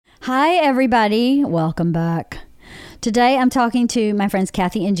Hi, everybody. Welcome back. Today, I'm talking to my friends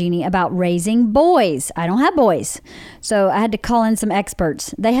Kathy and Jeannie about raising boys. I don't have boys, so I had to call in some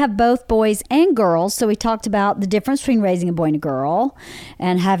experts. They have both boys and girls, so we talked about the difference between raising a boy and a girl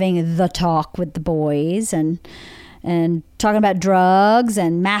and having the talk with the boys and talking about drugs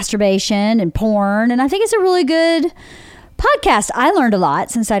and masturbation and porn, and I think it's a really good podcast. I learned a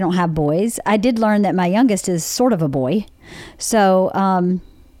lot since I don't have boys. I did learn that my youngest is sort of a boy, so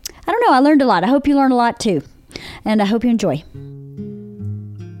I don't know. I learned a lot. I hope you learn a lot too. And I hope you enjoy.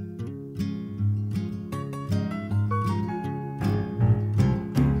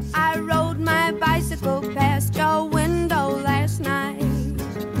 I rode my bicycle past your window last night.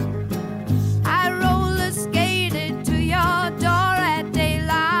 I roller skated to your door at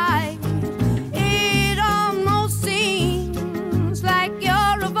daylight. It almost seems like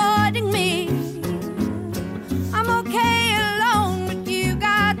you're avoiding me. I'm okay alone, but you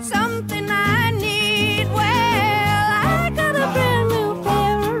got something I need. Well, I got a brand new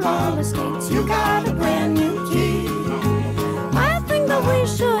pair of roller skates. You got a brand new key. I think that we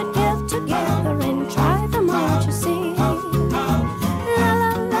should get together and try them out, you see. La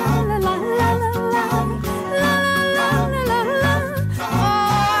la la la la la la la la la la.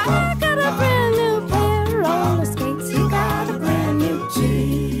 Oh, I got a brand new pair of roller skates. You got a brand new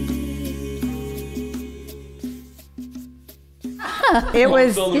key. It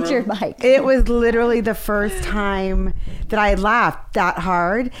was Get your mic. it was literally the first time that I laughed that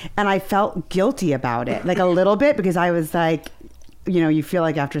hard, and I felt guilty about it, like a little bit, because I was like, you feel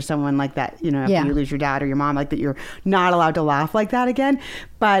like after someone like that, after Yeah. you lose your dad or your mom, like that you're not allowed to laugh like that again.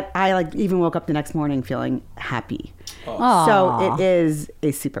 But I even woke up the next morning feeling happy. Aw. So it is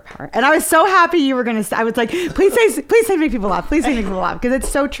a superpower, and I was so happy you were gonna. I was like, please say make people laugh, please say make people laugh, because it's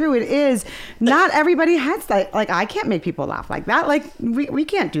so true. It is. Not everybody has that. Like, I can't make people laugh like that. Like, we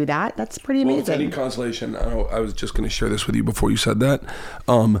can't do that. That's pretty Well, amazing. if any consolation, I was just going to share this with you before you said that.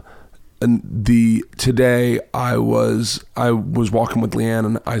 And today I was walking with Leanne,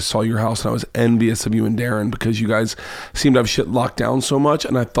 and I saw your house, and I was envious of you and Darren, because you guys seem to have shit locked down so much.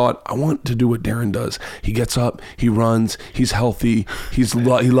 And I thought, I want to do what Darren does. He gets up, he runs, he's healthy, he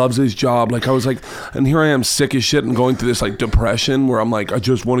loves his job. Like, I was like, and here I am sick as shit and going through this like depression where I'm like, I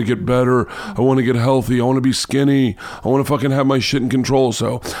just want to get better. I want to get healthy. I want to be skinny. I want to fucking have my shit in control.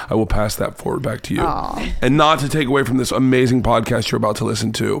 So I will pass that forward back to you. Aw. And not to take away from this amazing podcast you're about to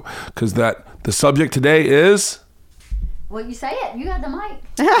listen to, because that the subject today is Well, you say it. You got the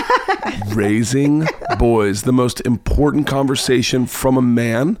mic. raising boys, the most important conversation from a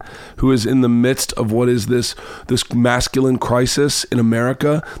man who is in the midst of what is this masculine crisis in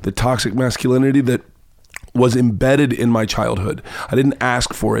America, the toxic masculinity that was embedded in my childhood. I didn't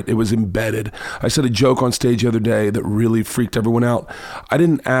ask for it. It was embedded. I said a joke on stage the other day that really freaked everyone out. I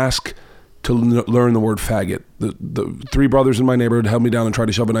didn't ask to learn the word faggot. The three brothers in my neighborhood held me down and tried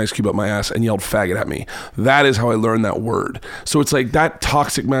to shove an ice cube up my ass and yelled faggot at me. That is how I learned that word. So it's like that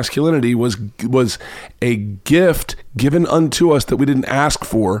toxic masculinity was a gift given unto us that we didn't ask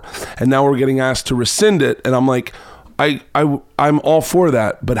for, and now we're getting asked to rescind it. And I'm like, I'm all for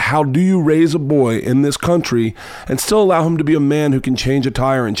that, but how do you raise a boy in this country and still allow him to be a man who can change a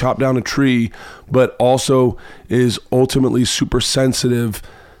tire and chop down a tree, but also is ultimately super sensitive?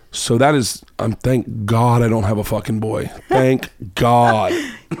 So that is, thank God I don't have a fucking boy. Thank God.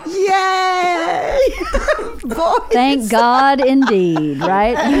 Yay! Boys. Thank God indeed,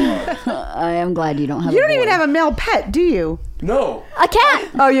 right? I am glad you don't have You a don't even boy. have a male pet, do you? No. A cat.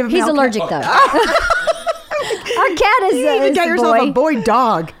 Oh, you have a He's male allergic cat. though. Our cat is You need to is get the yourself boy. a boy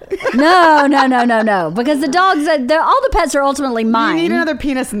dog. No. Because the dogs, all the pets are ultimately mine. You need another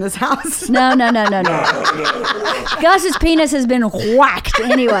penis in this house. No. Gus's penis has been whacked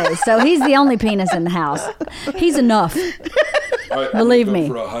anyway, so he's the only penis in the house. He's enough. All right, Believe I'm gonna me.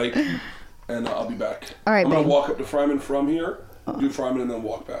 go for a hike, and I'll be back. All right, I'm going to babe. walk up to Fryman from here, do Fryman, and then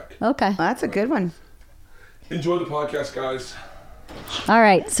walk back. Okay. That's a good one. Enjoy the podcast, guys. All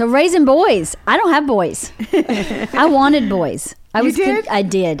right. So raising boys. I don't have boys. I wanted boys. You did? I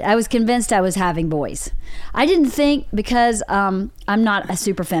did. I was convinced I was having boys. I didn't think, because I'm not a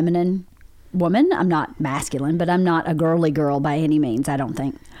super feminine woman. I'm not masculine, but I'm not a girly girl by any means, I don't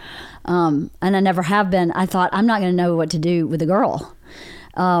think. And I never have been. I thought, I'm not going to know what to do with a girl.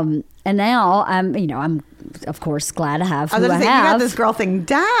 And now I'm of course glad to have I who was I going to say, you have. got this girl thing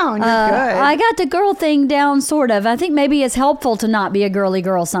down. You're good. I got the girl thing down, sort of. I think maybe it's helpful to not be a girly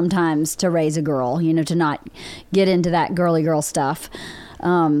girl sometimes, to raise a girl, to not get into that girly girl stuff.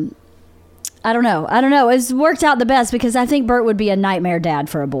 I don't know. It's worked out the best because I think Bert would be a nightmare dad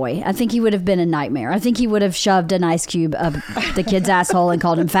for a boy. I think he would have been a nightmare. I think he would have shoved an ice cube up the kid's asshole and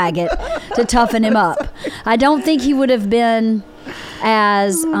called him faggot to toughen him up. I don't think he would have been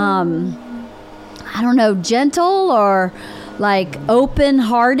as, gentle or like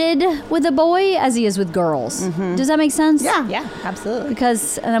open-hearted with a boy as he is with girls. Mm-hmm. Does that make sense? Yeah, absolutely.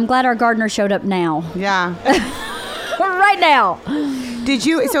 And I'm glad our gardener showed up now. Yeah. Right now. Did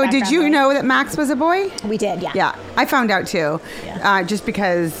you know that Max was a boy? We did, yeah. Yeah, I found out too. Yeah. Just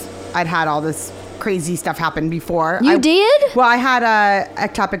because I'd had all this crazy stuff happen before. You did? Well, I had a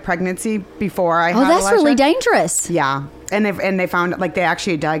ectopic pregnancy before I had that's Elijah. really dangerous. Yeah. And they found, like, they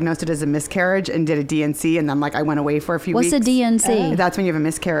actually diagnosed it as a miscarriage and did a DNC, and then, like, I went away for a few weeks. What's a DNC? That's when you have a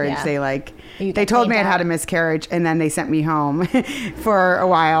miscarriage. Yeah. They told me I'd had a miscarriage, and then they sent me home for a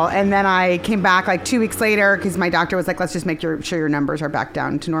while. And then I came back, like, 2 weeks later, because my doctor was like, let's just make sure your numbers are back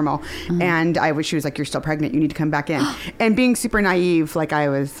down to normal. Mm-hmm. And she was like, you're still pregnant. You need to come back in. And being super naive, like, I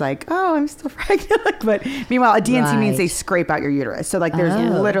was like, oh, I'm still pregnant. But meanwhile, a DNC means they scrape out your uterus. So, like, there's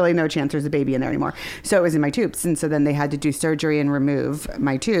literally no chance there's a baby in there anymore. So it was in my tubes. And so then they had to do surgery and remove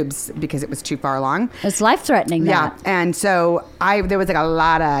my tubes because it was too far along. It's life-threatening. Yeah. And so there was like a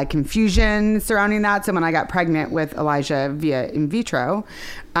lot of confusion surrounding that. So when I got pregnant with Elijah via in vitro,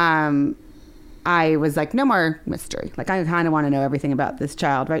 I was like, no more mystery. Like, I kind of want to know everything about this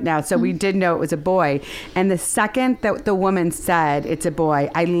child right now. So we did know it was a boy. And the second that the woman said it's a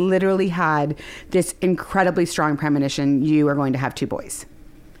boy, I literally had this incredibly strong premonition, you are going to have 2 boys.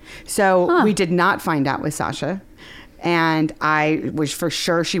 So we did not find out with Sasha. And I was for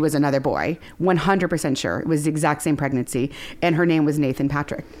sure she was another boy, 100% sure. It was the exact same pregnancy. And her name was Nathan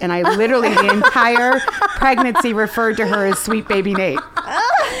Patrick. And I literally, the entire pregnancy referred to her as Sweet Baby Nate.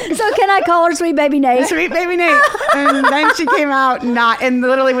 So can I call her Sweet Baby Nate? Sweet Baby Nate. And then she came out and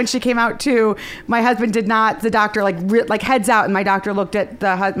literally when she came out too, my husband did not, the doctor like heads out, and my doctor looked at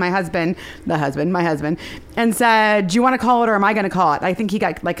my husband, and said, do you want to call it or am I going to call it? I think he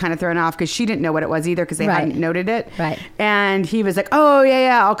got like kind of thrown off because she didn't know what it was either because they hadn't noted it. Right. And he was like, oh,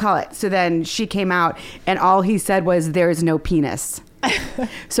 yeah, I'll call it. So then she came out and all he said was, there's no penis.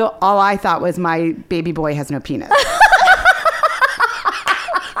 So all I thought was my baby boy has no penis.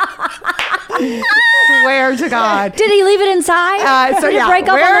 Swear to God. Did he leave it inside? So Did yeah, it break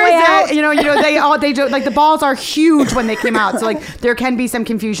up on the where way is out? it? They do like the balls are huge when they came out. So like there can be some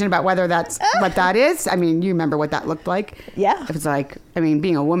confusion about whether that's what that is. I mean, you remember what that looked like? Yeah. It was like, I mean,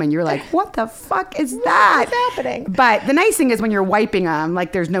 being a woman, you're like, what the fuck is that? What's happening? But the nice thing is when you're wiping them,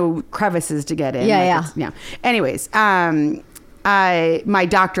 like there's no crevices to get in. Yeah. Anyways, my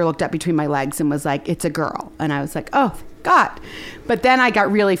doctor looked up between my legs and was like, it's a girl. And I was like, oh, God. But then I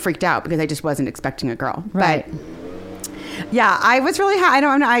got really freaked out because I just wasn't expecting a girl. Right. But yeah, I was really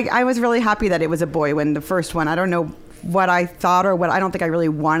I was really happy that it was a boy when the first one. I don't know what I thought or what. I don't think I really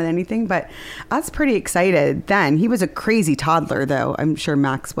wanted anything, but I was pretty excited then. He was a crazy toddler though. I'm sure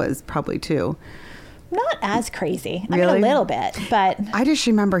Max was probably too. Not as crazy. Really? I mean, a little bit, but I just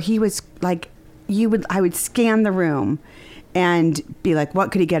remember he was like, I would scan the room and be like,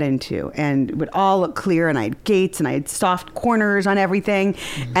 what could he get into? And it would all look clear, and I had gates, and I had soft corners on everything.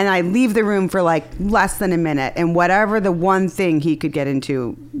 Mm-hmm. And I'd leave the room for like less than a minute, and whatever the one thing he could get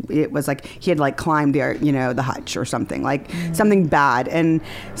into, it was like he had like climbed the hutch or something, like something bad. And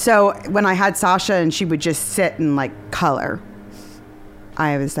so when I had Sasha and she would just sit and like color,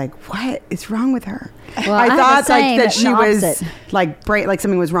 I was like, what is wrong with her? Well, I thought like that she was opposite. like brain, like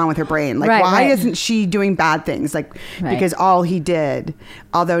something was wrong with her brain. Like, why isn't she doing bad things? Like, because all he did,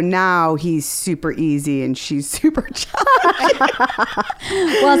 although now he's super easy and she's super challenging.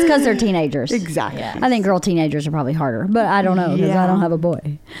 Well, it's because they're teenagers. Exactly. Yeah. I think girl teenagers are probably harder, but I don't know because I don't have a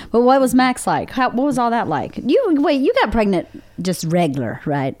boy. But what was Max like? What was all that like? You got pregnant just regular,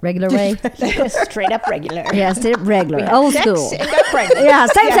 right? Regular way? straight up regular. Yeah, straight up regular. We had Old sex school. and got pregnant. Yeah,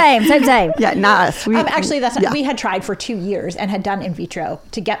 same. Yeah, not us. Actually, that's not, we had tried for 2 years and had done in vitro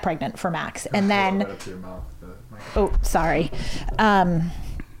to get pregnant for Max, and then sorry, and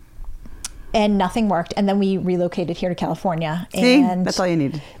nothing worked, and then we relocated here to California. See, and that's all you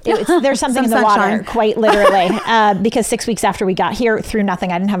need. There's something in the water, quite literally, because 6 weeks after we got here, through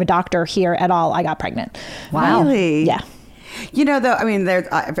nothing, I didn't have a doctor here at all, I got pregnant. Wow. Really? Yeah. You know, though, I mean, there's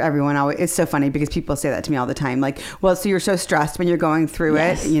everyone always, it's so funny because people say that to me all the time. Like, well, so you're so stressed when you're going through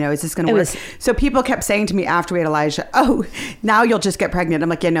it, is this going to work? So people kept saying to me after we had Elijah, oh, now you'll just get pregnant. I'm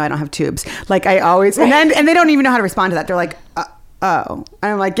like, yeah, no, I don't have tubes. Like I always, and they don't even know how to respond to that. They're like, oh.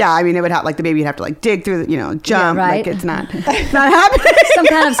 And I'm like, yeah, I mean, it would have, like, the baby would have to, like, dig through, jump. Yeah, right. Like, it's not happening. Some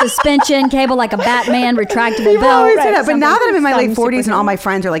kind of suspension cable, like a Batman retractable People always say belt. that. But now that I'm in my late 40s and superhero. all my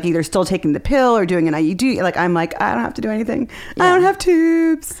friends are, like, either still taking the pill or doing an IUD, like, I'm like, I don't have to do anything. I don't have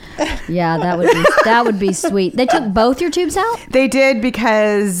tubes. Yeah, that would be sweet. They took both your tubes out? They did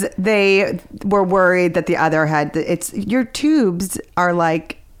because they were worried that the other had, your tubes are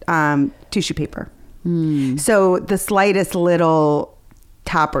like tissue paper. So the slightest little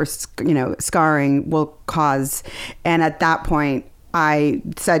tap or scarring will cause, and at that point I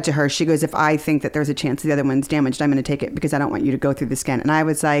said to her, she goes, if I think that there's a chance the other one's damaged, I'm going to take it because I don't want you to go through the skin. And I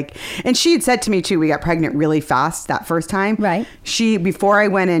was like, and she had said to me too, we got pregnant really fast that first time. Right. Before I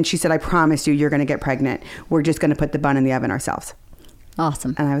went in, she said, I promise you're going to get pregnant. We're just going to put the bun in the oven ourselves.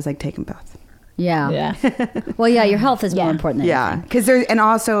 Awesome. And I was like, take them both. Yeah. Well, yeah, your health is more important than Yeah, anything. because and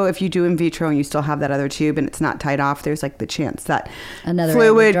also if you do in vitro and you still have that other tube and it's not tied off, there's like the chance that Another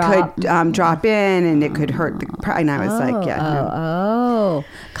fluid egg would drop. could drop in and it could hurt the. And I was like, yeah, no. Oh,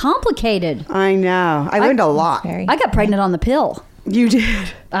 complicated. I know. I learned a lot. Very. I got pregnant on the pill. You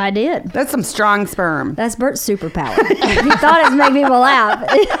did. I did. That's some strong sperm. That's Bert's superpower. He thought it'd make people laugh.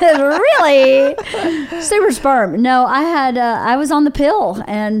 Really? Super sperm. No, I was on the pill,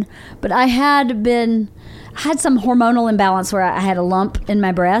 but I had some hormonal imbalance where I had a lump in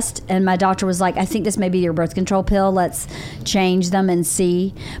my breast, and my doctor was like, I think this may be your birth control pill. Let's change them and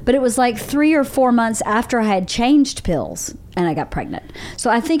see. But it was like 3 or 4 months after I had changed pills and I got pregnant. So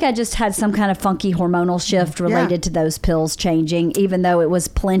I think I just had some kind of funky hormonal shift related to those pills changing, even though it was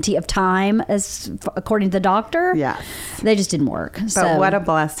plenty of time, according to the doctor. Yeah. They just didn't work. But what a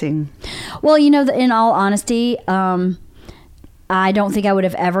blessing. Well, in all honesty, I don't think I would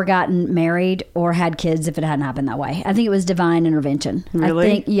have ever gotten married or had kids if it hadn't happened that way. I think it was divine intervention.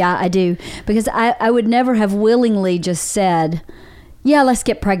 Really? I do. Because I would never have willingly just said, yeah, let's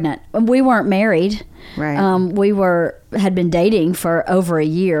get pregnant. We weren't married. Right. We had been dating for over a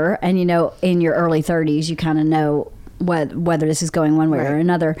year. And, in your early 30s, you kind of know whether this is going one way or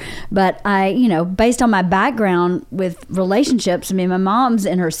another. But based on my background with relationships, I mean, my mom's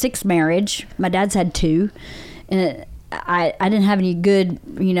in her 6th marriage. My dad's had 2. And I didn't have any good,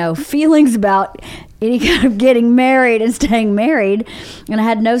 feelings about any kind of getting married and staying married. And I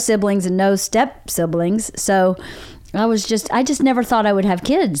had no siblings and no step siblings. So I just never thought I would have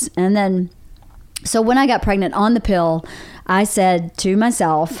kids. And then, so when I got pregnant on the pill, I said to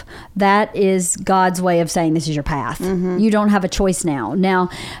myself, that is God's way of saying this is your path. Mm-hmm. You don't have a choice now. Now,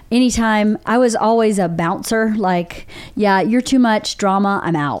 anytime, I was always a bouncer, like, yeah, you're too much drama,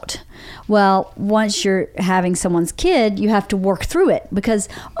 I'm out. Well, once you're having someone's kid, you have to work through it, because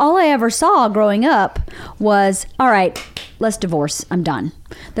all I ever saw growing up was, all right, let's divorce. I'm done.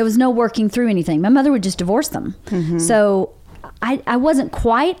 There was no working through anything. My mother would just divorce them. Mm-hmm. So I wasn't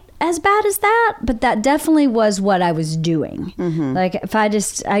quite as bad as that, but that definitely was what I was doing. Mm-hmm. Like if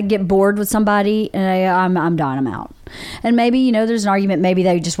I get bored with somebody and I'm done, I'm out. And maybe, there's an argument, maybe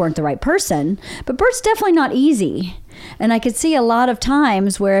they just weren't the right person, but Bert's definitely not easy. And I could see a lot of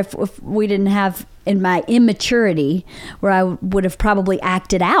times where if we didn't have, in my immaturity, where I would have probably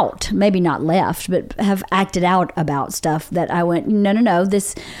acted out, maybe not left, but have acted out about stuff that I went, no,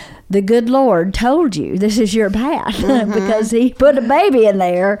 the good Lord told you this is your path. Mm-hmm. Because he put a baby in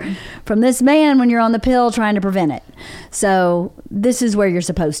there from this man when you're on the pill trying to prevent it. So this is where you're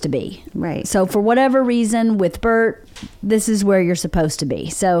supposed to be. Right. So for whatever reason with Bert, this is where you're supposed to be.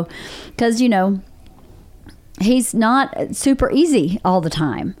 So, because, he's not super easy all the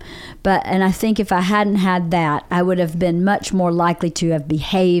time. And I think if I hadn't had that, I would have been much more likely to have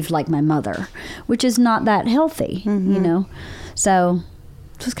behaved like my mother, which is not that healthy, Mm-hmm. So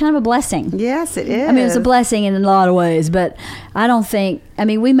it was kind of a blessing. Yes, it is. I mean, it was a blessing in a lot of ways, but I don't think,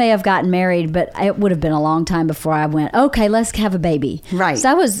 we may have gotten married, but it would have been a long time before I went, okay, let's have a baby. Right.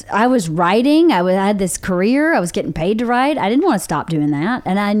 So I was writing. I had this career. I was getting paid to write. I didn't want to stop doing that.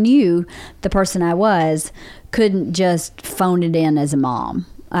 And I knew the person I was couldn't just phone it in as a mom.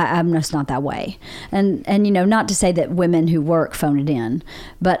 I'm just not that way. And not to say that women who work phone it in,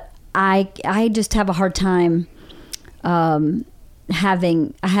 but I just have a hard time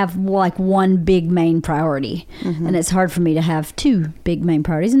I have like one big main priority, and it's hard for me to have 2 big main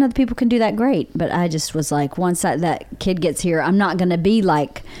priorities, and other people can do that great. But I just was like, once that kid gets here, I'm not going to be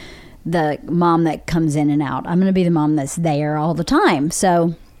like the mom that comes in and out. I'm going to be the mom that's there all the time.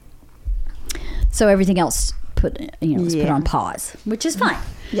 So everything else is put on pause, which is fine.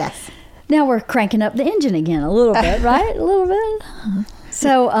 Yes. Now we're cranking up the engine again a little bit, right? A little bit.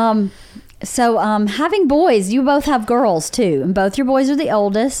 So, So, having boys, you both have girls too, and both your boys are the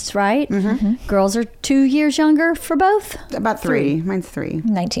oldest, right? Mm-hmm. Girls are 2 years younger for both? About 3. Mine's 3.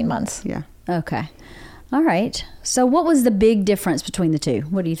 19 months. Yeah. Okay. All right. So, what was the big difference between the two?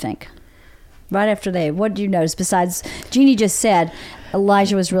 What do you think? Right after what did you notice besides, Jeannie just said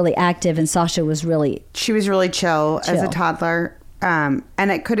Elijah was really active and Sasha was really... She was really chill as a toddler. And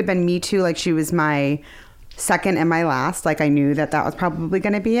it could have been me too. Like, she was my second and my last. Like, I knew that was probably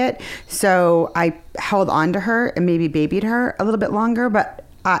going to be it. So I held on to her and maybe babied her a little bit longer, but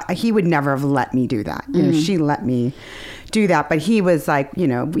he would never have let me do that. You know, she let me do that, but he was like, you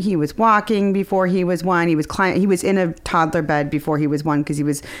know, he was walking before he was 1. He was in a toddler bed before he was 1 because he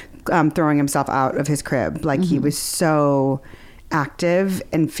was throwing himself out of his crib. Like, he was so active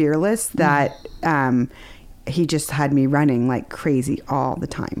and fearless that he just had me running like crazy all the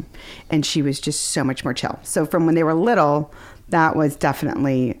time. And she was just so much more chill. So from when they were little, that was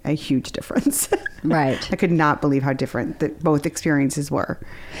definitely a huge difference. Right. I could not believe how different both experiences were.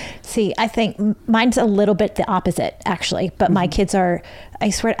 See, I think mine's a little bit the opposite, actually. But my kids are,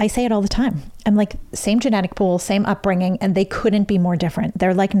 I swear, I say it all the time. I'm like, same genetic pool, same upbringing, and they couldn't be more different.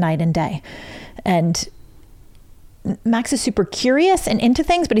 They're like night and day. And Max is super curious and into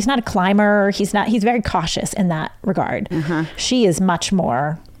things, but he's not a climber. He's very cautious in that regard. She is much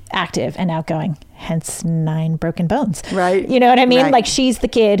more active and outgoing, hence 9 broken bones. Right. You know what I mean? Right. Like, she's the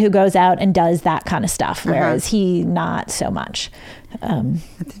kid who goes out and does that kind of stuff, whereas he not so much.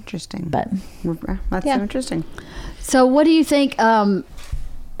 That's interesting. But that's so interesting. So what do you think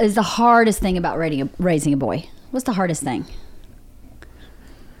is the hardest thing about raising a boy? What's the hardest thing?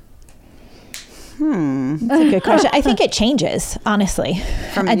 That's a good question. I think it changes, honestly,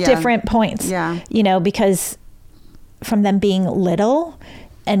 at different points. Yeah. You know, because from them being little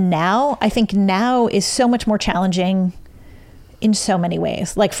and now, I think now is so much more challenging in so many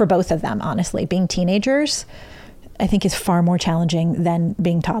ways. Like, for both of them, honestly, being teenagers, I think is far more challenging than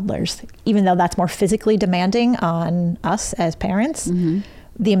being toddlers, even though that's more physically demanding on us as parents.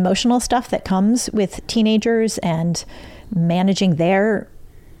 The emotional stuff that comes with teenagers and managing their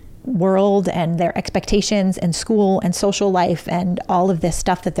world and their expectations and school and social life and all of this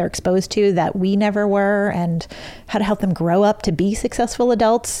stuff that they're exposed to that we never were, and how to help them grow up to be successful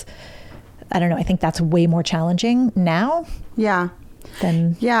adults. I don't know. I think that's way more challenging now. Yeah.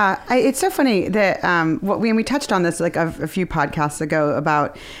 It's so funny that when we touched on this like a few podcasts ago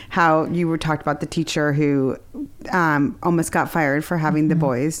about how you were talked about the teacher who almost got fired for having the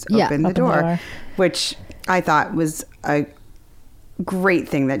boys open the door, which I thought was a great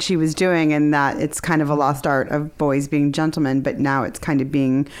thing that she was doing, and that it's kind of a lost art of boys being gentlemen, but now it's kind of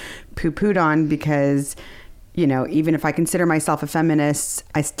being poo-pooed on because, you know, even if I consider myself a feminist,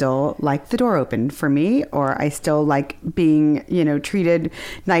 I still like the door open for me, or I still like being, you know, treated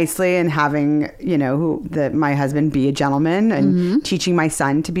nicely and having, you know, my husband be a gentleman and teaching my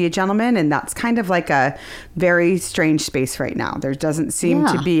son to be a gentleman. And that's kind of like a very strange space right now. There doesn't seem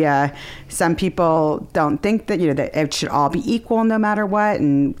to be some people don't think that, you know, that it should all be equal no matter what,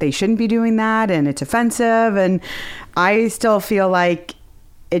 and they shouldn't be doing that, and it's offensive. And I still feel like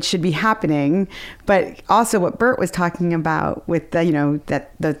it should be happening. But also what Bert was talking about with the, you know,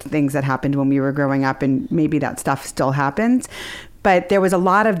 that the things that happened when we were growing up, and maybe that stuff still happens, but there was a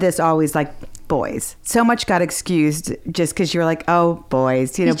lot of this always like boys. So much got excused just because you're like, oh,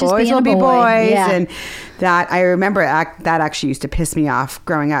 boys, you know, boys will be boys. Yeah. And that, I remember that actually used to piss me off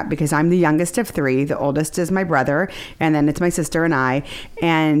growing up, because I'm the youngest of 3. The oldest is my brother, and then it's my sister and I.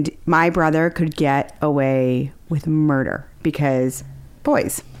 And my brother could get away with murder because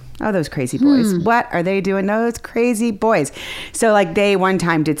boys. Oh, those crazy boys. What are they doing? Those crazy boys. So like they one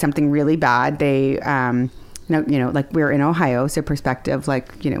time did something really bad. They, you know, like we're in Ohio, so perspective,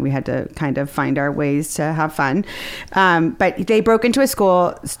 like, you know, we had to kind of find our ways to have fun. But they broke into a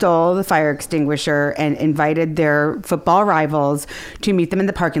school, stole the fire extinguisher, and invited their football rivals to meet them in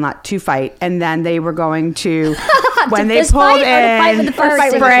the parking lot to fight. And then they were going to, when they pulled in,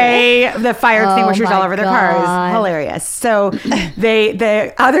 spray the fire extinguishers all over their cars. Hilarious. So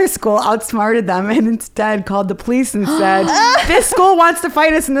the other school outsmarted them and instead called the police and said, this school wants to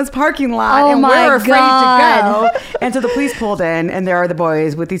fight us in this parking lot, and we're afraid to go. And so the police pulled in, and there are the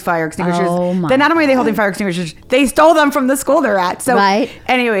boys with these fire extinguishers. Then not only are they holding fire extinguishers, they stole them from the school they're at. So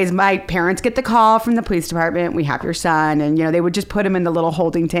anyways, my parents get the call from the police department. We have your son. And, you know, they would just put him in the little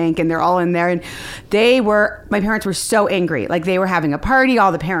holding tank, and they're all in there. And my parents were so angry. Like, they were having a party.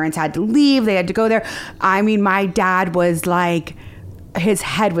 All the parents had to leave. They had to go there. I mean, my dad was like his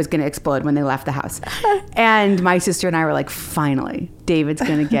head was going to explode when they left the house. And my sister and I were like, finally, David's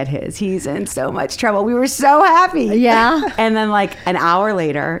going to get his. He's in so much trouble. We were so happy. Yeah. And then like an hour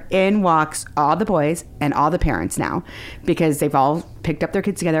later, in walks all the boys and all the parents now, because they've all picked up their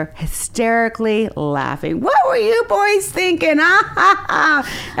kids together, hysterically laughing. What were you boys thinking? Ah, ha,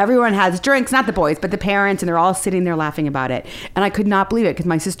 ha. Everyone has drinks, not the boys, but the parents, and they're all sitting there laughing about it. And I could not believe it, because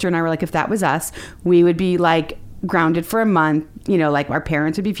my sister and I were like, if that was us, we would be like grounded for a month, you know, like our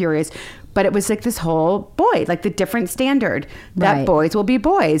parents would be furious. But it was like this whole boy, like the different standard that Right. boys will be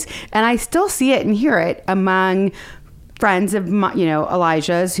boys. And I still see it and hear it among friends of my, you know,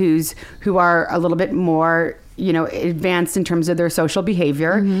 Elijah's who are a little bit more, you know, advanced in terms of their social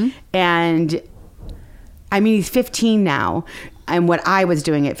behavior. And I mean, he's 15 now, and what I was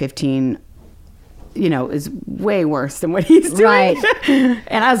doing at 15, you know, is way worse than what he's doing. Right.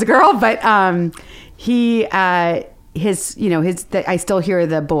 And I was a girl, but I still hear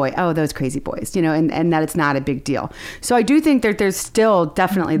the boy, oh, those crazy boys, you know, and that it's not a big deal. So I do think that there's still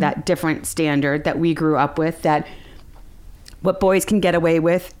definitely that different standard that we grew up with, that what boys can get away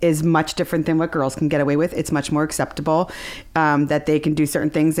with is much different than what girls can get away with. It's much more acceptable that they can do certain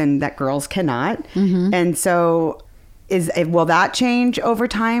things and that girls cannot. And so will that change over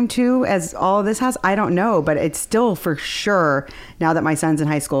time too, as all of this has? I don't know, but it's still for sure, now that my son's in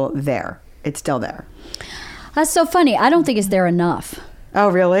high school, it's still there. That's so funny. I don't think it's there enough. Oh,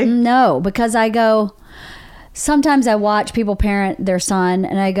 really? No, because sometimes I watch people parent their son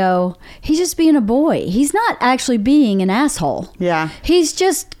and I go, he's just being a boy. He's not actually being an asshole. Yeah. He's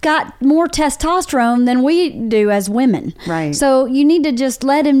just got more testosterone than we do as women. Right. So you need to just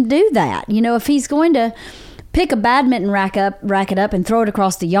let him do that. You know, if he's going to pick a badminton racket up and throw it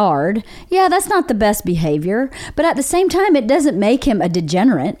across the yard, yeah, that's not the best behavior. But at the same time, it doesn't make him a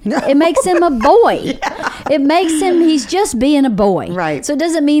degenerate. It makes him a boy. It makes him, he's just being a boy. Right. So it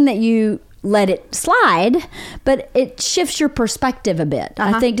doesn't mean that you let it slide, but it shifts your perspective a bit.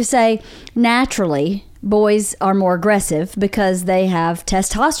 I think to say, naturally, boys are more aggressive because they have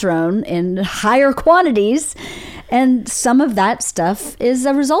testosterone in higher quantities, and some of that stuff is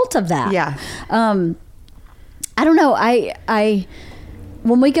a result of that. Yeah. I don't know. I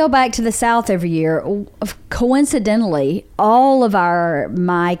when we go back to the South every year, coincidentally, all of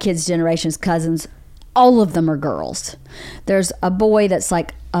my kids' generation's cousins, all of them are girls. There's a boy that's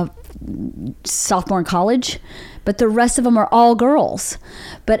like a sophomore in college, but the rest of them are all girls.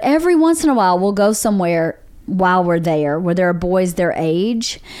 But every once in a while, we'll go somewhere while we're there where there are boys their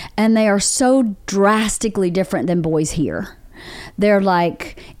age, and they are so drastically different than boys here. They're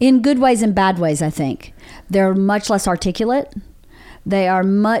like, in good ways and bad ways, I think. They're much less articulate. They are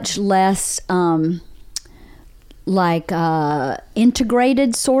much less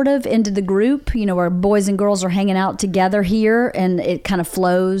integrated sort of into the group, you know, where boys and girls are hanging out together here, and it kind of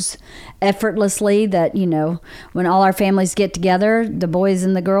flows effortlessly that, you know, when all our families get together, the boys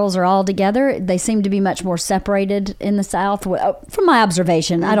and the girls are all together. They seem to be much more separated in the South. From my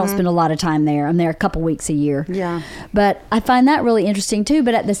observation, I don't spend a lot of time there. I'm there a couple weeks a year. Yeah. But I find that really interesting too.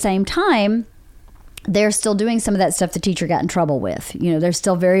 But at the same time, they're still doing some of that stuff the teacher got in trouble with. You know, they're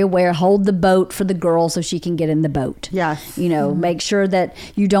still very aware, hold the boat for the girl so she can get in the boat. Yes. You know, make sure that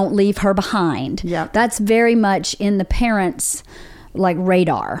you don't leave her behind. Yeah. That's very much in the parents' like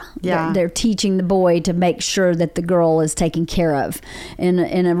radar. Yeah. They're teaching the boy to make sure that the girl is taken care of in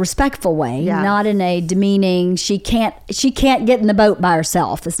a respectful way, Yeah. not in a demeaning, she can't get in the boat by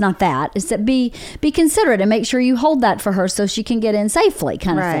herself. It's not that. It's that be considerate and make sure you hold that for her so she can get in safely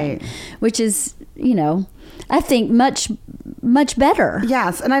kind of Right. thing. Which is, you know, I think much better.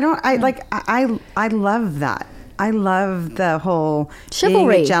 Yes, and I love that. I love the whole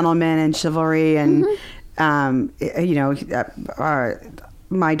Chivalry. being a gentleman and chivalry, and you know,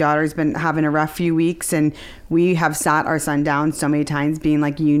 my daughter's been having a rough few weeks, and we have sat our son down so many times, being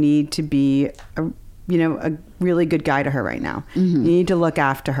like, "You need to be a really good guy to her right now. You need to look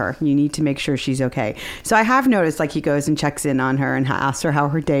after her. You need to make sure she's okay." So I have noticed, like, he goes and checks in on her and asks her how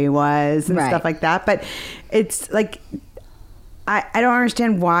her day was and Right. stuff like that. But it's like, I don't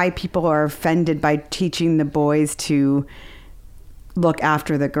understand why people are offended by teaching the boys to look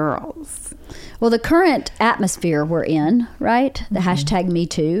after the girls. Well, the current atmosphere we're in, right? The hashtag Me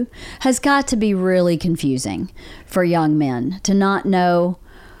Too has got to be really confusing for young men to not know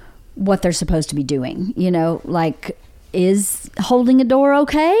what they're supposed to be doing. You know, like, is holding a door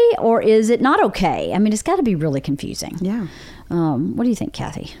okay or is it not okay? I mean, it's got to be really confusing. Yeah. What do you think,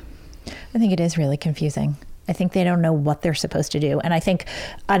 Kathy? I think it is really confusing. I think they don't know what they're supposed to do. And I think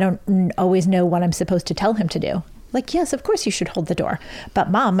I don't always know what I'm supposed to tell him to do. Like, yes, of course you should hold the door.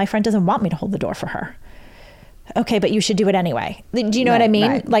 But Mom, my friend doesn't want me to hold the door for her. okay, but you should do it anyway. Do you know what I mean?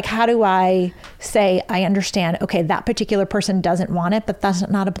 Right. Like, how do I say, I understand, okay, that particular person doesn't want it, but that's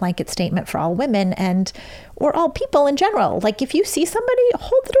not a blanket statement for all women or all people in general. Like, if you see somebody,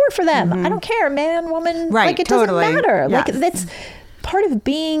 hold the door for them. I don't care, man, woman. Right, Like, it totally. doesn't matter. Yes. Like, that's part of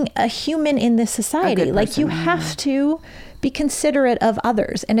being a human in this society. good Like, you person, have to be considerate of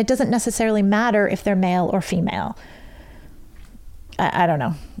others. And it doesn't necessarily matter if they're male or female. I don't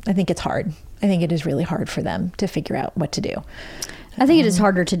know. I think it's hard. I think it is really hard for them to figure out what to do. I think it is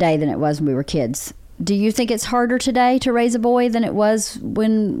harder today than it was when we were kids. Do you think it's harder today to raise a boy than it was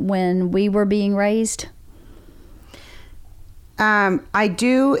when we were being raised? I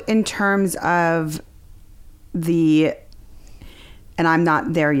do, in terms of and I'm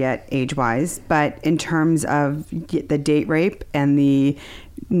not there yet age-wise, but in terms of the date rape and the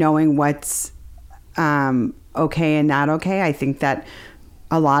knowing what's okay and not okay, I think that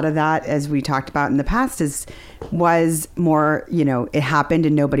a lot of that, as we talked about in the past, was more, it happened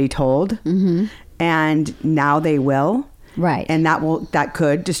and nobody told. Mm-hmm. And now they will. Right. And that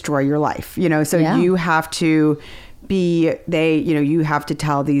could destroy your life, so Yeah. you have to you have to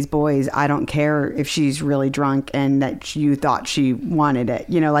tell these boys, I don't care if she's really drunk and that you thought she wanted it.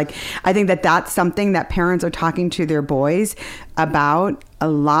 I think that that's something that parents are talking to their boys about a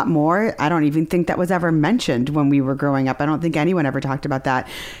lot more. I don't even think that was ever mentioned when we were growing up. I don't think anyone ever talked about that.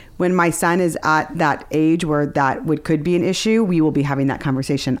 When my son is at that age where that could be an issue, we will be having that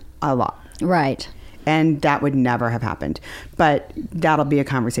conversation a lot. Right. And that would never have happened. But that'll be a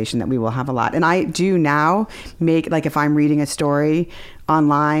conversation that we will have a lot. And I do now make, like, if I'm reading a story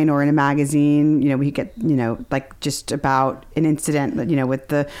online or in a magazine, we get, like just about an incident, with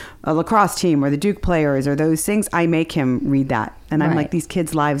the lacrosse team or the Duke players or those things, I make him read that. And I'm Right. like, these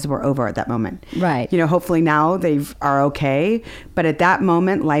kids' lives were over at that moment. Right. Hopefully now they are okay. But at that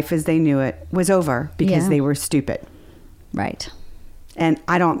moment, life as they knew it was over because Yeah. they were stupid. Right. And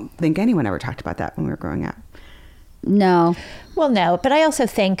I don't think anyone ever talked about that when we were growing up. No. Well, no, but I also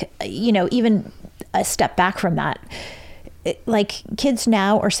think, even a step back from that, like, kids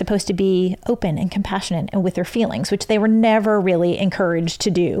now are supposed to be open and compassionate and with their feelings, which they were never really encouraged to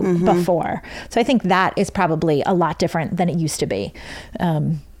do before. So I think that is probably a lot different than it used to be.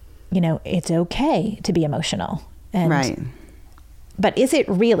 It's okay to be emotional. And Right. But is it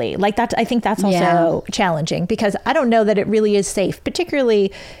really like that? I think that's also challenging, because I don't know that it really is safe,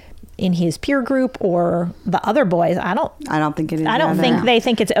 particularly in his peer group or the other boys. I don't think it is. I don't either. think they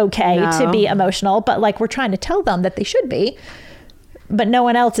think it's okay to No. be emotional, but like, we're trying to tell them that they should be, but no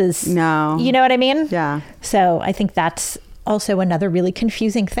one else is. No. You know what I mean? Yeah. So I think that's also another really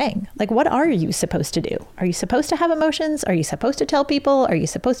confusing thing. Like, what are you supposed to do? Are you supposed to have emotions? Are you supposed to tell people? Are you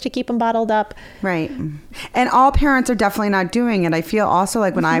supposed to keep them bottled up? Right. And all parents are definitely not doing it. I feel also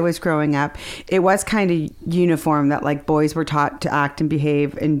like when I was growing up, it was kind of uniform that, like, boys were taught to act and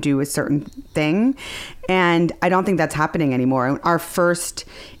behave and do a certain thing. And I don't think that's happening anymore. Our first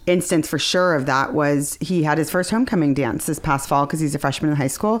instance for sure of that was he had his first homecoming dance this past fall because he's a freshman in high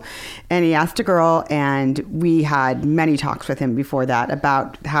school, and he asked a girl, and we had many talks with him before that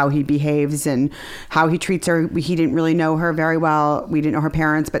about how he behaves and how he treats her. He didn't really know her very well. We didn't know her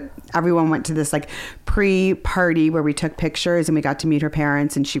parents, but everyone went to this like pre-party where we took pictures and we got to meet her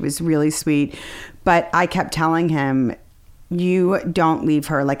parents, and she was really sweet. But I kept telling him, you don't leave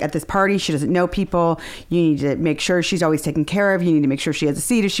her. Like, at this party, she doesn't know people. You need to make sure she's always taken care of. You need to make sure she has a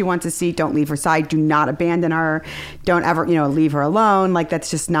seat if she wants a seat. Don't leave her side. Do not abandon her. Don't ever, leave her alone. Like,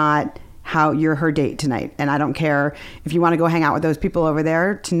 that's just not how you're her date tonight. And I don't care if you want to go hang out with those people over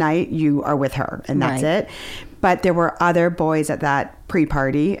there tonight, you are with her, and that's Right. it. But there were other boys at that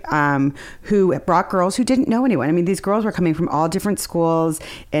pre-party who brought girls who didn't know anyone. I mean, these girls were coming from all different schools,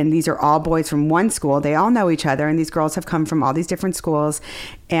 and these are all boys from one school. They all know each other, and these girls have come from all these different schools.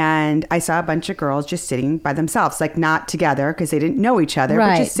 And I saw a bunch of girls just sitting by themselves, like not together because they didn't know each other,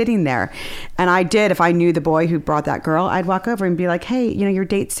 Right. but just sitting there. And I did, if I knew the boy who brought that girl, I'd walk over and be like, hey, your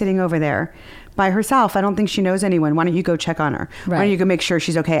date's sitting over there by herself. I don't think she knows anyone. Why don't you go check on her? Why Right. don't you go make sure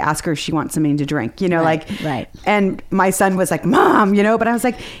she's okay? Ask her if she wants something to drink, Right, right. And my son was like, Mom, but I was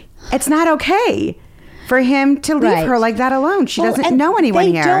like, it's not okay for him to leave Right. her like that alone. She Well, doesn't and know anyone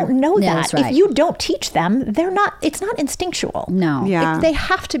they here. don't know Yeah, that. that's right. If you don't teach them, it's not instinctual. No. Yeah. They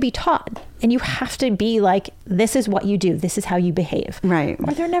have to be taught, and you have to be like, this is what you do. This is how you behave. Right.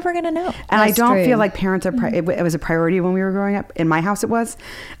 Or they're never going to know. And I That's don't true. feel like parents are, it was a priority when we were growing up. In my house, it was.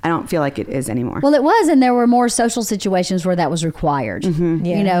 I don't feel like it is anymore. Well, it was, and there were more social situations where that was required.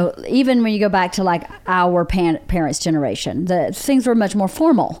 Yeah. Even when you go back to like our parents' generation, the things were much more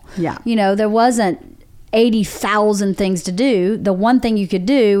formal. Yeah. There wasn't 80,000 things to do. The one thing you could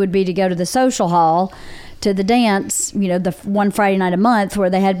do would be to go to the social hall to the dance, the one Friday night a month where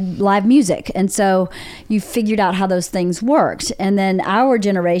they had live music. And so you figured out how those things worked. And then our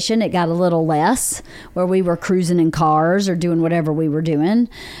generation, it got a little less, where we were cruising in cars or doing whatever we were doing.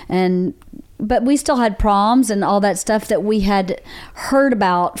 But we still had proms and all that stuff that we had heard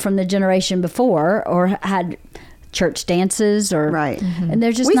about from the generation before, or had church dances, or Right. And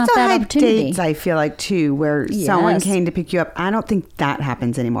there's just We not still that had opportunity. dates, I feel like, too, where someone Yes. came to pick you up. I don't think that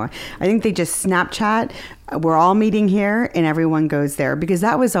happens anymore. I think they just Snapchat. We're all meeting here, and everyone goes there, because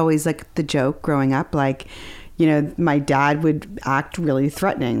that was always like the joke growing up. Like, my dad would act really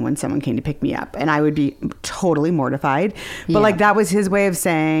threatening when someone came to pick me up, and I would be totally mortified. But Yeah. like, that was his way of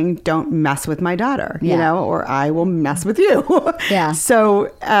saying, "Don't mess with my daughter," Yeah. or I will mess with you. Yeah.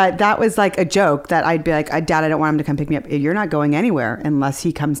 So that was like a joke that I'd be like, "Dad, I don't want him to come pick me up. You're not going anywhere unless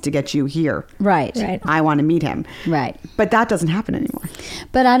he comes to get you here. Right. Right. I want to meet him." Right. But that doesn't happen anymore.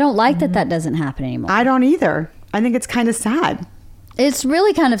 But I don't like that doesn't happen anymore. I don't either. I think it's kind of sad. It's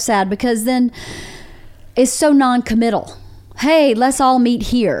really kind of sad, because then it's so non-committal. Hey, let's all meet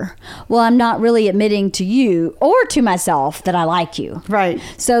here. Well, I'm not really admitting to you or to myself that I like you. Right.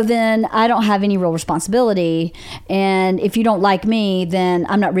 So then I don't have any real responsibility. And if you don't like me, then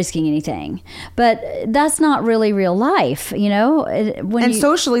I'm not risking anything. But that's not really real life, And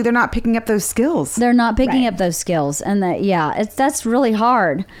socially, they're not picking up those skills. they're not picking Right. up those skills. And that's really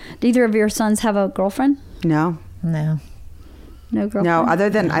hard. Do either of your sons have a girlfriend? No. No. No girlfriend? No, other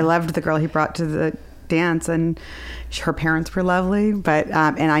than I loved the girl he brought to the dance, and her parents were lovely, but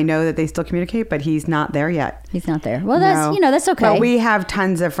and I know that they still communicate, but he's not there yet. He's not there. Well, that's, No. that's okay. But we have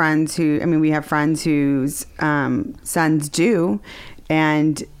tons of friends we have friends whose sons do,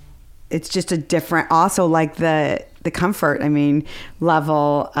 and it's just a different, also like the comfort,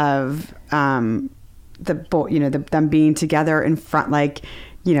 level of them being together in front, like,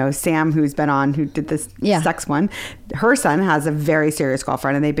 Sam, who's been on, who did this Yeah. sex one, her son has a very serious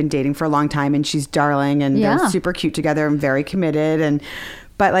girlfriend, and they've been dating for a long time, and she's darling, and Yeah. they're super cute together and very committed.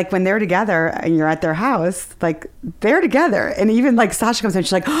 But like, when they're together and you're at their house, like, they're together. And even like Sasha comes in,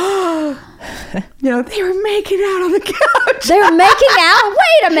 she's like, oh, they were making out on the couch. They're making out?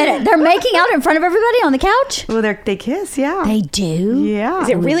 Wait a minute. They're making out in front of everybody on the couch? Well, they kiss, yeah. They do? Yeah. Is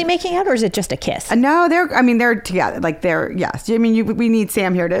it really making out, or is it just a kiss? No, they're together. Like, yes. We need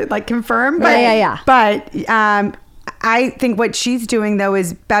Sam here to like confirm. But, Yeah. But I think what she's doing, though,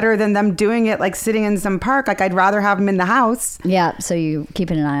 is better than them doing it like sitting in some park. Like, I'd rather have them in the house. Yeah, so you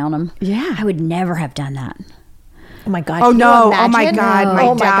keeping an eye on them. Yeah. I would never have done that. Oh my God. Oh can you no! Oh my imagine? God! No. My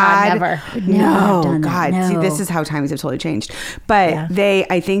Oh my God, dad. never. Never have No, done that. God. See, No. this is how times have totally changed. But Yeah.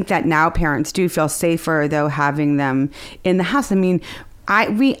 I think that now parents do feel safer, though, having them in the house.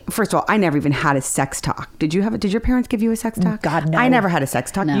 First of all, I never even had a sex talk. Did your parents give you a sex talk? God, no. I never had a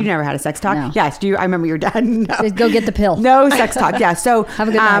sex talk. No. You never had a sex talk? No. Yes. I remember your dad. No. Go get the pill. No sex talk. Yeah. So Have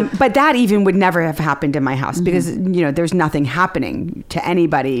a good night. But that even would never have happened in my house, because there's nothing happening to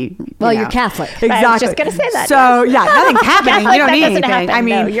anybody. Well, you you're know. Catholic. Exactly. I was just gonna say that, So yeah, nothing's happening. You don't That need doesn't anything. happen.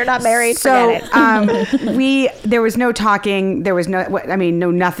 No, you're not married. So Forget it. there was no talking. There was no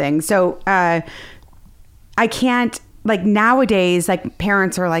nothing. So I can't. Like, nowadays, like,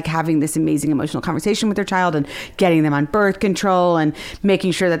 parents are like having this amazing emotional conversation with their child and getting them on birth control and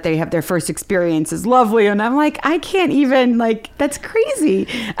making sure that they have their first experience is lovely. And I'm like, I can't even, like, that's crazy.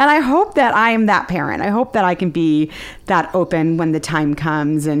 And I hope that I am that parent. I hope that I can be that open when the time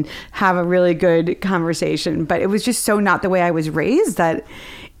comes and have a really good conversation. But it was just so not the way I was raised that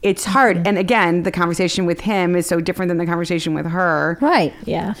it's hard. And again, the conversation with him is so different than the conversation with her. Right.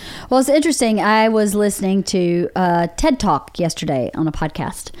 Yeah. Well, it's interesting. I was listening to a TED Talk yesterday on a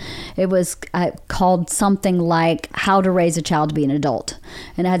podcast. It was called something like How to Raise a Child to Be an Adult.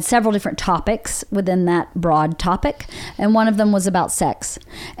 And it had several different topics within that broad topic. And one of them was about sex.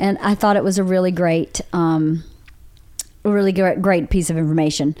 And I thought it was a really great piece of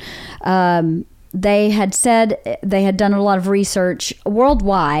information. They had said they had done a lot of research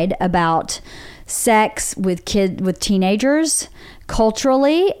worldwide about sex with teenagers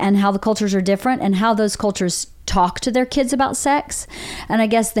culturally, and how the cultures are different and how those cultures talk to their kids about sex. And I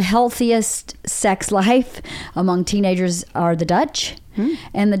guess the healthiest sex life among teenagers are the Dutch.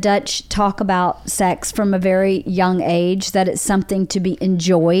 And the Dutch talk about sex from a very young age, that it's something to be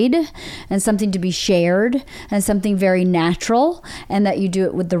enjoyed and something to be shared and something very natural, and that you do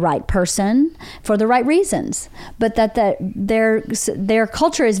it with the right person for the right reasons. But that their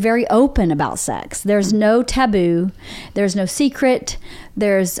culture is very open about sex. There's no taboo. There's no secret.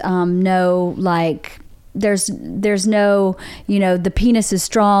 There's no like... There's no, the penis is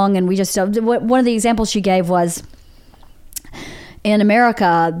strong and we just don't. One of the examples she gave was in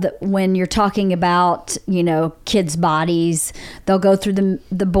America, when you're talking about, kids' bodies, they'll go through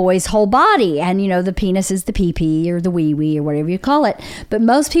the boy's whole body. And, the penis is the pee-pee or the wee-wee or whatever you call it. But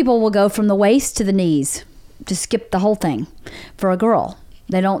most people will go from the waist to the knees, just skip the whole thing for a girl.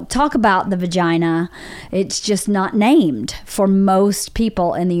 They don't talk about the vagina. It's just not named for most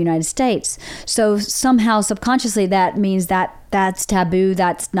people in the United States. So somehow subconsciously that means that that's taboo.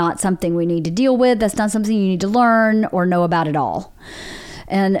 That's not something we need to deal with. That's not something you need to learn or know about at all.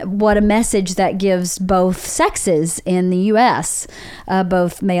 And what a message that gives both sexes in the U.S.,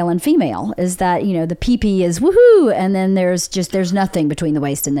 both male and female, is that, the pee-pee is woohoo, and then there's nothing between the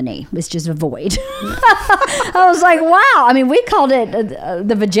waist and the knee. It's just a void. I was like, wow. I mean, we called it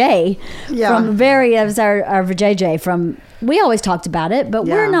the vajay. Yeah. It was our vajayjay we always talked about it, but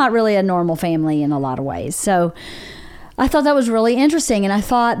we're not really a normal family in a lot of ways. So I thought that was really interesting, and I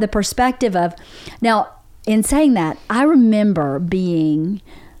thought the perspective of, now, in saying that, I remember being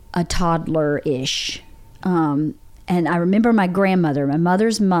a toddler-ish. And I remember my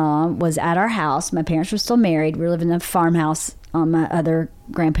mother's mom, was at our house. My parents were still married. We were living in a farmhouse on my other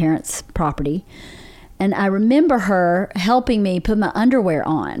grandparents' property. And I remember her helping me put my underwear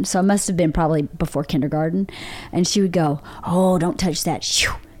on. So it must have been probably before kindergarten. And she would go, "Oh, don't touch that.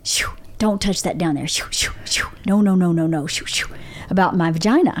 Shoo, shoo. Don't touch that down there. Shoo, shoo, shoo. No. Shoo, shoo." About my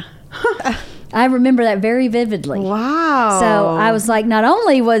vagina. I remember that very vividly. Wow. So I was like, not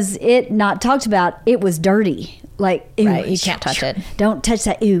only was it not talked about, it was dirty. Like, ew, Right, you can't touch it. Don't touch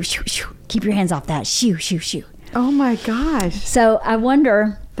that. Ew, shoo, shoo. Keep your hands off that. Shoo, shoo, shoo. Oh my gosh. So I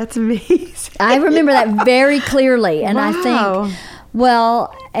wonder. That's amazing. I remember that very clearly. And I Wow.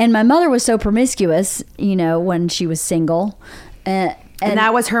 think, and my mother was so promiscuous, when she was single. And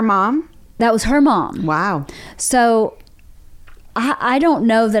that was her mom? that was her mom. Wow. So I don't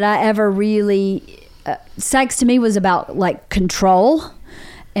know that I ever really, sex to me was about like control.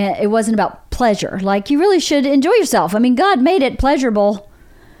 It wasn't about pleasure. Like, you really should enjoy yourself. I mean, God made it pleasurable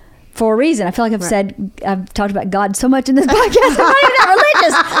for a reason. I feel like I've talked about God so much in this podcast. I'm not even that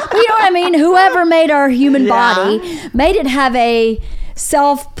religious. But you know what I mean? Whoever made our human body made it have a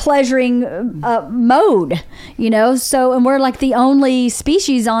self-pleasuring mode, so, and we're like the only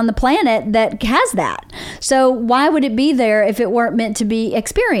species on the planet that has that. So why would it be there if it weren't meant to be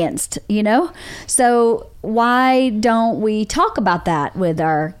experienced, So why don't we talk about that with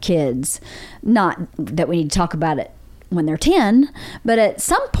our kids? Not that we need to talk about it when they're 10, but at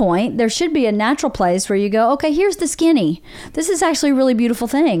some point there should be a natural place where you go, okay, here's the skinny. This is actually a really beautiful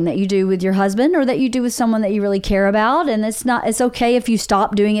thing that you do with your husband or that you do with someone that you really care about. And it's okay if you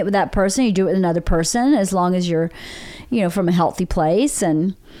stop doing it with that person, you do it with another person, as long as you're, from a healthy place.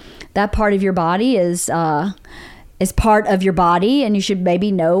 And that part of your body is part of your body, and you should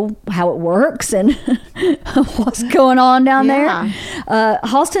maybe know how it works and what's going on down there.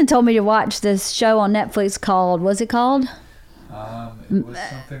 Halston told me to watch this show on Netflix called, what's it called? It was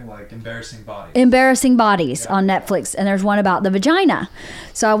something like Embarrassing Bodies. Embarrassing Bodies on Netflix, and there's one about the vagina.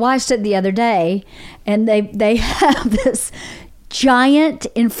 So I watched it the other day, and they have this giant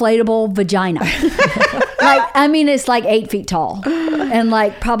inflatable vagina. It's like 8 feet tall and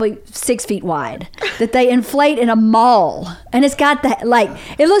like probably 6 feet wide, that they inflate in a mall. And it's got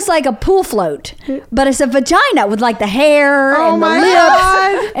it looks like a pool float, but it's a vagina with like the hair and the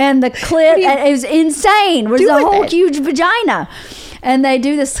lips and the clit. And it was insane. It was a whole huge vagina. And they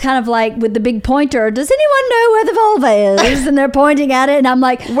do this kind of like with the big pointer. Does anyone know where the vulva is? And they're pointing at it, and I'm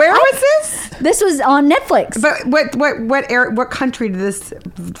like, where was this? This was on Netflix. But what country did this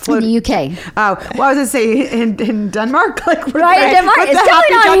float? In the UK. Oh, well, I was gonna say in Denmark, like in Denmark. It's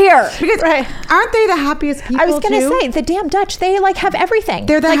definitely not here. Because aren't they the happiest people? I was gonna say the damn Dutch. They like have everything.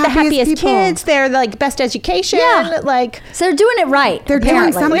 They're the like happiest people. Kids. They're like best education. Yeah. Like, so they're doing it right. They're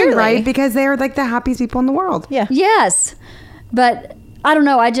apparently. doing something Clearly. right because they are like the happiest people in the world. yeah. Yes, but I don't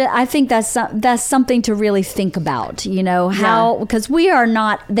know. I think that's something to really think about. How, because we are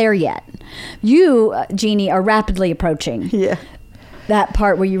not there yet. You, Jeannie, are rapidly approaching that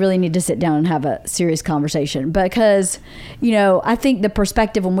part where you really need to sit down and have a serious conversation. Because, I think the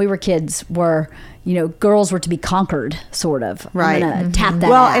perspective when we were kids were, girls were to be conquered, sort of. Right. I'm gonna tap that.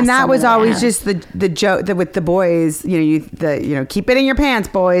 Well, ass. and that I'm was gonna always ass. just the joke that with the boys, keep it in your pants,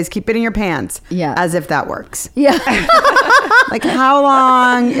 boys, keep it in your pants. Yeah. As if that works. Yeah. Like, how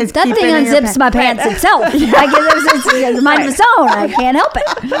long is That keep thing it in your unzips my pants itself. It's a mind of its own. I can't help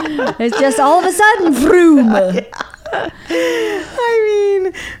it. It's just all of a sudden, vroom. I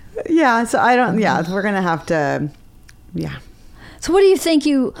mean, yeah. So I don't. Yeah, we're gonna have to. Yeah. So what do you think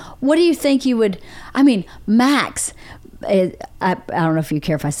you would? I mean, Max, I don't know if you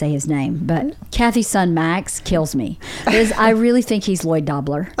care if I say his name, but Kathy's son Max kills me. Because I really think he's Lloyd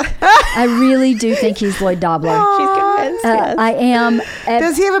Dobler. I really do think he's Lloyd Dobler. She's convinced. Yes. I am.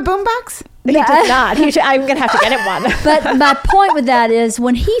 Does he have a boombox? He does not. I'm going to have to get him one. But my point with that is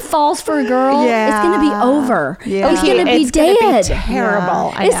when he falls for a girl, it's going to be over. Yeah. He's going to be It's gonna dead. be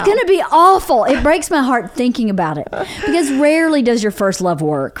terrible. I It's know. going to be awful. It breaks my heart thinking about it because rarely does your first love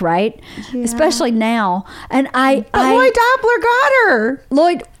work, right? Especially now. And But Lloyd Dobler got her.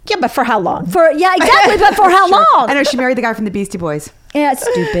 Lloyd, Yeah, but for how long? exactly, but for how long? I know she married the guy from the Beastie Boys. Yeah, it's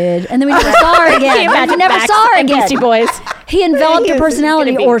stupid. And then we never saw her again. We never Max saw her and again. Beastie Boys. He enveloped He her is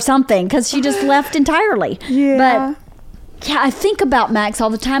personality gonna be- or something because she just left entirely. Yeah. But yeah, I think about Max all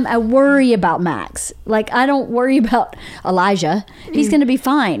the time. I worry about Max. Like I don't worry about Elijah. He's going to be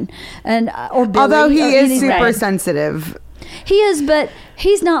fine. And or Billy. Although or he any is of super these- sensitive. He is, but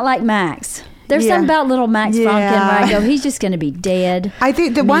he's not like Max. There's Yeah. something about little Max Franken where I go, he's just going to be dead. I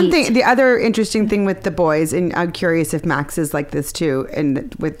think the one Meat. thing, the other interesting thing with the boys, and I'm curious if Max is like this too,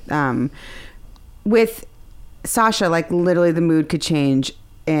 and with Sasha, like literally the mood could change,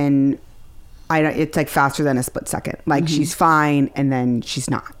 and it's like faster than a split second. Like she's fine, and then she's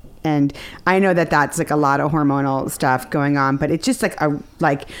not. And I know that that's like a lot of hormonal stuff going on, but it's just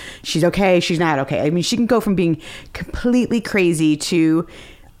like she's okay, she's not okay. I mean, she can go from being completely crazy to.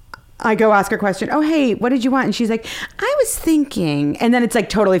 I go ask her a question. Oh, hey, what did you want? And she's like, I was thinking. And then it's like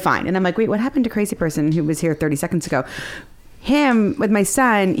totally fine. And I'm like, wait, what happened to crazy person who was here 30 seconds ago? Him, with my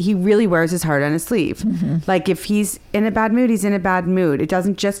son, he really wears his heart on his sleeve. Like if he's in a bad mood, he's in a bad mood. It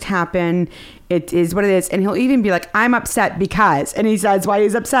doesn't just happen. It is what it is. And he'll even be like, I'm upset because, and he says why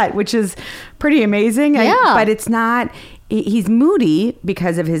he's upset, which is pretty amazing. Yeah. But it's not, he's moody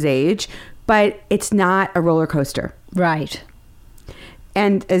because of his age, but it's not a roller coaster. Right.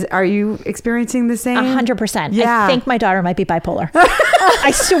 And are you experiencing the same? 100%. Yeah. I think my daughter might be bipolar.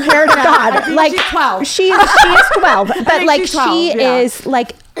 I swear to God. Like she's 12. She is 12. But think like she's 12, she yeah. is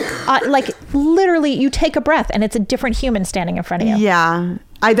like literally you take a breath and it's a different human standing in front of you. Yeah.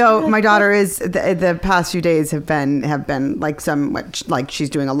 Though my daughter is the past few days have been like like she's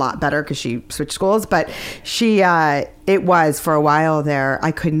doing a lot better because she switched schools, but she it was for a while there.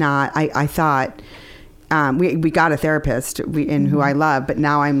 I could not. I thought we got a therapist who I love, but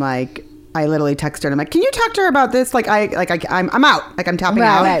now I'm like. I literally text her and I'm like, can you talk to her about this? I'm out. Like I'm tapping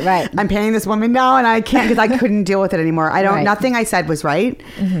out. Right. I'm paying this woman now and I can't because I couldn't deal with it anymore. Right. Nothing I said was right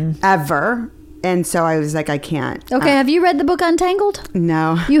ever. And so I was like, I can't. Okay, have you read the book Untangled?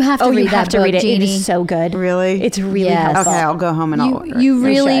 No. You have to read you that have to book, read it. It Jeannie. is so good. Really? It's really Yes. helpful. Okay, I'll go home and I'll order it. You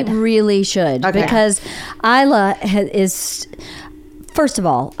really, should. really should. Okay. Because Isla is, first of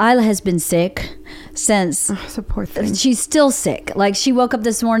all, Isla has been sick since. Oh, so poor thing. She's still sick. Like she woke up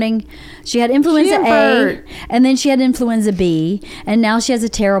this morning, she had influenza and A, Bert. and then she had influenza B, and now she has a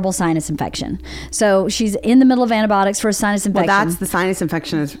terrible sinus infection. So she's in the middle of antibiotics for a sinus Well, infection. that's the sinus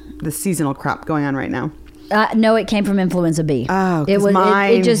infection is the seasonal crap going on right now. No, it came from influenza B. Oh, 'cause it was.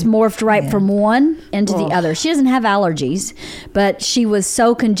 mine- It just morphed right from one into the other. She doesn't have allergies, but she was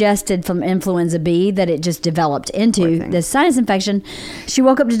so congested from influenza B that it just developed into thing. this sinus infection. She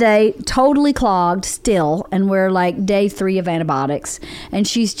woke up today totally clogged still, and we're like day 3 of antibiotics, and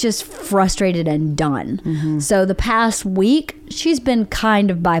she's just frustrated and done. Mm-hmm. So the past week, she's been kind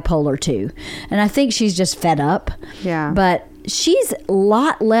of bipolar too, and I think she's just fed up. Yeah. But she's a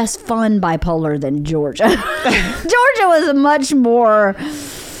lot less fun bipolar than Georgia. Georgia was a much more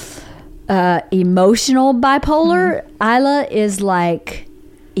emotional bipolar. Isla is like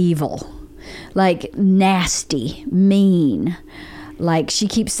evil, like nasty, mean. Like she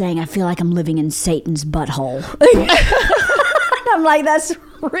keeps saying, I feel like I'm living in Satan's butthole. I'm like, that's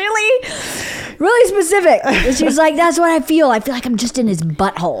really specific. And she's like, that's what I feel. I feel like I'm just in his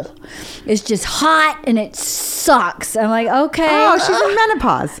butthole. It's just hot and it sucks. I'm like, okay. Oh, she's in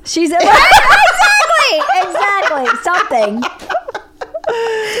menopause. She's exactly something.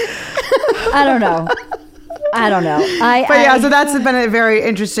 I don't know. But yeah, so that's been a very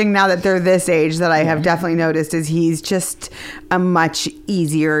interesting now that they're this age that I have definitely noticed is he's just a much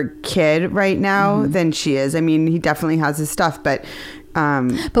easier kid right now than she is. I mean, he definitely has his stuff, but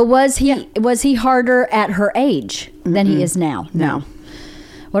But was he harder at her age than he is now? no.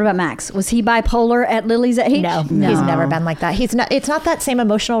 What about Max? Was he bipolar at Lily's age? No, he's never been like that. He's not. It's not that same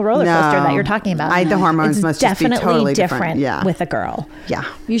emotional roller coaster No. that you're talking about. The hormones it's must just be definitely totally different. Yeah. with a girl. Yeah.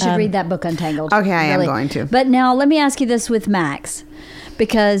 You should read that book, Untangled. Okay, I am going to. But now let me ask you this with Max,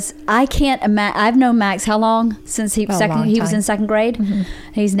 because I can't imagine. I've known Max how long? Since he long was time. in second grade.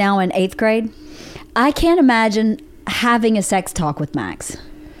 He's now in 8th grade. I can't imagine having a sex talk with Max.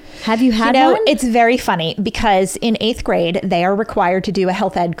 Have you had one? It's very funny because in 8th grade, they are required to do a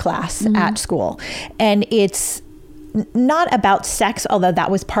health ed class at school. And it's not about sex, although that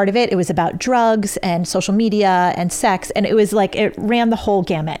was part of it. It was about drugs and social media and sex. And it was like, it ran the whole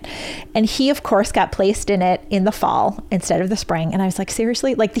gamut. And he, of course, got placed in it in the fall instead of the spring. And I was like,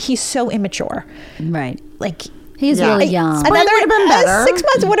 seriously? Like, he's so immature. Right. Like, He's really young. Spring would have been better. 6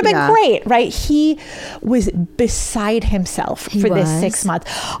 months would have been Yeah. great, right? He was beside himself for this was. 6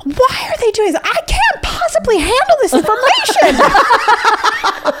 months. Why are they doing this? I can't possibly handle this information.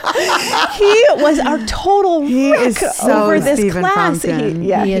 He was our total He wreck is so over this Stephen class.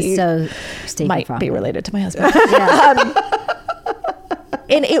 Fromkin. he is so Stephen might Fromkin. be related to my husband. Yeah.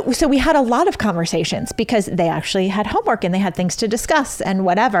 So we had a lot of conversations because they actually had homework and they had things to discuss and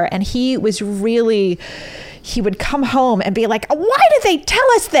whatever. And he would come home and be like, why did they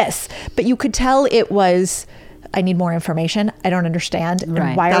tell us this? But you could tell it was, I need more information. I don't understand. Right.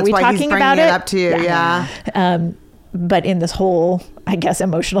 And why That's are we why he's talking bringing about it it? up to you. Yeah. But in this whole, I guess,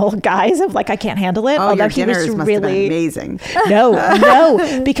 emotional guise of like, I can't handle it. Oh, although your he was dinners must have been really amazing.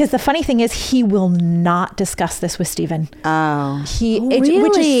 No, because the funny thing is he will not discuss this with Stephen. Oh. Which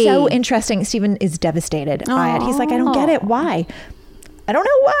Really? is so interesting. Stephen is devastated by it. He's like, I don't get it. Why? I don't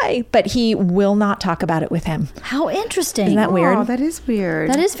know why, but he will not talk about it with him. How interesting. Isn't that weird? Oh, that is weird.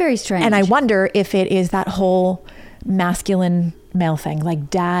 That is very strange. And I wonder if it is that whole masculine male thing. Like,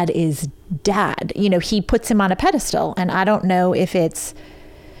 dad is dad. He puts him on a pedestal. And I don't know if it's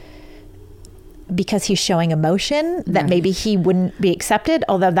because he's showing emotion that maybe he wouldn't be accepted,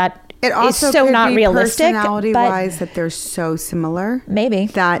 although that It also is so could not be realistic. personality-wise that they're so similar. Maybe.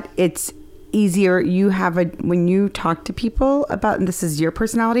 That it's easier. When you talk to people about, and this is your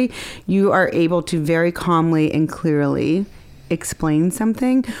personality, you are able to very calmly and clearly explain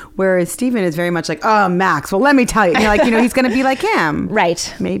something, whereas Stephen is very much like, oh, Max, well, let me tell you. He's going to be like him.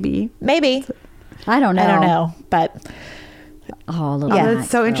 Right. Maybe. I don't know. I don't know. But Oh, little Yeah. Oh, Max,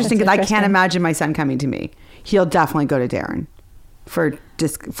 that's so though. interesting That's because I can't interesting. imagine my son coming to me. He'll definitely go to Darren for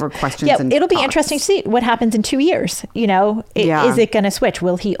questions. yeah, and it'll be thoughts. interesting to see what happens in 2 years. Yeah. Is it going to switch?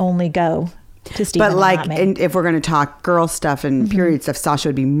 Will he only go to Stephen? But and like, not me? and if we're going to talk girl stuff and period stuff, Sasha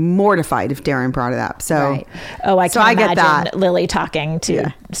would be mortified if Darren brought it up. So, Right. Oh, I so can I get imagine that. Lily talking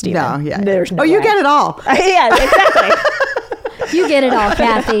to Stephen. No, yeah. There's no Oh, you way. get it all. Yeah, exactly. You get it all,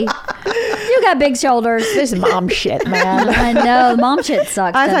 Kathy. You got big shoulders. This mom shit, man. I know. Mom shit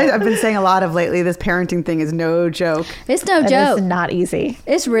sucks. As doesn't it? I've been saying a lot of lately, this parenting thing is no joke. It's no That joke. is not easy.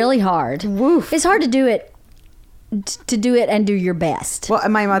 It's really hard. Woof. It's hard to do it and do your best. Well,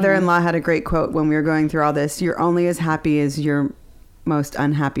 my mother-in-law had a great quote when we were going through all this. You're only as happy as your most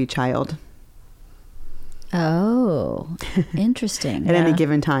unhappy child Oh, interesting. at any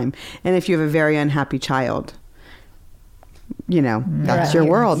given time. And if you have a very unhappy child, that's your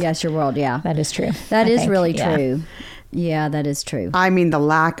world. Yes, your world. Yeah, That is true. that I is think, really yeah. true. Yeah, that is true. I mean, the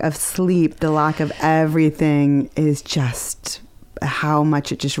lack of sleep, the lack of everything is just how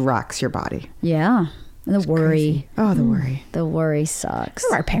much it just rocks your body. Yeah, and the worry. Crazy. Oh, the worry. The worry sucks.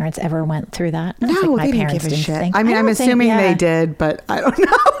 None of our parents ever went through that. I No, think my they didn't parents give a didn't shit. think- I mean, I'm don't think- assuming yeah. they did, but I don't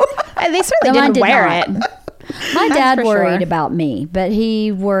know. They certainly No, mine didn't did wear not. it. My That's dad for worried sure. about me, but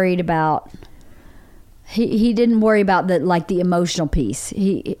he worried about. He didn't worry about the emotional piece.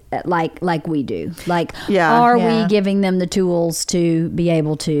 He like we do. Like, Yeah. are Yeah. we giving them the tools to be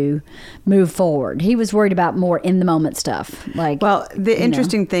able to move forward? He was worried about more in the moment stuff. Like, Well, the you know.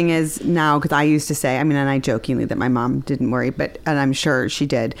 interesting thing is now, because I used to say, I mean, and I jokingly that my mom didn't worry, and I'm sure she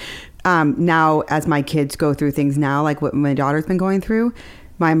did. Now, as my kids go through things now, like what my daughter's been going through,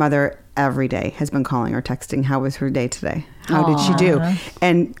 my mother every day has been calling or texting, how was her day today? How did she do?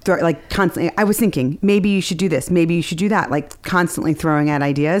 And constantly, I was thinking, maybe you should do this, maybe you should do that, like constantly throwing out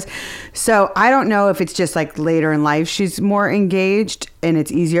ideas. So I don't know if it's just like later in life she's more engaged and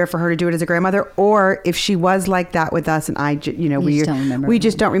it's easier for her to do it as a grandmother, or if she was like that with us and we just don't remember. we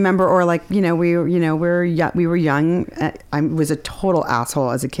just don't remember, or like we were young. I was a total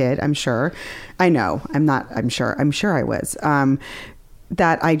asshole as a kid. I'm sure. I know. I'm not. I'm sure. I was.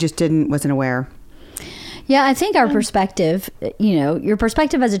 That I just wasn't aware. Yeah, I think our perspective, your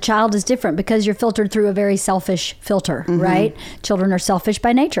perspective as a child is different because you're filtered through a very selfish filter, right? Children are selfish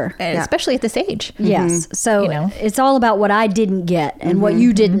by nature. And especially at this age. Yes. So it's all about what I didn't get and what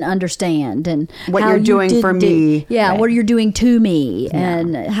you didn't understand and What how you're you doing didn't for do- me. Yeah, Right. what you're doing to me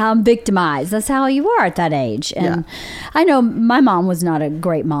and how I'm victimized. That's how you are at that age. And I know my mom was not a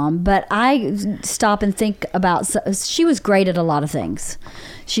great mom, but I stop and think about, she was great at a lot of things.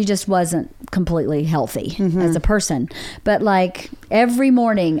 She just wasn't completely healthy as a person. But like every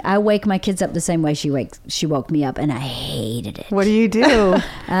morning, I wake my kids up the same way she woke me up, and I hated it. What do you do?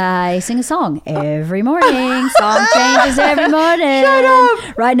 I sing a song every morning. Song changes every morning. Shut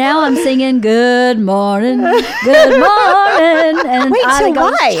up. Right now, I'm singing "Good Morning, Good Morning." And Wait, so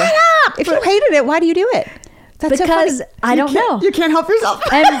go, why? Shut up! If you hated it, why do you do it? That's so funny. Because I don't know. You can't help yourself.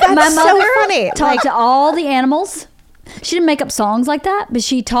 And my so mother funny. talked Like- to all the animals. She didn't make up songs like that, but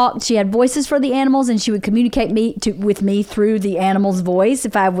she talked. She had voices for the animals, and she would communicate with me through the animal's voice.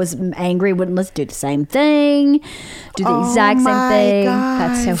 If I was angry, wouldn't listen, do the same thing, do the exact same thing.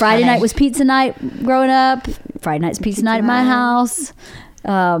 That's so Friday funny. night was pizza night growing up. Friday night's pizza night at my house.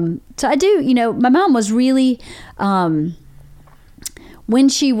 So I do. My mom was really, when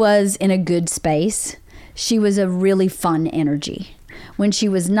she was in a good space, she was a really fun energy. When she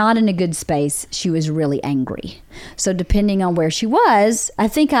was not in a good space, she was really angry. So depending on where she was, I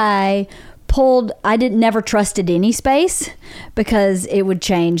think I never trusted any space because it would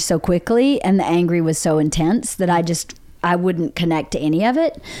change so quickly, and the angry was so intense that I wouldn't connect to any of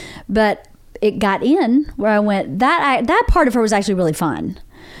it. But it got in where I went, that part of her was actually really fun.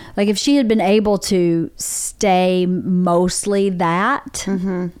 Like if she had been able to stay mostly that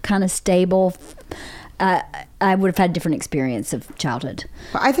kind of stable, I would have had a different experience of childhood.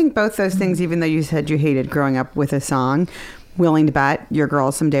 Well, I think both those things, even though you said you hated growing up with a song, willing to bet your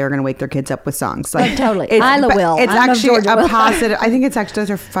girls someday are going to wake their kids up with songs. Like totally. it's- Isla but will. It's I know actually Georgia a will. positive. I think it's actually, those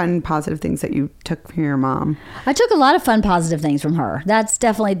are fun, positive things that you took from your mom. I took a lot of fun, positive things from her. That's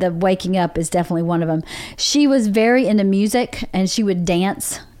definitely, the waking up is definitely one of them. She was very into music, and she would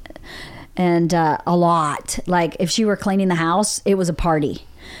dance and a lot. Like if she were cleaning the house, it was a party,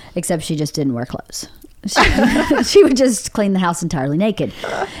 except she just didn't wear clothes. She would just clean the house entirely naked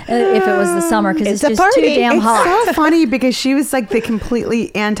if it was the summer, because it's It's a just too party. damn It's hot. so funny because she was like the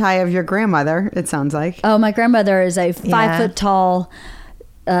completely anti of your grandmother, it sounds like. Oh, my grandmother is a 5 Yeah. foot tall,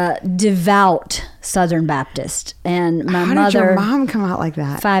 devout Southern Baptist, and my How mother did your mom come out like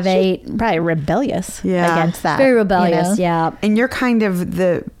that? 5'8", Probably rebellious Yeah. against that. very rebellious. you know? Yeah. And you're kind of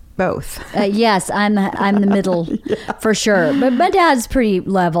the both. Yes, I'm the middle for sure. But my dad's pretty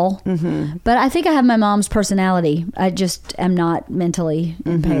level. But I think I have my mom's personality. I just am not mentally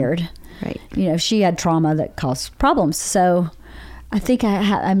impaired. Right. She had trauma that caused problems. So I think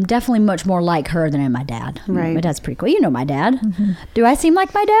I'm definitely much more like her than I am my dad. Right. My dad's pretty cool. You know my dad. Do I seem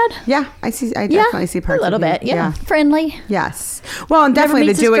like my dad? Yeah, I definitely see parts A little of you. bit, yeah. Friendly. Yes. Well, and Never definitely the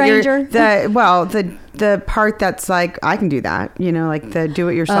meets a do it stranger. the part that's like I can do that, like the do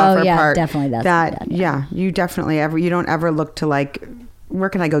it yourself Oh, yeah, part. definitely that's that. my dad, Yeah, you definitely you don't ever look to like, where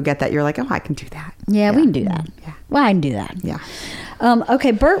can I go get that? You're like, oh, I can do that. Yeah, we can do that. Yeah. Well, I can do that. Yeah.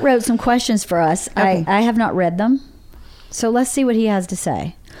 Okay, Bert wrote some questions for us. Okay. I have not read them. So let's see what he has to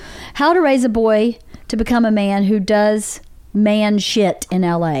say. How to raise a boy to become a man who does man shit in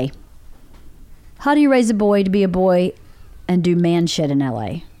LA. How do you raise a boy to be a boy and do man shit in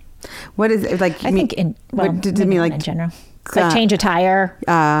LA? What is it like? I think what did you maybe mean not like in general? Like change a tire.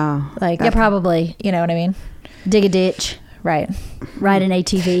 Like Yeah, probably. you know what I mean? Dig a ditch, Right. ride an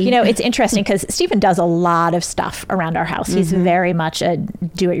ATV. It's interesting because Stephen does a lot of stuff around our house. He's very much a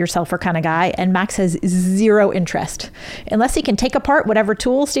do-it-yourselfer kind of guy, and Max has zero interest. Unless he can take apart whatever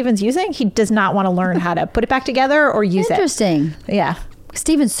tool Stephen's using, he does not want to learn how to put it back together or use Interesting. it. Yeah.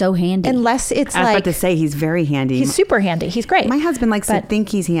 Steven's so handy. Unless it's I was about like, to say he's very handy. he's super handy. He's great. My husband likes to But- think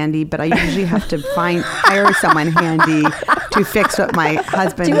he's handy, but I usually have to hire someone handy to fix what my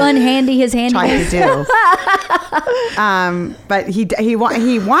husband to unhandy his handy. trying to do. But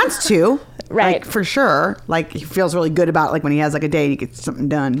he wants to, Right. Like, for sure. Like he feels really good about like when he has like a day he gets something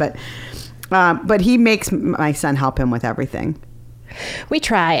done. But he makes my son help him with everything. We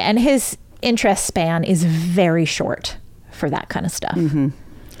try, and his interest span is very short for that kind of stuff.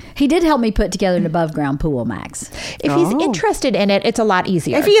 He did help me put together an above ground pool, Max. If he's interested in it, it's a lot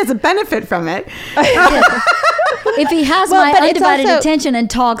easier. If he has a benefit from it, If he has Well, my but it's undivided also- attention and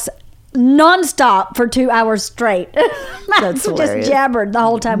talks nonstop for 2 hours straight. Max just hilarious. jabbered the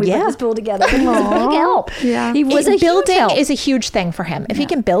whole time we put Yeah. this pool together. He was a big help. Yeah. He was a huge building help. is a huge thing for him. If he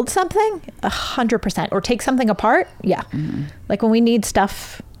can build something, 100%, or take something apart, yeah. Like when we need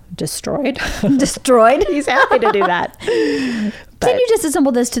stuff destroyed, destroyed. he's happy to do that. Can you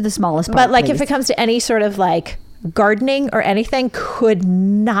disassemble this to the smallest part? But like if please? it comes to any sort of like gardening or anything, could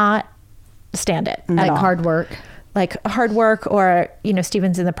not stand it at like all. hard work. Like hard work, or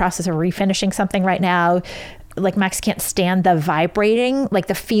Steven's in the process of refinishing something right now. Like Max can't stand the vibrating, like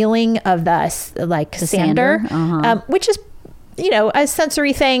the feeling of the sander, sander, which is a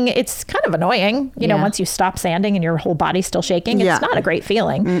sensory thing. It's kind of annoying, Yeah. once you stop sanding and your whole body's still shaking. Yeah. It's not a great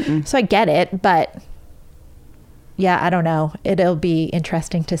feeling. So I get it, but yeah, I don't know. It'll be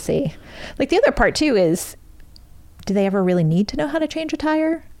interesting to see. Like the other part too is, do they ever really need to know how to change a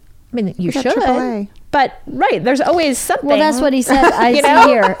tire? I mean, you got should, AAA. but right, there's always something. Well, that's what he said. I see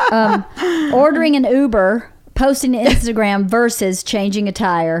here. Ordering an Uber, posting to Instagram versus changing a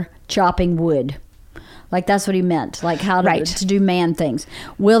tire, chopping wood. Like that's what he meant. Like how to, Right. to do man things.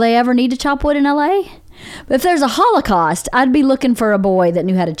 Will they ever need to chop wood in LA? But if there's a Holocaust, I'd be looking for a boy that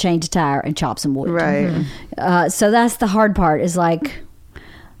knew how to change a tire and chop some wood. Right. So that's the hard part is like,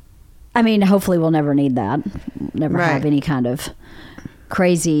 I mean, hopefully we'll never need that. Never Right. have any kind of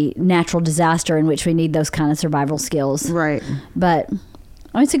crazy natural disaster in which we need those kind of survival skills. Right. But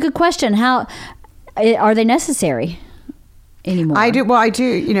it's a good question. How are they necessary anymore? I do. Well, I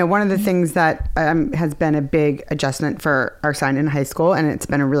do. One of the things that has been a big adjustment for our son in high school, and it's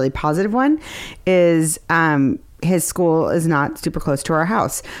been a really positive one, is his school is not super close to our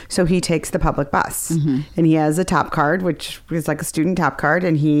house. So he takes the public bus and he has a tap card, which is like a student tap card.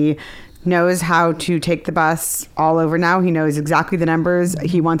 And he knows how to take the bus all over now. He knows exactly the numbers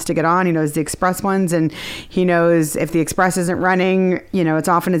he wants to get on. He knows the express ones, and he knows if the express isn't running, as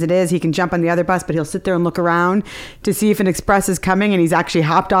often as it is, he can jump on the other bus, but he'll sit there and look around to see if an express is coming, and he's actually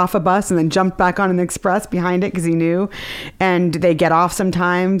hopped off a bus and then jumped back on an express behind it because he knew. And they get off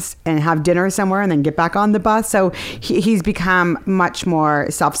sometimes and have dinner somewhere and then get back on the bus. So he's become much more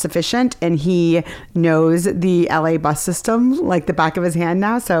self-sufficient, and he knows the LA bus system like the back of his hand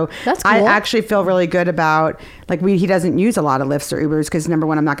now. So That's cool. I actually feel really good about, like, he doesn't use a lot of Lyfts or Ubers because, number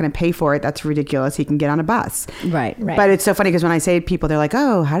one, I'm not going to pay for it. That's ridiculous. He can get on a bus. Right. Right. But it's so funny because when I say to people, they're like,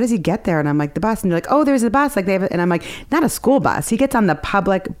 oh, how does he get there? And I'm like, the bus. And they're like, oh, there's a bus. Like, and I'm like, not a school bus. He gets on the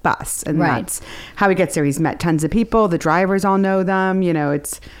public bus. And Right. that's how he gets there. He's met tons of people. The drivers all know them.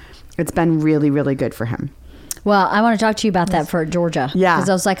 It's been really, really good for him. Well, I want to talk to you about that for Georgia. Yeah. Because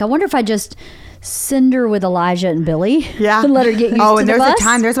I was like, I wonder if I just send her with Elijah and Billy. Yeah. And let her get used Oh, to and the there's bus. a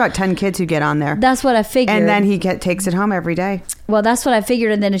ton. There's about 10 kids who get on there. That's what I figured. And then he takes it home every day. Well, that's what I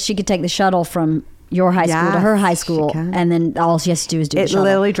figured. And then if she could take the shuttle from your high school to her Yes, high she school, can. and then all she has to do is do the It shuttle.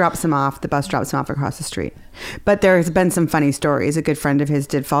 literally drops him off. The bus drops him off across the street. But there's been some funny stories. A good friend of his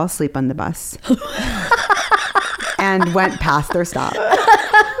did fall asleep on the bus and went past their stop.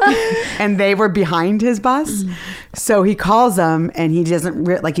 And they were behind his bus. So he calls them, and he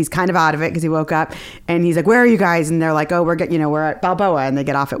doesn't he's kind of out of it because he woke up, and he's like, where are you guys? And they're like, oh, we're at Balboa, and they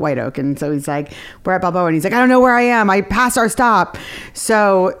get off at White Oak. And so he's like, we're at Balboa, and he's like, I don't know where I am. I passed our stop.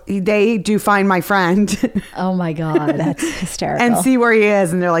 So they do find my friend. Oh my God. That's hysterical. And see where he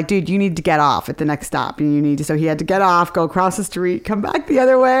is, and they're like, dude, you need to get off at the next stop, and you need to. So he had to get off, go across the street, come back the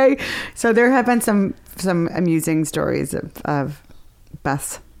other way. So there have been some amusing stories of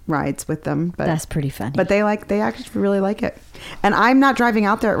bus rides with them, but That's pretty funny. But they actually really like it. And I'm not driving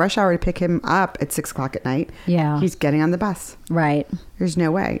out there at rush hour to pick him up at 6:00 at night. Yeah. He's getting on the bus. Right. There's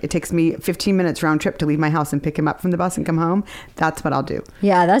no way. It takes me 15 minutes round trip to leave my house and pick him up from the bus and come home. That's what I'll do.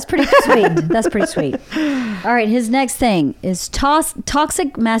 Yeah, that's pretty sweet. That's pretty sweet. All right, his next thing is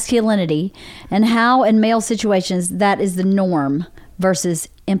toxic masculinity and how in male situations that is the norm versus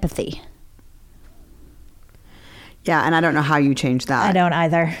empathy. Yeah, and I don't know how you change that. I don't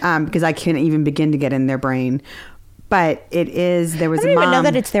either. Because I can't even begin to get in their brain. But it is, there was I don't a mom. even know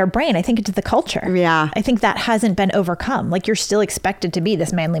that it's their brain. I think it's the culture. Yeah. I think that hasn't been overcome. Like, you're still expected to be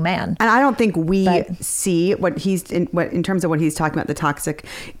this manly man. And I don't think we But- see in terms of what he's talking about, the toxic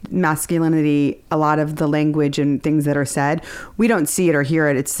masculinity, a lot of the language and things that are said, we don't see it or hear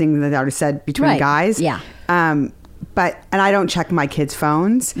it. It's things that are said between Right. guys. Yeah. And I don't check my kids'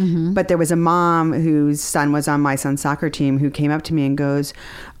 phones, but there was a mom whose son was on my son's soccer team who came up to me and goes,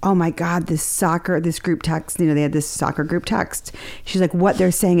 oh my God, this group text, they had this soccer group text. She's like, what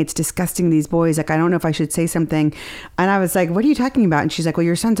they're saying, it's disgusting, these boys. Like, I don't know if I should say something. And I was like, what are you talking about? And she's like, well,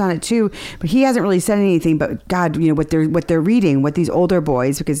 your son's on it too, but he hasn't really said anything, but God, what they're reading, what these older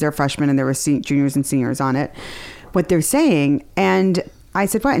boys, because they're freshmen and there were juniors and seniors on it, what they're saying. And I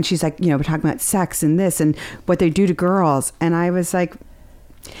said, what? And she's like, we're talking about sex and this and what they do to girls. And I was like,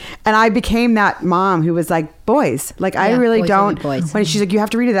 and I became that mom who was like, boys, like, I Yeah, really boys don't. will be boys. When she's like, you have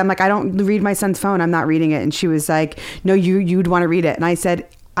to read it. I'm like, I don't read my son's phone. I'm not reading it. And she was like, no, you'd want to read it. And I said,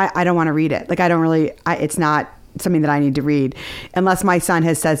 I don't want to read it. Like, I don't really, it's not something that I need to read unless my son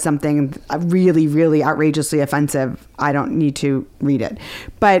has said something really, really outrageously offensive. I don't need to read it.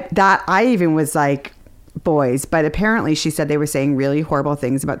 But that I even was like, boys, but apparently she said they were saying really horrible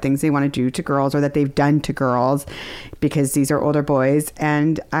things about things they want to do to girls or that they've done to girls because these are older boys.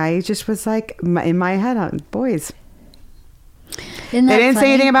 And I just was like, in my head, boys. Isn't that They didn't funny?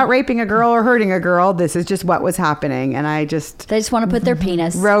 say anything about raping a girl or hurting a girl. This is just what was happening. And I just They just want to put their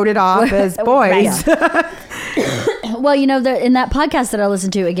penis. wrote it off as boys. Well, you know, in that podcast that I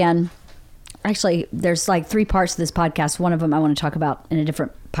listened to again, actually, there's like 3 parts to this podcast. One of them I want to talk about in a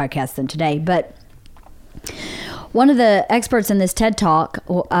different podcast than today. But one of the experts in this TED Talk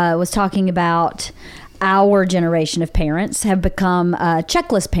was talking about our generation of parents have become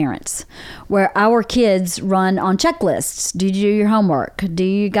checklist parents, where our kids run on checklists. Do you do your homework? Do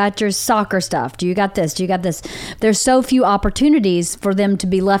you got your soccer stuff? Do you got this? Do you got this? There's so few opportunities for them to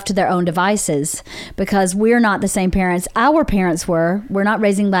be left to their own devices because we're not the same parents our parents were. We're not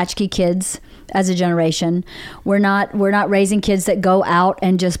raising latchkey kids as a generation. We're not raising kids that go out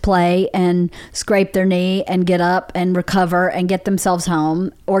and just play and scrape their knee and get up and recover and get themselves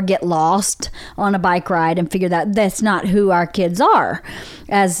home, or get lost on a bike ride and figure that that's not who our kids are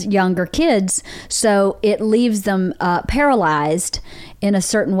as younger kids. So it leaves them paralyzed in a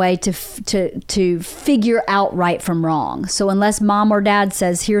certain way to figure out right from wrong. So unless mom or dad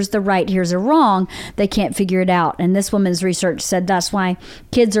says, here's the right, here's the wrong, they can't figure it out. And this woman's research said that's why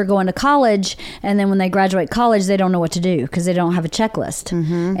kids are going to college, and then when they graduate college, they don't know what to do because they don't have a checklist.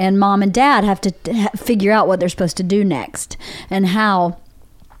 And mom and dad have to figure out what they're supposed to do next, and how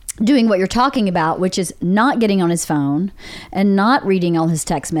doing what you're talking about, which is not getting on his phone and not reading all his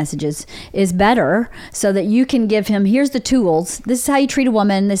text messages, is better, so that you can give him, here's the tools. This is how you treat a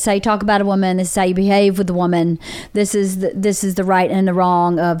woman. This is how you talk about a woman. This is how you behave with a woman. This is the right and the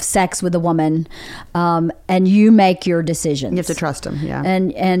wrong of sex with a woman. And you make your decisions. You have to trust them. Yeah.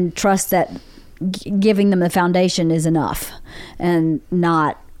 And trust that giving them the foundation is enough, and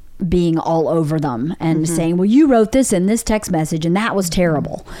not being all over them and saying, well, you wrote this in this text message and that was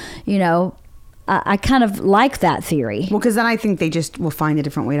terrible. You know, I kind of like that theory. Well, because then I think they just will find a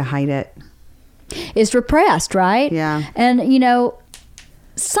different way to hide it. It's repressed, right? Yeah. And, you know,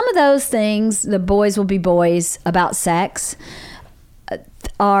 some of those things, the boys will be boys about sex,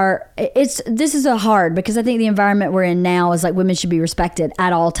 this is a hard, because I think the environment we're in now is like women should be respected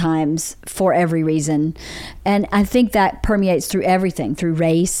at all times for every reason. And I think that permeates through everything, through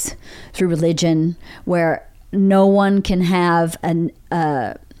race, through religion, where no one can have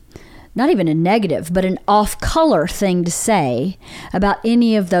not even a negative, but an off-color thing to say about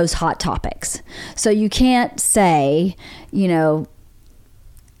any of those hot topics. So you can't say, you know,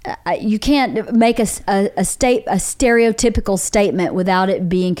 you can't make a stereotypical statement without it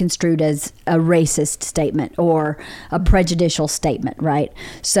being construed as a racist statement or a prejudicial statement, right?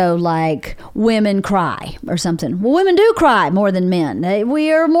 So like, women cry or something. Well, women do cry more than men.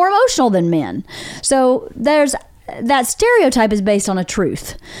 We are more emotional than men. So that stereotype is based on a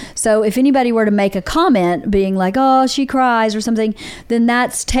truth. So if anybody were to make a comment being like, oh, she cries or something, then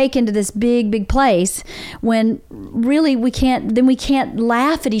that's taken to this big place, when really we can't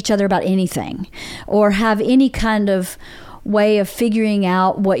laugh at each other about anything or have any kind of way of figuring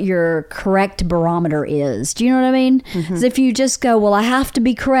out what your correct barometer is. Do you know what I mean? Because if you just go, well, I have to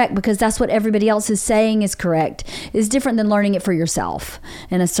be correct because that's what everybody else is saying is correct, is different than learning it for yourself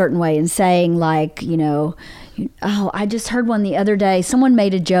in a certain way and saying, like, you know, oh, I just heard one the other day. Someone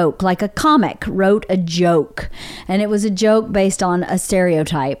made a joke, like a comic wrote a joke, and it was a joke based on a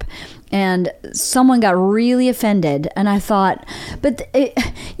stereotype. And someone got really offended. And I thought, but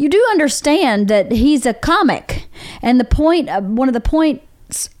you do understand that he's a comic. And the point, one of the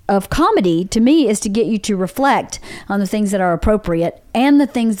points of comedy to me is to get you to reflect on the things that are appropriate and the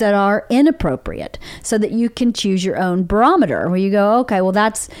things that are inappropriate, so that you can choose your own barometer where you go, okay,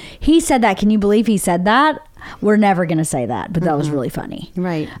 well, he said that. Can you believe he said that? We're never going to say that, but that was really funny.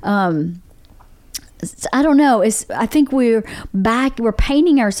 Right. I don't know. I think we're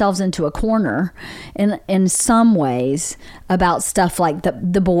painting ourselves into a corner in some ways about stuff like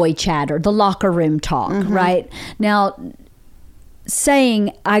the boy chatter, the locker room talk, right? Now,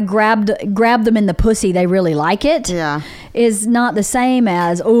 saying I grabbed them in the pussy, they really like it, is not the same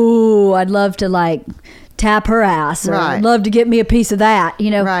as, oh, I'd love to like tap her ass, or I'd love to get me a piece of that,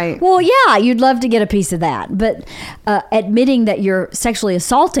 you know. Right. Well, yeah, you'd love to get a piece of that, but admitting that you're sexually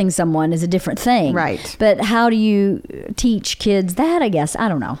assaulting someone is a different thing. Right. But how do you teach kids that? I guess I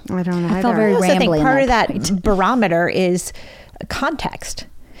don't know. I don't know. I felt either. very I also rambly. think part of that point. barometer is context,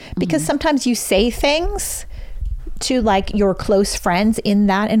 because sometimes you say things to like your close friends in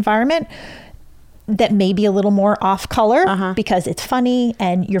that environment that may be a little more off color because it's funny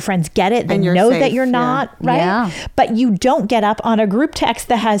and your friends get it. They know safe, that you're not, right? Yeah. But you don't get up on a group text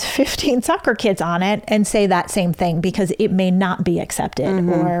that has 15 soccer kids on it and say that same thing because it may not be accepted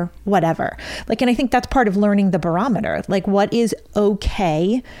or whatever. Like, and I think that's part of learning the barometer. Like, what is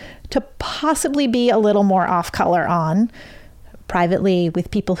okay to possibly be a little more off color on, privately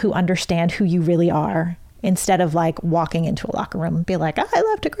with people who understand who you really are, instead of like walking into a locker room and be like, I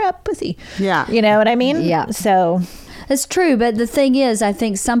love to grab pussy. Yeah. You know what I mean? Yeah. So It's true, but the thing is, I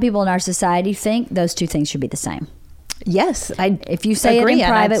think some people in our society think those two things should be the same. yes, If you say agree, it in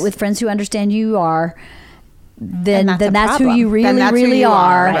and private that's- with friends who understand you are, then And that's a that's who problem. you Then really, that's who really you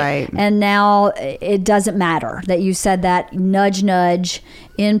are, are. right. And now it doesn't matter that you said that nudge, nudge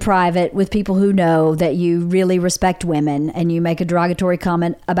in private with people who know that you really respect women, and you make a derogatory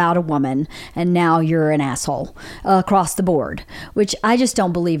comment about a woman, and now you're an asshole across the board, which I just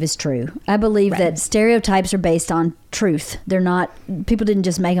don't believe is true. I believe that stereotypes are based on truth. They're not, people didn't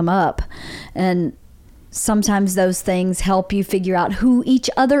just make them up. And sometimes those things help you figure out who each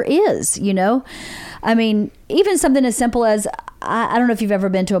other is, you know? I mean, even something as simple as, I don't know if you've ever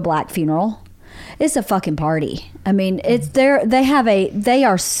been to a black funeral. It's a fucking party. I mean, it's they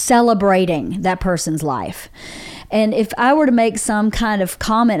are celebrating that person's life. And if I were to make some kind of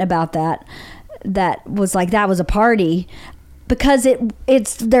comment about that was like, that was a party, because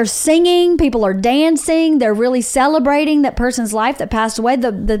they're singing, people are dancing, they're really celebrating that person's life that passed away.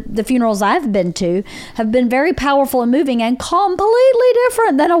 The funerals I've been to have been very powerful and moving, and completely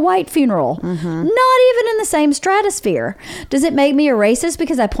different than a white funeral. Not even in the same stratosphere. Does it make me a racist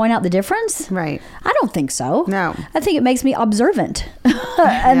because I point out the difference? Right. I don't think so. No. I think it makes me observant.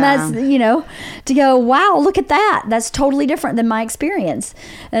 And that's, to go, wow, look at that. That's totally different than my experience.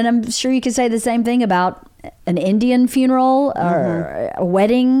 And I'm sure you could say the same thing about an Indian funeral or a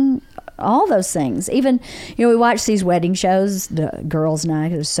wedding, all those things. Even, we watch these wedding shows, the girls and I,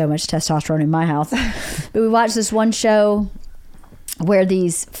 there's so much testosterone in my house. But we watched this one show where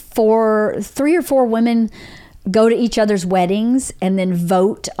these 3 or 4 women go to each other's weddings and then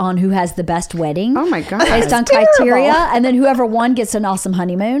vote on who has the best wedding. Oh my God. Based on criteria, and then whoever won gets an awesome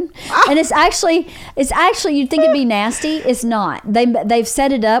honeymoon. And it's actually you'd think it'd be nasty. It's not. They've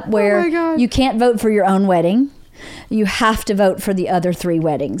set it up where my God. you can't vote for your own wedding. You have to vote for the other 3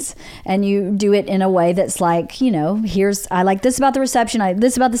 weddings, and you do it in a way that's like, I like this about the reception, I like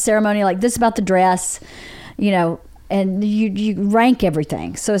this about the ceremony, I like this about the dress, and you rank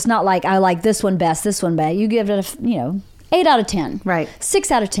everything. So it's not like I like this one best, this one bad. You give it a 8 out of 10, Right.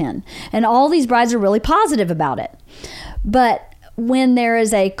 6 out of 10, and all these brides are really positive about it. But when there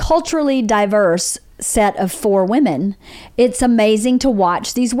is a culturally diverse set of 4 women, it's amazing to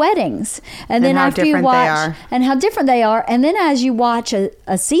watch these weddings. And then how after you different they watch are. and how different they are, and then as you watch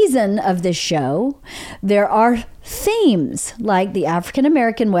a season of this show, there are themes. Like the African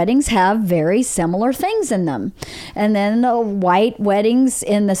American weddings have very similar things in them, and then the white weddings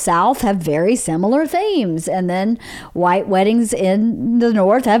in the South have very similar themes, and then white weddings in the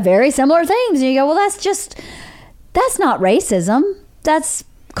North have very similar themes. And you go, well, that's not racism, that's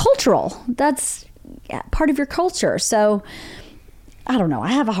cultural, that's part of your culture. So I don't know,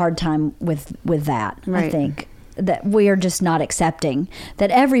 I have a hard time with that. I Right. think that we are just not accepting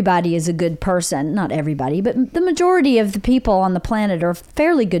that everybody is a good person. Not everybody, but the majority of the people on the planet are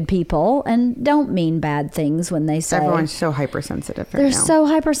fairly good people and don't mean bad things when they say. Everyone's so hypersensitive right They're now. so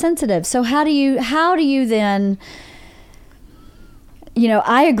hypersensitive. So how do you then,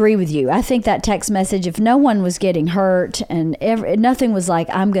 I agree with you. I think that text message, if no one was getting hurt and nothing was like,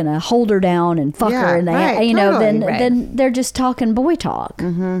 I'm going to hold her down and fuck Yeah, her, and right, then totally. then they're just talking boy talk.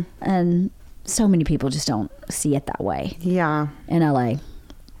 Mm-hmm. And so many people just don't see it that way Yeah. in LA.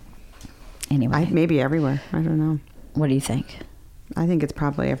 Anyway, Maybe everywhere. I don't know. what do you think? I think it's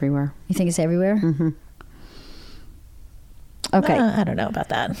probably everywhere. You think it's everywhere? Mm-hmm. Okay. I don't know about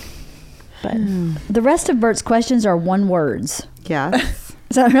that. But The rest of Bert's questions are one words. Yes.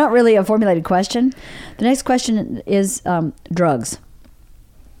 So not really a formulated question. The next question is drugs.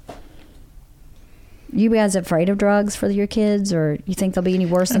 You guys afraid of drugs for your kids, or you think they'll be any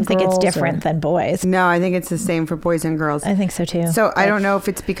worse I than don't think girls? it's different than boys. No, I think it's the same for boys and girls. I think so too. So I don't know if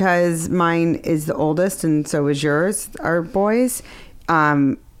it's because mine is the oldest and so is yours are boys,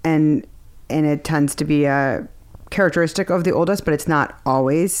 and it tends to be a characteristic of the oldest, but it's not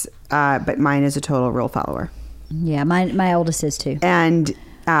always. But mine is a total rule follower Yeah, my oldest is too. and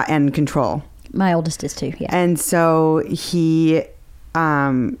control. My oldest is too. Yeah. And so he,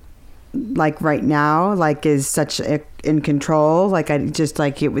 like right now, like is such in control. Like I just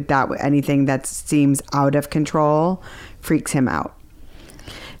like it with that, anything that seems out of control freaks him out.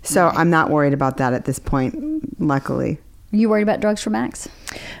 So I'm not worried about that at this point, luckily. Are you worried about drugs for Max?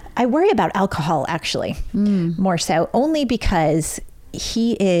 I worry about alcohol actually, more so, only because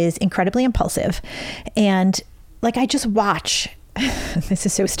he is incredibly impulsive, and like I just watch this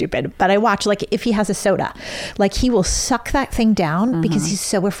is so stupid, but I watch, like, if he has a soda, like, he will suck that thing down because he's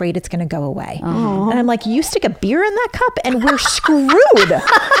so afraid it's going to go away. And I'm like, you stick a beer in that cup and we're screwed. Do you know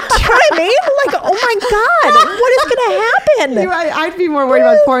what I mean? Like, oh my God, what is going to happen? I'd be more worried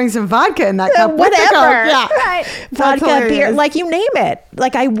about pouring some vodka in that cup. with the Coke. Whatever. Yeah. Right. That's Vodka, beer, hilarious. like, you name it.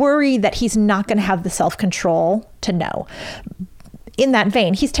 Like, I worry that he's not going to have the self-control to know. In that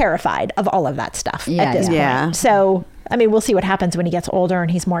vein, he's terrified of all of that stuff at this point. Yeah. So, I mean, we'll see what happens when he gets older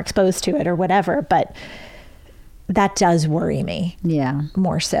and he's more exposed to it or whatever. But that does worry me Yeah.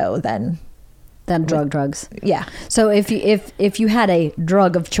 more so than, Then drugs. yeah. So if you had a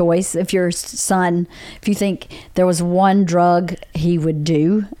drug of choice, if your son, if you think there was one drug he would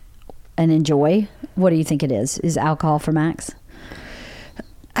do and enjoy, what do you think it is? Is alcohol for Max?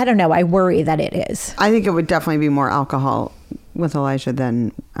 I don't know. I worry that it is. I think it would definitely be more alcohol with Elijah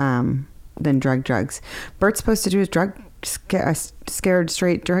than drugs. Bert's supposed to do his scared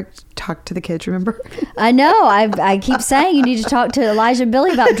straight drug talk to the kids, remember? I know. I keep saying you need to talk to Elijah and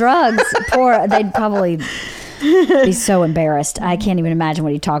Billy about drugs. They'd probably be so embarrassed. I can't even imagine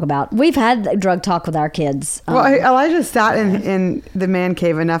what he'd talk about. We've had drug talk with our kids. Well, Elijah sat in the man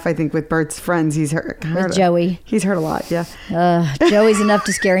cave enough, I think, with Bert's friends. He's heard With Joey. He's heard a lot, yeah. Joey's enough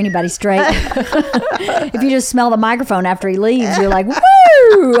to scare anybody straight. If you just smell the microphone after he leaves, you're like,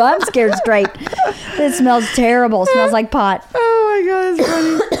 woo, I'm scared straight. It smells terrible. It smells like pot. Oh my God,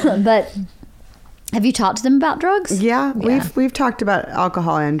 that's funny. But have you talked to them about drugs? Yeah, we've talked about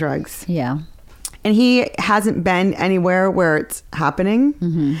alcohol and drugs. Yeah. And he hasn't been anywhere where it's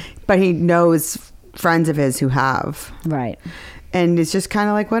happening, but he knows friends of his who have. Right. And it's just kind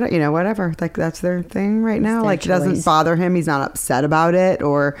of like, whatever. Like, that's their thing right now. their Like, it doesn't choice. bother him. He's not upset about it.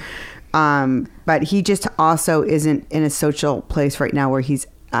 But he just also isn't in a social place right now where he's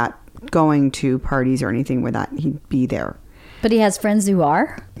going to parties or anything where that he'd be there. But he has friends who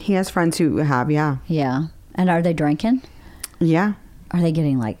are? He has friends who have, yeah. Yeah. And are they drinking? Yeah. Are they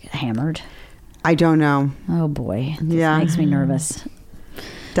getting, like, hammered? I don't know. Oh, boy. This Yeah. makes me nervous.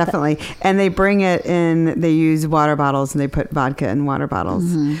 Definitely. And they bring it in, they use water bottles and they put vodka in water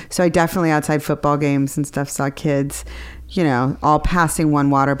bottles. So I definitely, outside football games and stuff, saw kids, all passing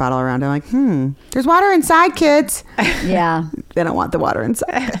one water bottle around. I'm like, there's water inside, kids. Yeah. They don't want the water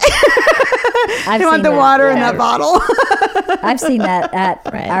inside. I've They want seen the that. water in that bottle. I've seen that at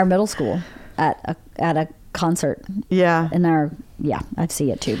Right. our middle school at a concert. Yeah. I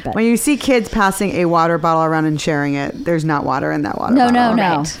see it too. But When you see kids passing a water bottle around and sharing it, there's not water in that water no, bottle.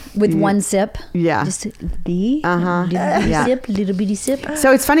 no. With one sip. Yeah. Just little Yeah. little bitty sip.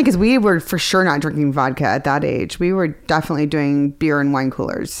 So it's funny because we were for sure not drinking vodka at that age. We were definitely doing beer and wine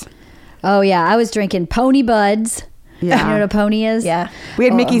coolers. Oh yeah, I was drinking Pony Buds. Yeah. You know what a pony is? Yeah. We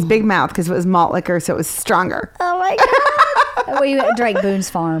had Mickey's Big Mouth because it was malt liquor, so it was stronger. Oh my god. We drank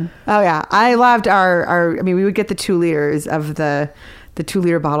Boone's Farm. Oh yeah, I loved our. I mean, we would get the 2 liters of the 2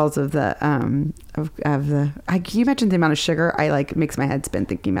 liter bottles of the of the. Can you imagine the amount of sugar? It makes my head spin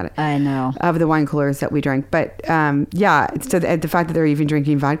thinking about it. I know. Of the wine coolers that we drank, but yeah. So the fact that they're even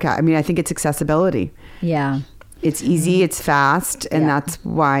drinking vodka, I mean, I think it's accessibility. Yeah. It's easy, it's fast, and Yeah. that's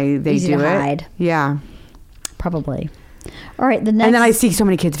why they Easy do to it. hide. Yeah. Probably. All right. The next. And then I see so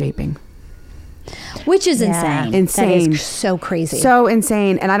many kids vaping. which is Yeah. insane. Insane. That is so crazy. So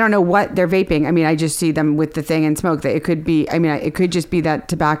insane. And I don't know what they're vaping. I mean, I just see them with the thing and smoke. That it could be, I mean, it could just be that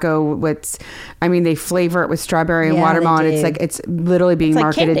tobacco they flavor it with strawberry and Yeah, watermelon. they It's do. like, it's literally being It's like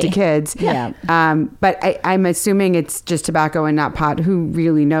marketed to candy. kids. Yeah. But I'm assuming it's just tobacco and not pot. Who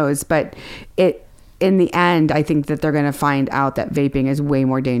really knows? But in the end, I think that they're going to find out that vaping is way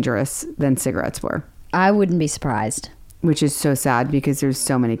more dangerous than cigarettes were, I wouldn't be surprised. which is so sad because there's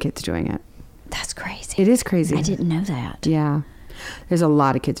so many kids doing it. That's crazy. It is crazy. I didn't know that. Yeah. There's a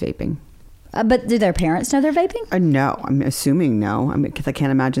lot of kids vaping. But do their parents know they're vaping? No, I'm assuming no. I mean, because I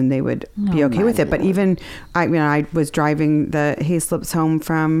can't imagine they would be Oh, okay my with it. But Lord. even, I was driving the Hayslips home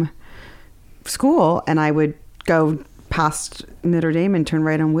from school, and I would go past Notre Dame and turn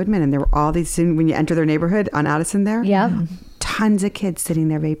right on Woodman, and there were all these, when you enter their neighborhood on Addison there, Yeah. tons of kids sitting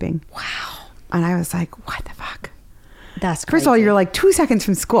there vaping. Wow. And I was like, what the fuck? That's crazy. First of all, you're like 2 seconds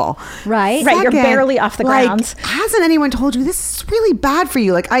from school. Right. Right, you're Second, barely off the grounds. Hasn't anyone told you this is really bad for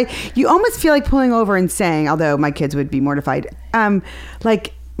you? You almost feel like pulling over and saying, although my kids would be mortified,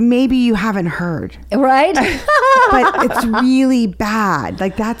 maybe you haven't heard, Right? but it's really bad.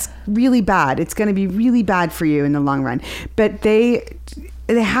 That's really bad. It's going to be really bad for you in the long run. But they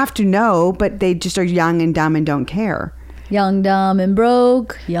have to know, but they just are young and dumb and don't care. Young, dumb, and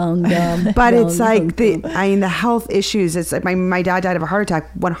broke. Young, dumb. But young, it's like dumb. the health issues. It's like my dad died of a heart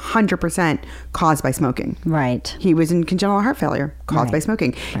attack, 100% caused by smoking. Right. He was in congenital heart failure caused by Right.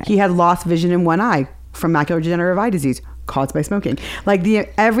 smoking. Right. He had lost vision in one eye from macular degenerative eye disease caused by smoking. Like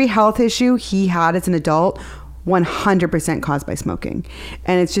every health issue he had as an adult, 100% caused by smoking.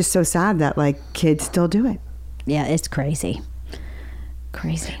 And it's just so sad that like kids still do it. Yeah, it's crazy.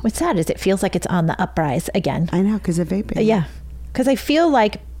 Crazy. What's sad is it feels like it's on the uprise again. I know, because of vaping. Yeah. Because I feel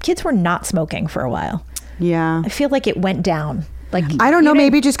like kids were not smoking for a while. Yeah. I feel like it went down. Like I don't know, even-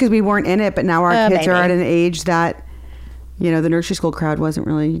 maybe just because we weren't in it, but now our kids are maybe. at an age that, you know, the nursery school crowd wasn't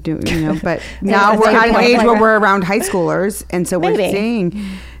really doing, you know, but Yeah, now that's we're a good at an point. age where Like- we're around high schoolers. And so we're Maybe. seeing,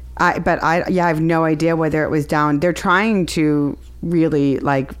 I have no idea whether it was down. They're trying to really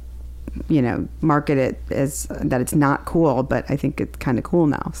like, you know, market it as that it's not cool, but I think it's kind of cool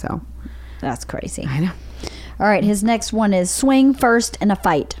now. So That's crazy. I know. All right, his next one is swing first in a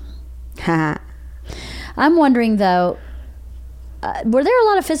fight. I'm wondering though, were there a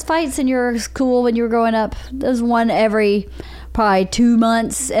lot of fist fights in your school when you were growing up? There's one every probably 2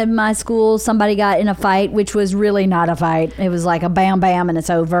 months in my school. Somebody got in a fight, which was really not a fight. It was like a bam bam and it's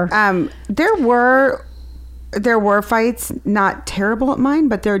over. There were fights, not terrible at mine,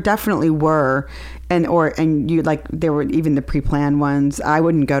 but there definitely were, and you like there were even the pre-planned ones. I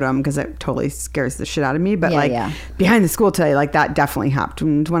wouldn't go to them because it totally scares the shit out of me. But Yeah. behind the school today, like that definitely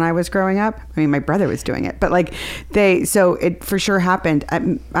happened when I was growing up. I mean, my brother was doing it, but like so it for sure happened at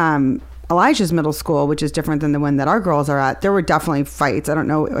Elijah's middle school, which is different than the one that our girls are at. There were definitely fights. I don't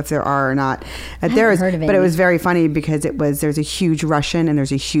know if there are or not at theirs, heard of but it any. was very funny because there's a huge Russian and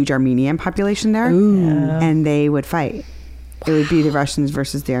there's a huge Armenian population there, and they would fight. It would be the Russians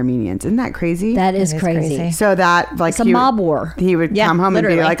versus the Armenians. Isn't that crazy? That is That is crazy. crazy. So that like It's a mob war. He would Yeah, come home and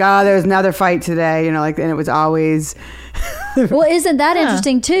literally. be like, "Oh, there's another fight today," you know, like, and it was always. Well, isn't that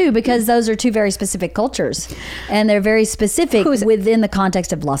interesting too? Because those are two very specific cultures, and they're very specific within the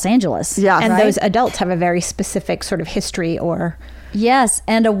context of Los Angeles. Yeah. And right? those adults have a very specific sort of history or Yes,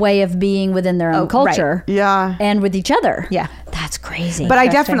 and a way of being within their own right. culture. Yeah. And with each other. Yeah. That's crazy. But I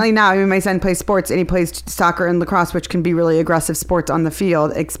Interesting. definitely now, I mean, my son plays sports and he plays soccer and lacrosse, which can be really aggressive sports on the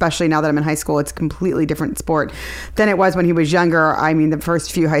field, especially now that I'm in high school. It's a completely different sport than it was when he was younger. I mean, the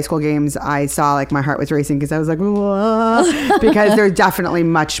first few high school games I saw, like my heart was racing because I was like, "Whoa," because they're definitely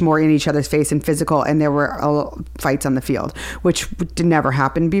much more in each other's face and physical. And there were fights on the field, which never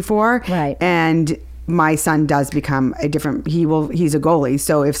happened before. Right. And my son does become a different, he's a goalie.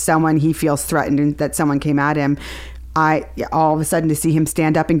 So if he feels threatened and that someone came at him, all of a sudden to see him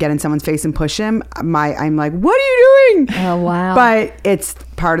stand up and get in someone's face and push him, I'm like, what are you doing? Oh, wow. But it's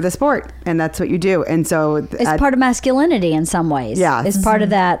part of the sport and that's what you do. And so it's part of masculinity in some ways. Yeah. It's part of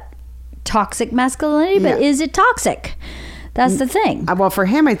that toxic masculinity, but Yeah. is it toxic? That's the thing. well, for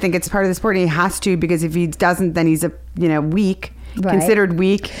him, I think it's part of the sport and he has to, because if he doesn't, then he's weak, Right. considered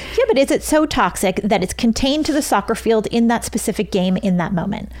weak. Yeah, but is it so toxic that it's contained to the soccer field in that specific game in that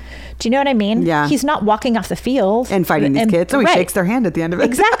moment? Do you know what I mean? Yeah. He's not walking off the field And fighting these kids. So he right. shakes their hand at the end of it.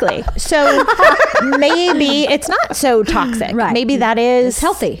 Exactly. So maybe it's not so toxic. Right. Maybe that is It's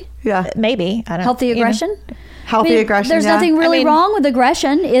healthy. Yeah. Maybe. I don't Healthy you know. aggression? Healthy aggression. There's yeah. nothing really I mean- wrong with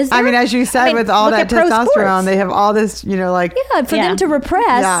aggression, is there? I mean, as you said, mean, with all look that at pro testosterone, sports. they have all this, like. Yeah, for Yeah. them to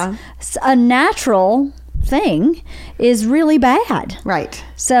repress Yeah. a natural thing is really bad. Right.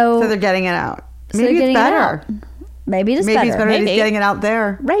 So, So they're getting it out. so Maybe they're it's getting it better. out. Maybe it's Maybe better. it's better that he's Maybe. getting it out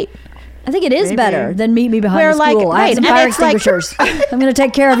there. Right. I think it is Maybe. better than meet me behind Where, the like, school. I have right, some and fire it's like- extinguishers. I'm going to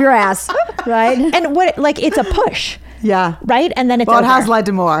take care of your ass. Right? And what, like, it's a push, Yeah. right? And then it's Well, over. it has led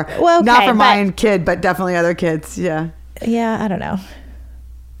to more. Well, not okay, for but- my kid, but definitely other kids. Yeah. Yeah, I don't know.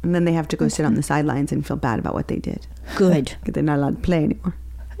 And then they have to go sit on the sidelines and feel bad about what they did. Good. Because they're not allowed to play anymore.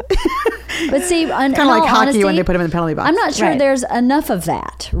 But see, Kind of like hockey when they put them in the penalty box. I'm not sure Right. there's enough of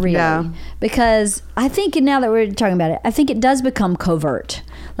that, really. Yeah. Because I think now that we're talking about it, I think it does become covert.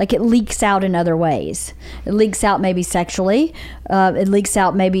 Like it leaks out in other ways. It leaks out maybe sexually. It leaks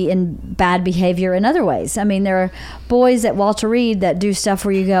out maybe in bad behavior in other ways. I mean, there are boys at Walter Reed that do stuff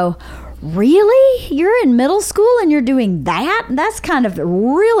where you go, really? You're in middle school and you're doing that? That's kind of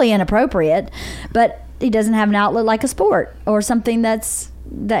really inappropriate. But he doesn't have an outlet like a sport or something that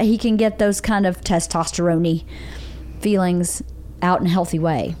he can get those kind of testosterone-y feelings out in a healthy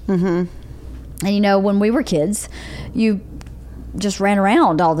way. Mm-hmm. And when we were kids, you just ran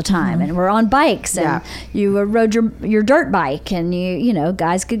around all the time and were on bikes and Yeah. you rode your dirt bike and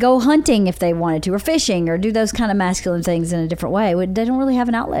guys could go hunting if they wanted to or fishing or do those kind of masculine things in a different way. They don't really have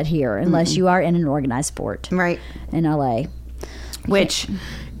an outlet here unless you are in an organized sport Right. in LA. Which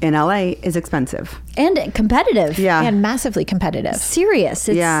in LA is expensive. And competitive. Yeah. And massively competitive. Serious.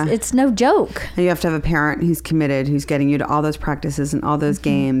 It's no joke. And you have to have a parent who's committed, who's getting you to all those practices and all those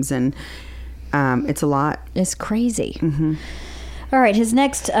games, and it's a lot. It's crazy. All right, his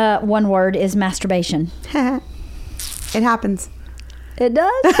next one word is masturbation. It happens. It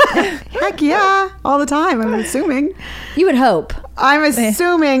does? Heck yeah, all the time. I'm assuming. You would hope. I'm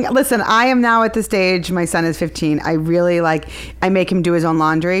assuming. Listen, I am now at the stage. My son is 15. I really I make him do his own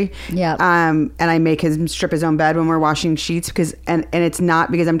laundry. Yeah. And I make him strip his own bed when we're washing sheets because, and it's not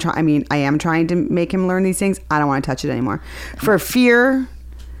because I'm trying. I mean, I am trying to make him learn these things. I don't want to touch it anymore for fear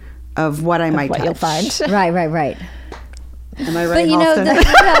of what I might What touch. you'll find. Right. Am I right? But you know,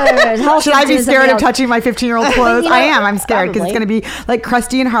 Halston? Should I be scared of touching my 15-year-old clothes? You know, I am. I'm scared because it's probably. going to be like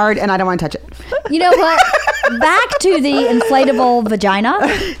crusty and hard, and I don't want to touch it. You know what? Back to the inflatable vagina.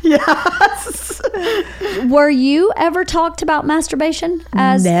 Yes. Were you ever talked about masturbation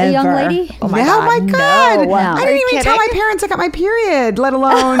as a young Never. lady? Oh my No, God, my God. no. I didn't even tell my parents I got my period, let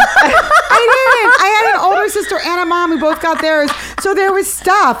alone. I didn't. I had an older sister and a mom who both got theirs. So there was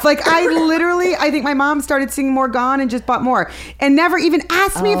stuff. Like I think my mom started singing more Gone and just bought more and never even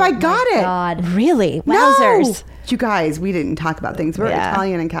asked me if I got it. God. Really? No. Wowzers. You guys, we didn't talk about things. We're Yeah.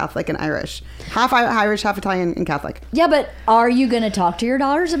 Italian and Catholic and Irish. Half Irish, half Italian and Catholic. Yeah, but are you going to talk to your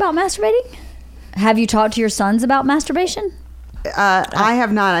daughters about masturbating? Have you talked to your sons about masturbation? I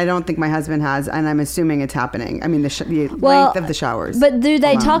have not. I don't think my husband has, and I'm assuming it's happening. I mean, the length of the showers. But do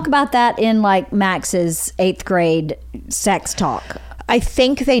they alone. talk about that in like Max's 8th grade sex talk? I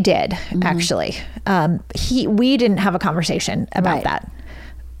think they did, actually. We didn't have a conversation about Right. that.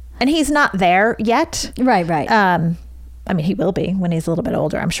 And he's not there yet. Right. I mean, he will be when he's a little bit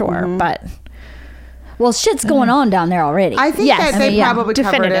older, I'm sure. But Well, shit's going on down there already. I think Yes. that I they mean, yeah, probably covered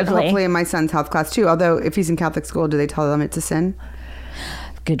it, definitively. hopefully, in my son's health class too. Although, if he's in Catholic school, do they tell them it's a sin?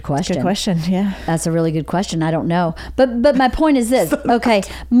 Good question. good question. Yeah. That's a really good question. I don't know. But my point is this. Okay.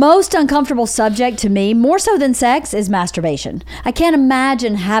 Most uncomfortable subject to me, more so than sex, is masturbation. I can't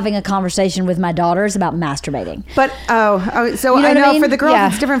imagine having a conversation with my daughters about masturbating. But so You know I what I know mean? for the girls Yeah.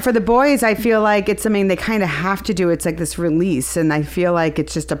 it's different. For the boys, I feel like it's something they kind of have to do. It's like this release, and I feel like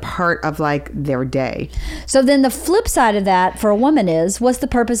it's just a part of like their day. So then the flip side of that for a woman is, what's the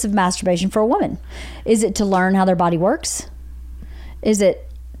purpose of masturbation for a woman? Is it to learn how their body works? Is it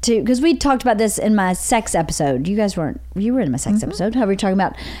to, because we talked about this in my sex episode. You were in my sex episode. How we were talking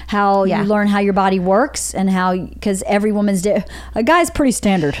about how Yeah. you learn how your body works and how, because every woman's, a guy's pretty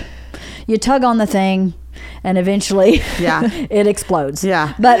standard. You tug on the thing and eventually Yeah. it explodes.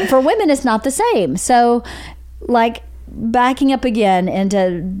 Yeah. But for women, it's not the same. So like backing up again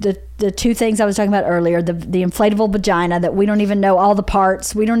into the two things I was talking about earlier, the inflatable vagina, that we don't even know all the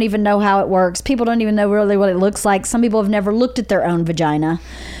parts. We don't even know how it works. People don't even know really what it looks like. Some people have never looked at their own vagina.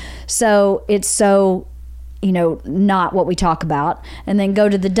 So it's so, not what we talk about. And then go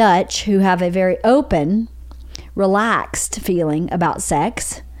to the Dutch, who have a very open, relaxed feeling about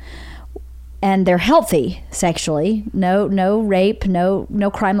sex. And they're healthy sexually. No rape, no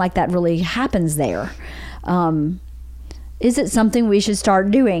crime like that really happens there. Is it something we should start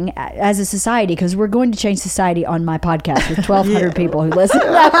doing as a society? Because we're going to change society on my podcast with 1,200 people who listen.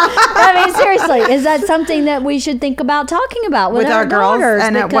 I mean, seriously, is that something that we should think about talking about with our girls? daughters?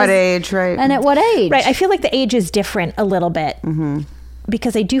 And at what age, right? And at what age? Right. I feel like the age is different a little bit.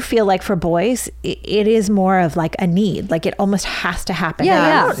 Because I do feel like for boys, it is more of like a need. Like it almost has to happen.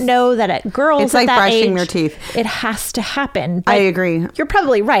 Yeah. I don't know that at girls It's at like that brushing age, their teeth. It has to happen. I But agree. You're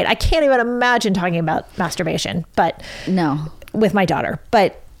probably right. I can't even imagine talking about masturbation, but No. with my daughter.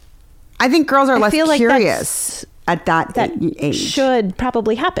 But I think girls are I less feel like curious at that age. should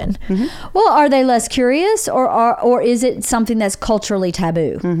probably happen. Well, are they less curious, or is it something that's culturally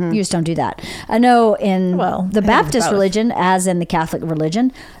taboo? You just don't do that. I know in Well, the I think Baptist both. religion, as in the Catholic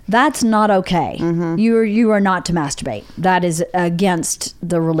religion, that's not okay. You are not to masturbate. That is against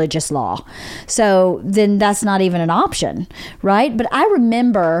the religious law. So then that's not even an option, right? But I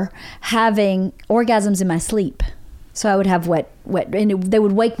remember having orgasms in my sleep. So I would have wet, and they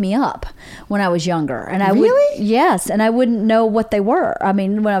would wake me up when I was younger. And I Really? yes, and I wouldn't know what they were. I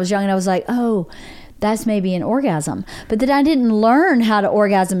mean, when I was young, and I was like, oh, that's maybe an orgasm. But then I didn't learn how to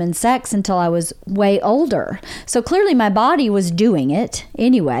orgasm in sex until I was way older. So clearly my body was doing it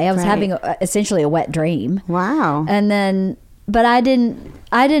anyway. I was Right. having essentially a wet dream. Wow. And then, but I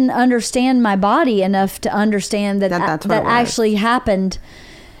didn't understand my body enough to understand That's what that it was. actually happened.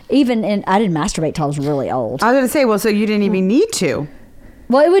 Even in, I didn't masturbate till I was really old. I was going to say, well, so you didn't even need to.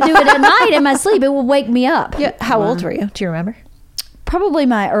 Well, it would do it at night in my sleep. It would wake me up. Yeah. How old were you? Do you remember? Probably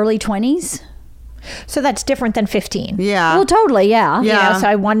my early 20s. So that's different than 15. Yeah. Well, totally, yeah. Yeah. You know, so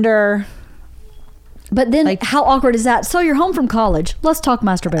I wonder. But then how awkward is that? So you're home from college. Let's talk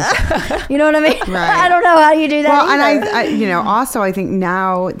masturbation. You know what I mean? Right. I don't know how you do that. Well, either. and I, you know, also I think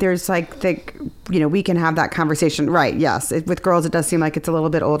now there's like you know, we can have that conversation. Right. Yes. With girls, it does seem like it's a little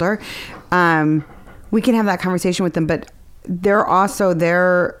bit older. We can have that conversation with them, but they're also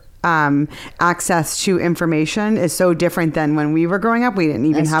their access to information is so different than when we were growing up. We didn't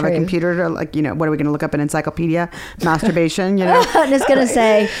even That's have a true. computer to, like, you know, what are we going to look up an encyclopedia? Masturbation, you know? I'm just gonna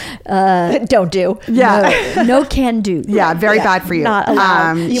say, Don't do. Yeah. no can do. Yeah, very bad for you. Not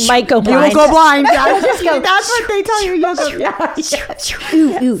allowed. You might go You blind. will go blind. Yeah, that's what they tell you. You'll go. Yeah.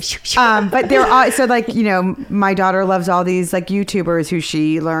 Ooh, ooh. But there are, so like, you know, my daughter loves all these like YouTubers who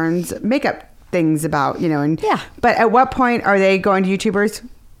she learns makeup things about, you know, and Yeah. But at what point are they going to YouTubers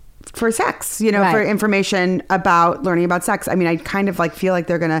for sex, you know, Right. for information about learning about sex? I mean, I kind of like feel like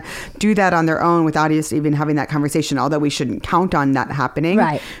they're going to do that on their own without us even having that conversation, although we shouldn't count on that happening.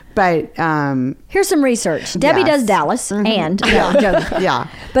 Right. But Here's some research. Debbie Yes. does Dallas and no, I'm joking. yeah.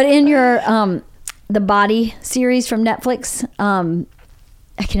 But in your the Body series from Netflix,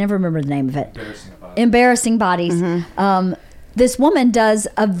 I can never remember the name of it. Embarrassing Bodies. This woman does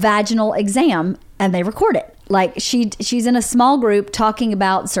a vaginal exam and they record it. Like she's in a small group talking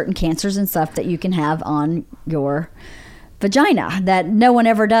about certain cancers and stuff that you can have on your vagina that no one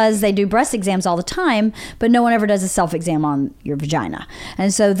ever does. They do breast exams all the time, but no one ever does a self-exam on your vagina.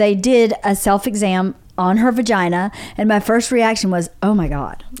 And so they did a self-exam on her vagina, and my first reaction was, oh my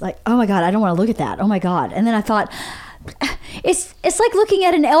God, like, oh my God, I don't want to look at that. Oh my God. And then I thought, it's like looking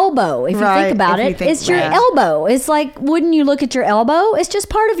at an elbow. If you Right, think about if you it, think it's your that. elbow. It's like, wouldn't you look at your elbow? It's just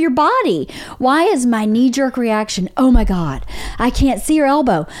part of your body. Why is my knee-jerk reaction, oh my God, I can't see your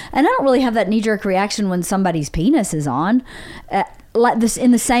elbow? And I don't really have that knee-jerk reaction when somebody's penis is on. Like this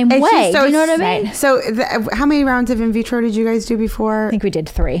in the same It's way. just so Do you know what I right. mean? So how many rounds of in vitro did you guys do before? I think we did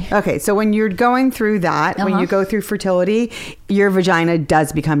 3. Okay, so when you're going through that, when you go through fertility, your vagina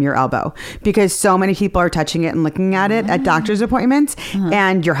does become your elbow because so many people are touching it and looking at it at doctor's appointments,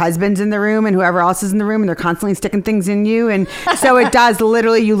 and your husband's in the room and whoever else is in the room, and they're constantly sticking things in you, and so it does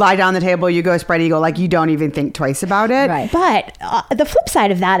literally. You lie down on the table, you go spread eagle, like you don't even think twice about it. Right. But the flip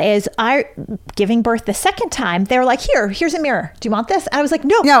side of that is, giving birth the second time, they were like, here's a mirror. Do you want this? And I was like,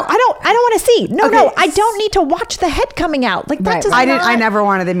 no, I don't want to see. No, Okay. I don't need to watch the head coming out. Like that Right. does I not. never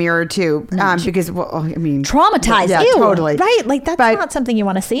wanted the mirror too, because well, I mean, Traumatized. Yeah, Ew, totally. Right? Like that's But- not something you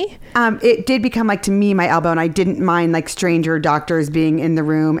want to see. It did become like to me my elbow, and I didn't mind like stranger doctors being in the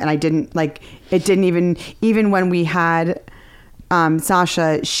room, and I didn't like it. Didn't even when we had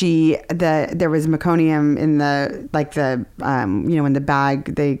Sasha, there was meconium in the you know, in the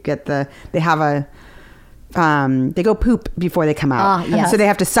bag they have a they go poop before they come out. Yes. So they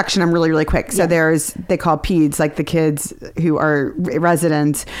have to suction them really, really quick. So they call peds, like the kids who are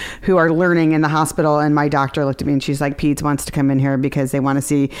residents who are learning in the hospital. And my doctor looked at me and she's like, peds wants to come in here because they want to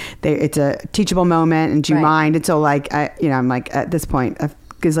see, it's a teachable moment. And do you Right. mind? And so like, I'm like, at this point, a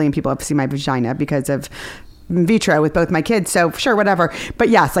gazillion people have seen my vagina because of in vitro with both my kids. So sure, whatever. But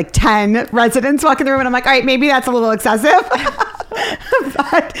yes, like 10 residents walk in the room and I'm like, all right, maybe that's a little excessive.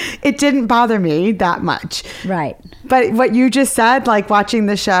 But it didn't bother me that much. Right. But what you just said, like watching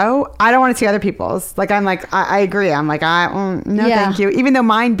the show, I don't want to see other people's. Like, I'm like, I agree. I'm like, no, Yeah. thank you. Even though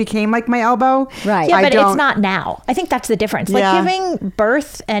mine became like my elbow. Right. Yeah, I but don't- it's not now. I think that's the difference. Like Yeah. giving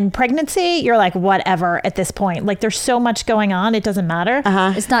birth and pregnancy, you're like, whatever at this point. Like there's so much going on. It doesn't matter.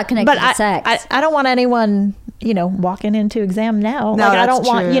 It's not connected But to sex. I don't want anyone, you know, walking into exam now. No, like I that's don't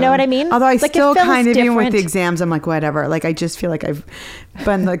want, true. you know what I mean? Although I Like, it still feels kind of, even with the different. exams, I'm like, whatever. Like, I just feel like I've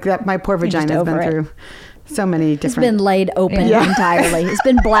been like that. My poor just vagina has been over it. through so many It's different. been laid open Yeah. entirely. It's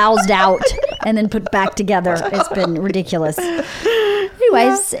been bloused out and then put back together. It's been ridiculous.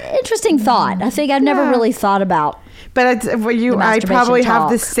 Anyways, interesting thought. I think I've never Yeah. really thought about. But it's, well, I masturbation probably have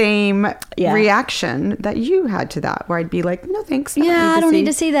the talk. same Yeah. reaction that you had to that, where I'd be like, no, thanks. Yeah, I don't need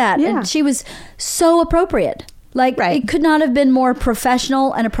to see that. Yeah. And she was so appropriate. Like, Right. it could not have been more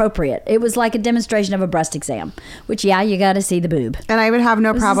professional and appropriate. It was like a demonstration of a breast exam, which, yeah, you got to see the boob. And I would have no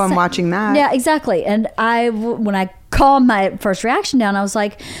It was the problem same- watching that. Yeah, exactly. And when I calmed my first reaction down, I was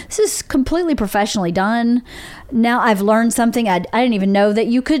like, this is completely professionally done. Now I've learned something. I didn't even know that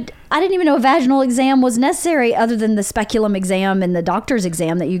I didn't even know a vaginal exam was necessary other than the speculum exam and the doctor's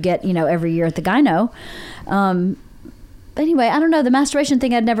exam that you get, every year at the gyno. Anyway, I don't know. The masturbation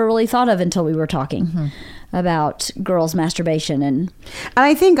thing I'd never really thought of until we were talking about girls' masturbation. And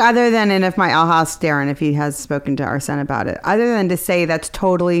I think other than, and if my I'll ask Darren if he has spoken to our son about it, other than to say that's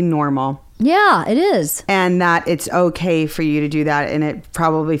totally normal. Yeah, it is. And that it's okay for you to do that, and it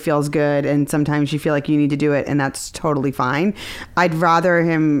probably feels good, and sometimes you feel like you need to do it, and that's totally fine. I'd rather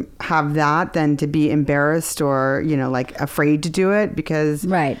him have that than to be embarrassed or, you know, like afraid to do it, because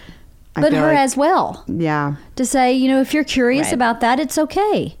Right. I But feel her like- as well. yeah, To say, you know, if you're curious Right. about that, it's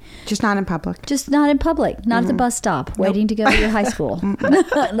okay. just not in public. Just not in public, not at the bus stop, waiting to go to your high school.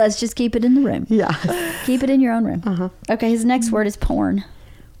 Let's just keep it in the room. Yeah. Keep it in your own room. Okay, his next word is porn.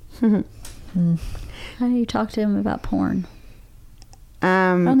 How do you talk to him about porn?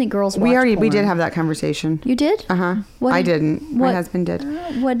 I don't think girls watch we porn. did have that conversation. You did? What I did- didn't. My what- husband did.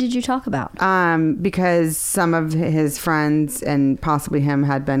 What did you talk about? Because some of his friends and possibly him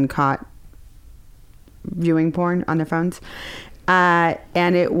had been caught viewing porn on their phones.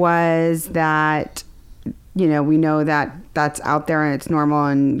 And it was that, you know, we know that that's out there and it's normal,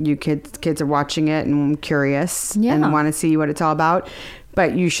 and you kids are watching it and curious Yeah. and want to see what it's all about.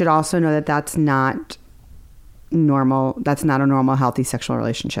 But you should also know that that's not normal. That's not a normal, healthy sexual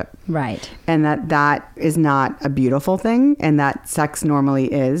relationship. Right. And that is not a beautiful thing, and that sex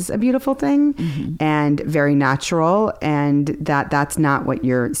normally is a beautiful thing and very natural, and that's not what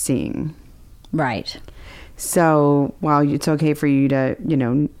you're seeing. Right. So while it's okay for you to, you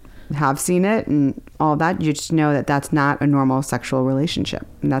know, have seen it and all that, you just know that that's not a normal sexual relationship,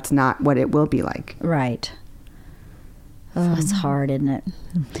 and that's not what it will be like. Right. Oh, it's hard, isn't it?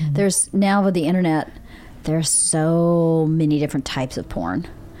 There's now with the internet, there's so many different types of porn.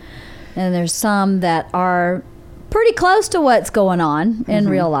 And there's some that are pretty close to what's going on in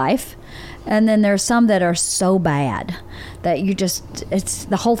real life. And then there's some that are so bad that you just, it's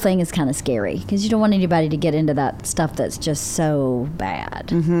the whole thing is kind of scary because you don't want anybody to get into that stuff that's just so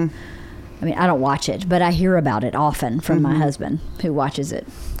bad. I mean, I don't watch it, but I hear about it often from my husband, who watches it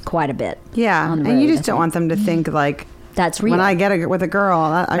quite a bit. Yeah. on the And you road. just don't want them to think like, That's real. when I get with a girl,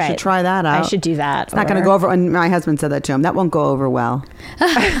 I should Right. try that out. I should do that. It's not going to go over. And my husband said that to him. That won't go over well.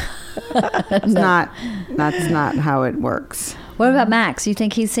 It's not. That's not how it works. What about Max? You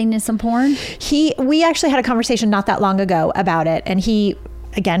think he's seen some porn? We actually had a conversation not that long ago about it, and he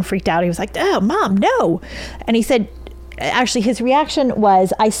again freaked out. He was like, "Oh, Mom, no!" And he said, actually, his reaction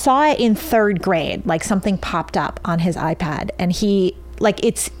was, "I saw it in 3rd grade. Like something popped up on his iPad, and he." Like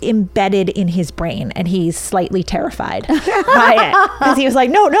it's embedded in his brain, and he's slightly terrified by it because he was like,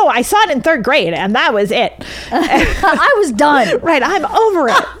 "No, I saw it in 3rd grade, and that was it. I was done. Right, I'm over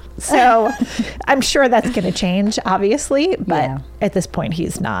it." So I'm sure that's going to change, obviously, but Yeah. at this point,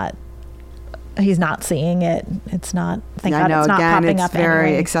 he's not seeing it. It's not. Thank I God know. it's not Again, popping it's up very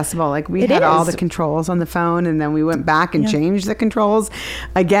anyway. accessible. Like we It had all is. the controls on the phone, and then we went back and changed the controls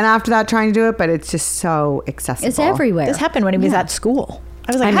again after that, trying to do it. But it's just so accessible. It's everywhere. This happened when he was at school.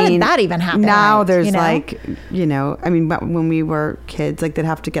 I was like, how mean, did that even happen? Now Right, there's you know? like, you know, I mean, but when we were kids, like they'd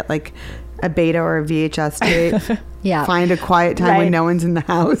have to get like a beta or a VHS tape. Yeah. Find a quiet time when Right. no one's in the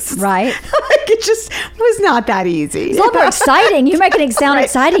house. Right. Like it just was not that easy. It's a lot more exciting. You're making it sound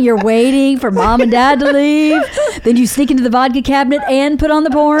exciting. You're waiting for Mom and Dad to leave. Then you sneak into the vodka cabinet and put on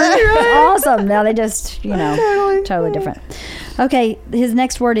the porn. Awesome. Now they just, you know, totally different. Okay, his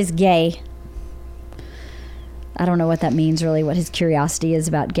next word is gay. I don't know what that means really, what his curiosity is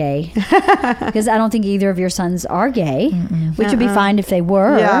about gay. Because I don't think either of your sons are gay, which would be fine if they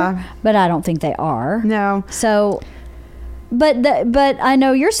were. Yeah. But I don't think they are. No. So, but I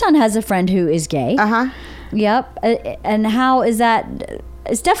know your son has a friend who is gay. Uh-huh. Yep. And how is that?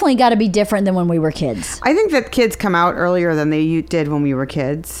 It's definitely got to be different than when we were kids. I think that kids come out earlier than they did when we were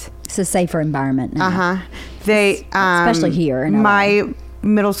kids. It's a safer environment now. Uh-huh. They Especially here in LA. my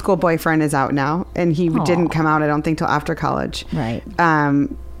middle school boyfriend is out now, and he didn't come out, I don't think, till after college. Right.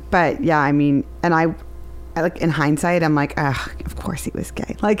 But yeah, I mean, and I like in hindsight, I'm like, ugh, of course he was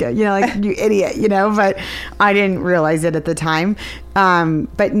gay. Like, you know, like you idiot, you know, but I didn't realize it at the time.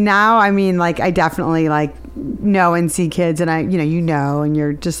 But now, I mean, like I definitely like know and see kids, and you know, and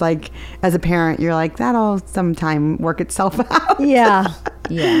you're just like, as a parent, you're like, that'll sometime work itself out. Yeah.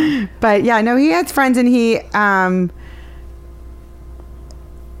 Yeah. But yeah, no, he has friends, and he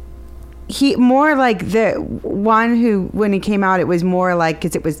more like the one who, when he came out, it was more like,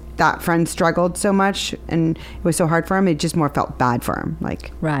 because it was that friend struggled so much and it was so hard for him, it just more felt bad for him.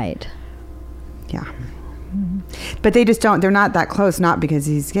 Like, Right. yeah. But they just they're not that close, not because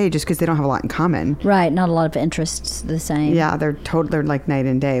he's gay, just because they don't have a lot in common. Right. Not a lot of interests the same. Yeah, they're like night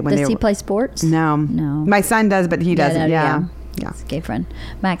and day. When Does he play sports? No. No. My son does, but he doesn't. no, Yeah. It's a gay friend.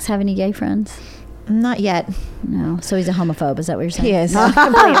 Max, have any gay friends? Not yet. No. So he's a homophobe. Is that what you're saying? He is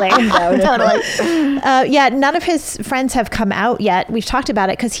completely. Totally. Yeah, none of his friends have come out yet. We've talked about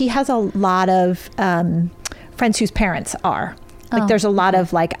it because he has a lot of friends whose parents are. Like, Oh, there's a lot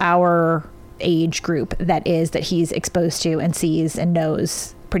of like our age group that he's exposed to and sees and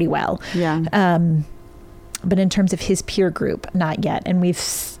knows pretty well. Yeah. But in terms of his peer group, not yet. And we've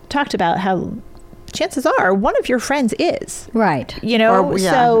talked about how chances are one of your friends is. Right. You know, Or-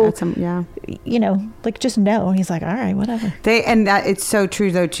 yeah, so, at some- yeah. you know, like just know. And he's like, all right, whatever. It's so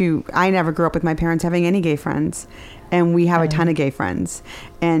true though too. I never grew up with my parents having any gay friends, and we have a ton of gay friends,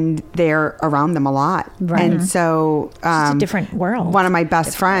 and they're around them a lot. Right. And so It's a different world. one of my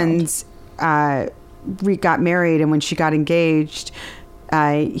best friends got married, and when she got engaged,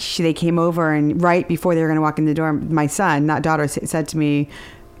 they came over, and right before they were going to walk in the door, my son, not daughter, said to me,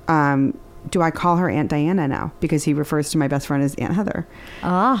 do I call her Aunt Diana now? Because he refers to my best friend as Aunt Heather.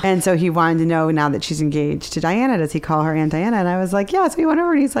 Ah. And so he wanted to know, now that she's engaged to Diana, does he call her Aunt Diana? And I was like, yeah. So he went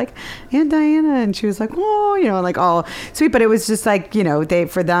over and he's like, Aunt Diana. And she was like, oh, you know, like all sweet. But it was just like, you know,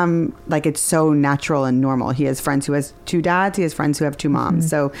 for them, like it's so natural and normal. He has friends who has 2 dads. He has friends who have 2 moms.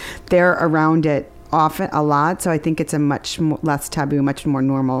 So they're around it often, a lot. So I think it's a much less taboo, much more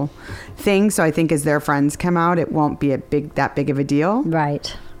normal thing. So I think as their friends come out, it won't be that big of a deal.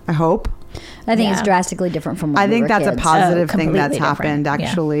 Right. I hope. I think it's Yeah. drastically different from when I we think were that's a kids. positive thing completely that's different. happened, Yeah.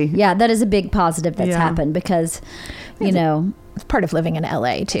 actually. Yeah, that is a big positive that's Yeah. happened because, you know, It's part of living in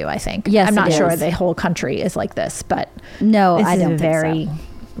LA too, I think. Yes, I'm not it sure is. the whole country is like this, but no, this I is don't a think very, so.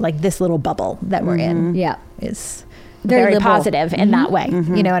 like this little bubble that we're in Yeah. is Very very liberal. positive in that way.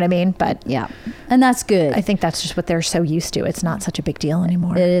 You know what I mean? But Yeah. And that's good. I think that's just what they're so used to. It's not such a big deal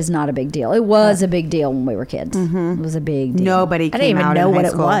anymore. It is not a big deal. It was a big deal when we were kids. It was a big deal. Nobody I came didn't even out know in high what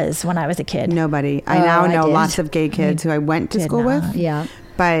it school. was when I was a kid. Nobody. I Oh, now I know did. lots of gay kids who I went to did school not. with, Yeah.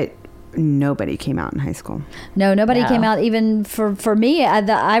 but nobody came out in high school. No, nobody No. came out. Even for me,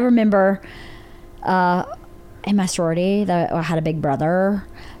 I remember in my sorority that I had a big brother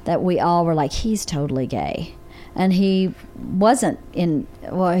that we all were like, he's totally gay. And he wasn't he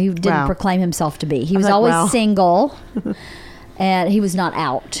didn't Wow. proclaim himself to be. He was like, always wow. single and he was not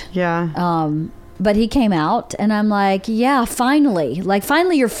out. Yeah. But he came out and I'm like, yeah, finally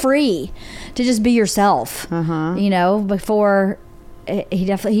you're free to just be yourself. You know, before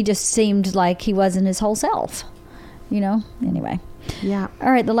he just seemed like he wasn't his whole self, you know? Anyway. Yeah.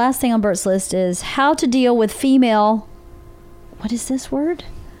 All right. The last thing on Bert's list is how to deal with female, what is this word?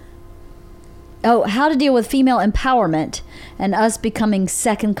 Oh, how to deal with female empowerment and us becoming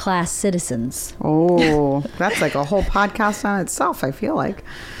second-class citizens. Oh, that's like a whole podcast on itself, I feel like.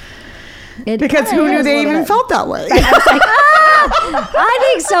 It Because kinda who knew is a they little even bit. felt that way? I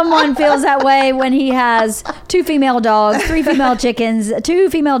think someone feels that way when he has 2 female dogs, 3 female chickens, 2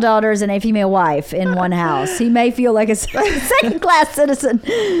 female daughters, and a female wife in one house. He may feel like a second-class citizen.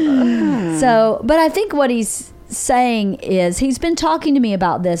 So, but I think what he's saying is he's been talking to me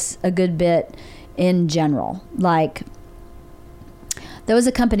about this a good bit in general. Like, there was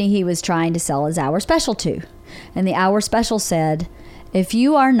a company he was trying to sell his Hour Special to, and the Hour Special said, if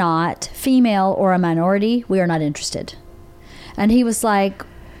you are not female or a minority, we are not interested. And he was like,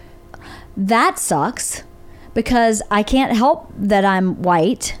 that sucks because I can't help that I'm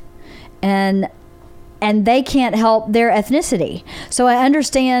white and they can't help their ethnicity. So I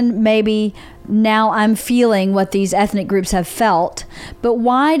understand maybe now I'm feeling what these ethnic groups have felt, but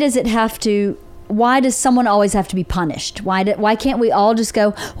why does someone always have to be punished? Why can't we all just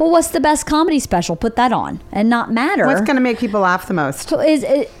go, well, what's the best comedy special? Put that on and not matter. What's going to make people laugh the most?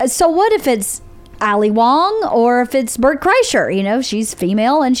 So what if it's Ali Wong or if it's Bert Kreischer? You know, she's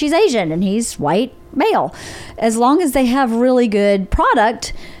female and she's Asian and he's white male. As long as they have really good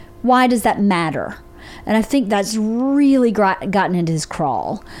product, why does that matter? And I think that's really gotten into his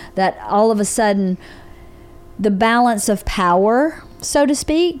crawl. That all of a sudden, the balance of power, so to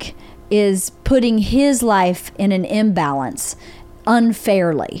speak, is putting his life in an imbalance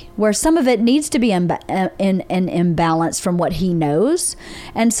unfairly, where some of it needs to be in an imbalance from what he knows,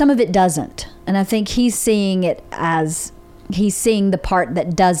 and some of it doesn't. And I think he's seeing it as he's seeing the part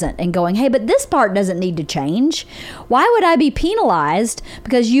that doesn't and going, hey, but this part doesn't need to change. Why would I be penalized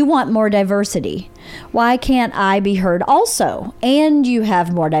because you want more diversity? Why can't I be heard also? And you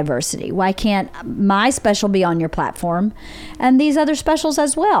have more diversity. Why can't my special be on your platform and these other specials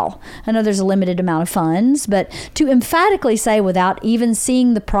as well? I know there's a limited amount of funds, but to emphatically say without even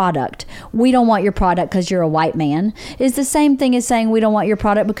seeing the product, we don't want your product because you're a white man, is the same thing as saying we don't want your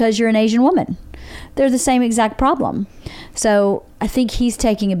product because you're an Asian woman. They're the same exact problem. So I think he's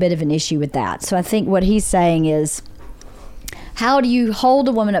taking a bit of an issue with that. So I think what he's saying is, how do you hold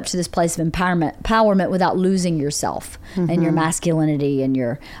a woman up to this place of empowerment without losing yourself and your masculinity and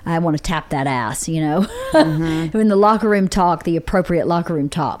your, I want to tap that ass, you know? In the locker room talk, the appropriate locker room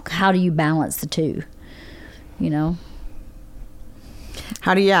talk, how do you balance the two, you know?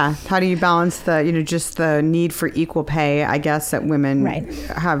 How do you balance the, just the need for equal pay, I guess, that women Right.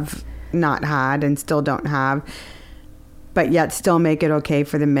 have not had and still don't have, but yet still make it okay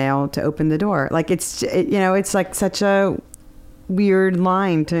for the male to open the door? Like it's like such a weird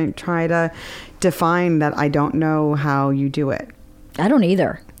line to try to define that. I don't know how you do it. I don't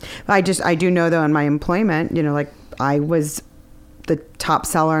either. I do know though in my employment, like I was the top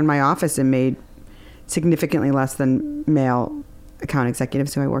seller in my office and made significantly less than male account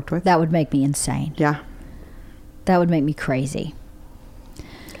executives who I worked with. That would make me insane. Yeah. That would make me crazy.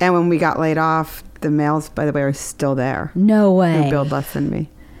 And when we got laid off, the males, by the way, are still there. No way. Who billed less than me.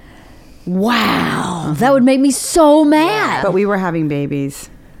 Wow. That would make me so mad. But we were having babies.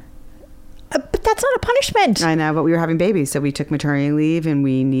 But that's not a punishment. I know, but we were having babies, so we took maternity leave and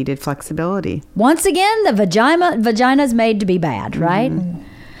we needed flexibility. Once again, the vagina's made to be bad, right?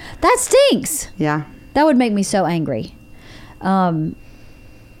 That stinks. Yeah. That would make me so angry.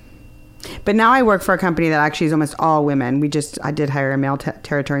 But now I work for a company that actually is almost all women. I did hire a male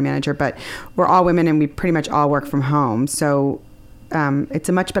territory manager, but we're all women and we pretty much all work from home. So it's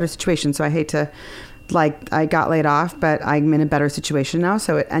a much better situation. So I hate to, I got laid off, but I'm in a better situation now.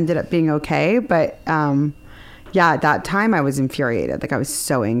 So it ended up being okay. But at that time I was infuriated. I was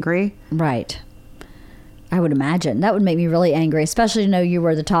so angry. Right. I would imagine. That would make me really angry, especially to know you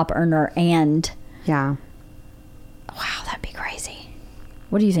were the top earner and... Yeah. Wow, that'd be crazy.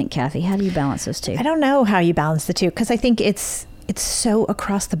 What do you think, Kathy? How do you balance those two? I don't know how you balance the two because I think it's so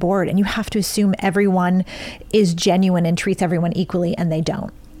across the board and you have to assume everyone is genuine and treats everyone equally and they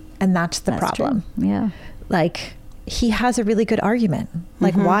don't. And that's the problem. True. Yeah. He has a really good argument.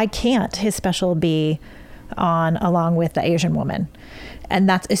 Why can't his special be on along with the Asian woman? And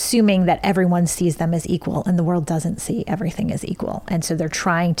that's assuming that everyone sees them as equal and the world doesn't see everything as equal. And so they're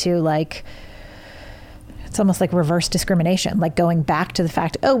trying to it's almost like reverse discrimination, going back to the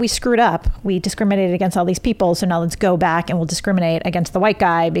fact, we screwed up. We discriminated against all these people. So now let's go back and we'll discriminate against the white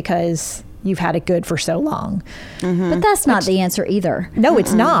guy because you've had it good for so long. But that's not the answer either. No,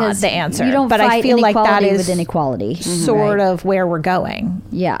 it's not the answer. You don't but fight I feel like that inequality is with inequality. sort of where we're going.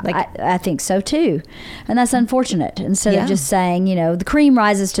 Yeah, I think so too. And that's unfortunate. Instead of just saying, the cream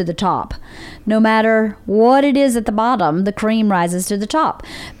rises to the top. No matter what it is at the bottom, the cream rises to the top.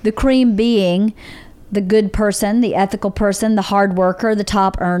 The cream being the good person, the ethical person, the hard worker, the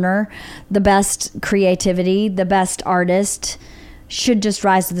top earner, the best creativity, the best artist should just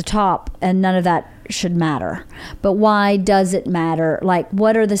rise to the top, and none of that should matter. But why does it matter?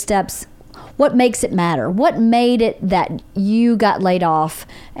 What are the steps? What makes it matter? What made it that you got laid off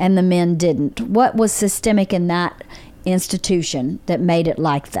and the men didn't? What was systemic in that institution that made it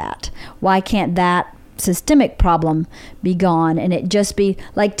like that? Why can't that systemic problem be gone and it just be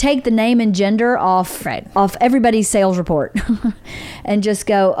take the name and gender off everybody's sales report and just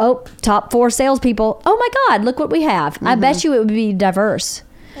go, top 4 salespeople. Oh my God, look what we have. I bet you it would be diverse.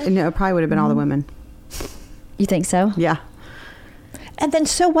 No, it probably would have been all the women. You think so? Yeah. And then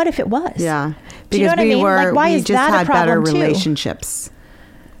so what if it was? Yeah. Do you know what I mean? Why we is just that a had better problem too? relationships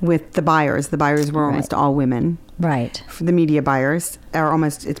with the buyers. The buyers were almost all women. Right. The media buyers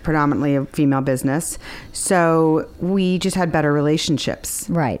it's predominantly a female business. So we just had better relationships.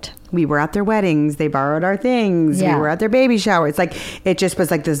 Right. We were at their weddings. They borrowed our things. Yeah. We were at their baby showers. It just was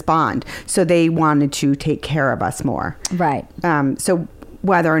this bond. So they wanted to take care of us more. Right. So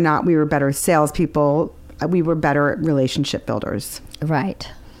whether or not we were better salespeople, we were better relationship builders. Right.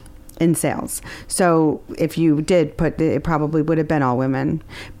 In sales. So if you did it probably would have been all women,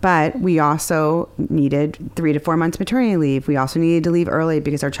 but we also needed 3 to 4 months maternity leave. We also needed to leave early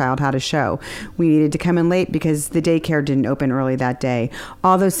because our child had a show. We needed to come in late because the daycare didn't open early that day.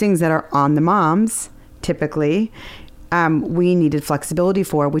 All those things that are on the moms, typically, we needed flexibility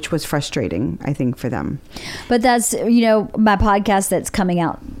for, which was frustrating, I think, for them. But that's, my podcast that's coming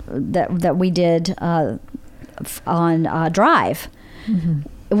out that we did on Drive.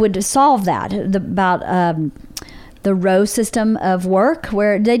 Would solve that about the row system of work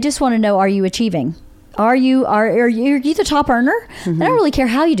where they just want to know, are you achieving? Are you the top earner? They don't really care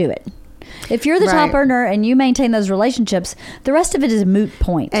how you do it. If you're the top earner and you maintain those relationships, the rest of it is a moot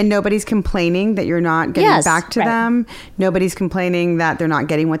point. And nobody's complaining that you're not getting back to them. Nobody's complaining that they're not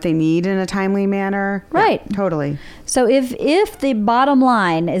getting what they need in a timely manner. Right. Yeah, totally. So if the bottom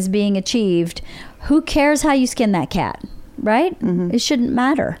line is being achieved, who cares how you skin that cat? Right? It shouldn't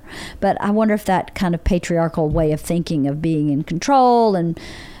matter. But I wonder if that kind of patriarchal way of thinking of being in control and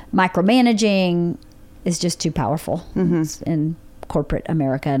micromanaging is just too powerful in corporate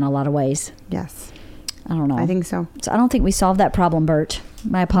America in a lot of ways. Yes. I don't know. I think so. So I don't think we solved that problem, Bert.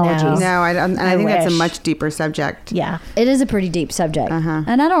 My apologies. No, I don't. And I I think that's a wish. much deeper subject. Yeah. It is a pretty deep subject. Uh-huh.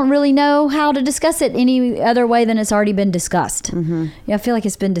 And I don't really know how to discuss it any other way than it's already been discussed. Mm-hmm. Yeah, I feel like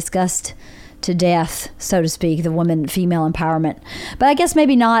it's been discussed to death, so to speak, the female empowerment. But I guess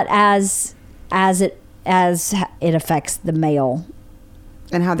maybe not as it affects the male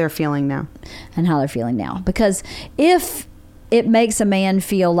And how they're feeling now. and how they're feeling now. Because if it makes a man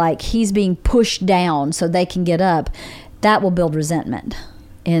feel like he's being pushed down so they can get up, that will build resentment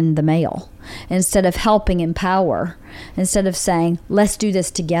in the male. Instead of helping empower, instead of saying, let's do this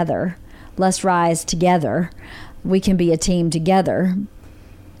together, let's rise together, we can be a team together,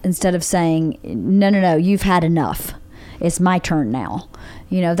 instead of saying, no, you've had enough, it's my turn now.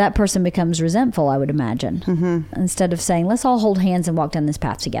 That person becomes resentful, I would imagine. Mm-hmm. Instead of saying, let's all hold hands and walk down this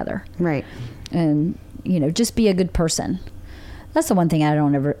path together. Right. And, just be a good person. That's the one thing I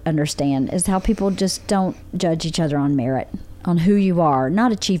don't ever understand, is how people just don't judge each other on merit, on who you are,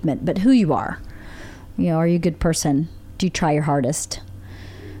 not achievement, but who you are. Are you a good person? Do you try your hardest?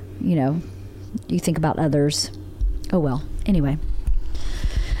 Do you think about others? Oh, well. Anyway.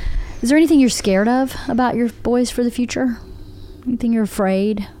 Is there anything you're scared of about your boys for the future? Anything you're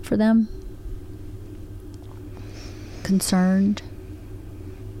afraid for them? Concerned?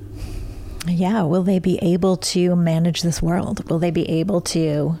 Yeah. Will they be able to manage this world? Will they be able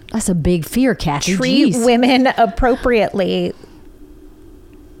to That's a big fear, Kathy. treat Jeez. women appropriately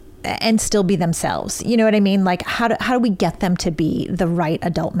and still be themselves? You know what I mean? Like, how do we get them to be the right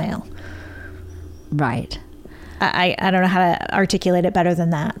adult male? Right. I don't know how to articulate it better than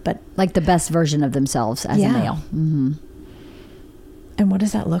that, but Like the best version of themselves as a Yeah. male. Mm-hmm. and what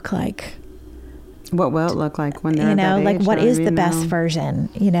does that look like? What will it look like when they're You know, that like age? what I don't is the even best know. version,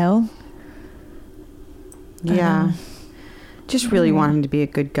 you know? Yeah. Just really want him to be a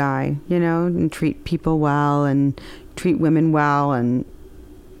good guy, and treat people well and treat women well and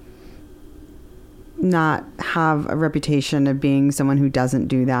not have a reputation of being someone who doesn't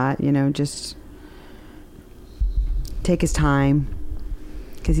do that, just take his time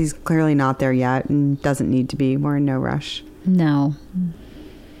because he's clearly not there yet and doesn't need to be. We're in no rush. No.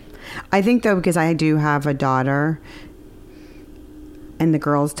 I think, though, because I do have a daughter and the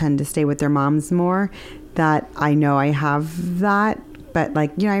girls tend to stay with their moms more, that I know I have that. But, I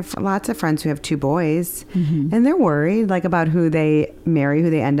have lots of friends who have 2 boys, and they're worried, about who they marry, who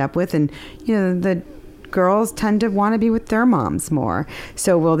they end up with. And, the girls tend to want to be with their moms more.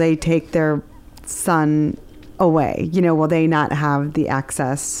 So will they take their son away? Will they not have the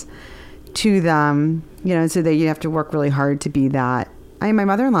access to them? So that you have to work really hard to be that. My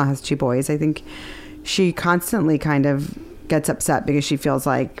mother-in-law has 2 boys. I think she constantly kind of gets upset because she feels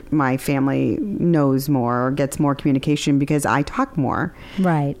like my family knows more or gets more communication because I talk more.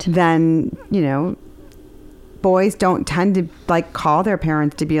 Right. Then, boys don't tend to call their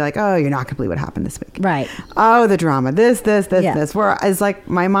parents to be like, oh, you're not going to believe what happened this week. Right. Oh, the drama, this. Yeah. Whereas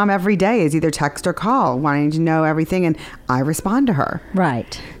my mom every day is either text or call wanting to know everything, and I respond to her.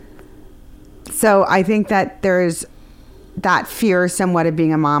 Right. So I think that there's that fear somewhat of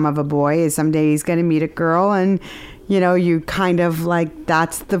being a mom of a boy is someday he's going to meet a girl, and you kind of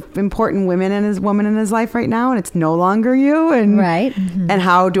that's the important woman in his life right now, and it's no longer you. And Right. Mm-hmm. And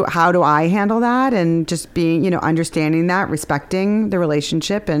how do I handle that? And just being, understanding that, respecting the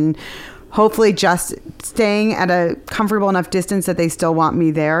relationship, and hopefully just staying at a comfortable enough distance that they still want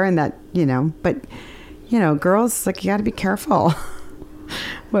me there, and that, but girls, you got to be careful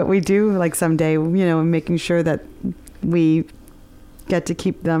what we do, someday, making sure that we get to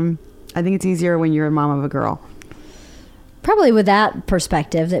keep them. I think it's easier when you're a mom of a girl. Probably with that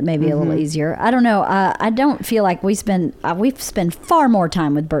perspective, that may be a little easier. I don't know. I don't feel like we spend far more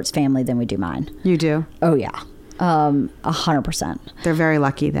time with Bert's family than we do mine. You do? Oh yeah, 100%. They're very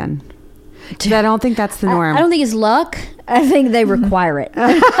lucky then. 'Cause I don't think that's the norm. I don't think it's luck. I think they require it.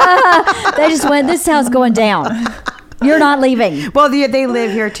 They just went, this house going down. You're not leaving. Well, they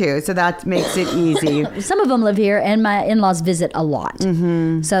live here too, so that makes it easy. Some of them live here, and my in-laws visit a lot.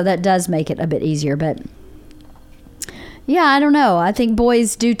 Mm-hmm. So that does make it a bit easier. But yeah, I don't know. I think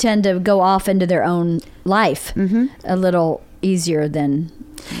boys do tend to go off into their own life a little easier than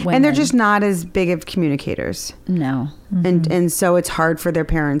women. And they're just not as big of communicators. No. And so it's hard for their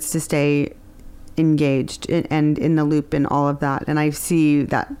parents to stay engaged and in the loop and all of that. And I see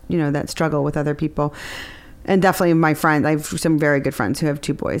that, that struggle with other people. And definitely my friends, I have some very good friends who have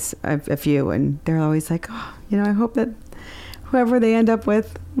 2 boys, I have a few, and they're always like, oh, I hope that whoever they end up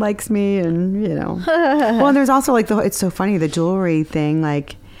with likes me. And, well, and there's also it's so funny, the jewelry thing,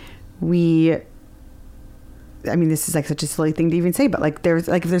 this is such a silly thing to even say, but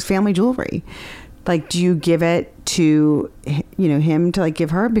there's family jewelry. like, do you give it to, him to like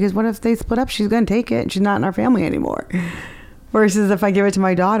give her? Because what if they split up? She's going to take it. She's not in our family anymore. Versus if I give it to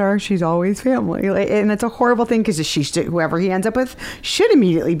my daughter, she's always family. And it's a horrible thing because whoever he ends up with should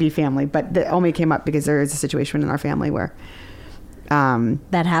immediately be family. But it only came up because there is a situation in our family where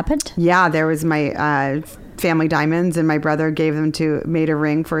that happened. Yeah, there was my family diamonds, and my brother made a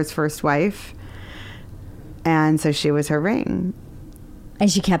ring for his first wife, and so she was her ring. And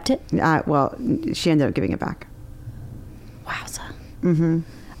she kept it? Well, she ended up giving it back. Wowza. Mm-hmm.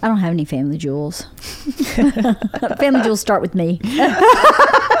 I don't have any family jewels. Family jewels start with me.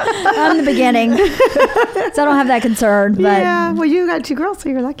 I'm the beginning. So I don't have that concern. But yeah, well, you got 2 girls, so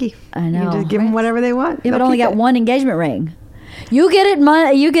you're lucky. I know. You just give them whatever they want. Yeah, but They'll only keep got it. one engagement ring. You get it.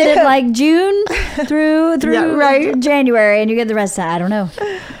 You get it like June through Yeah, right. January, and you get the rest. I don't know.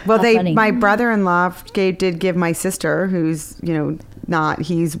 Well, How funny. my brother-in-law did give my sister, who's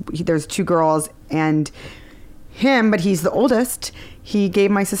there's 2 girls and him, but he's the oldest. He gave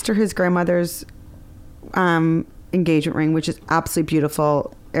my sister his grandmother's engagement ring, which is absolutely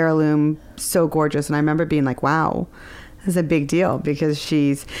beautiful, heirloom, so gorgeous. And I remember being like, wow, this is a big deal, because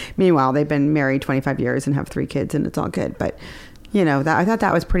meanwhile, they've been married 25 years and have 3 kids, and it's all good. But, I thought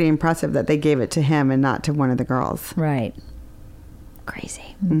that was pretty impressive that they gave it to him and not to one of the girls. Right.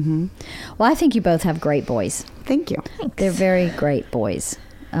 Crazy. Mm-hmm. Well, I think you both have great boys. Thank you. They're very great boys.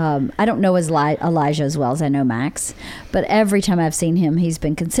 I don't know Elijah as well as I know Max, but every time I've seen him, he's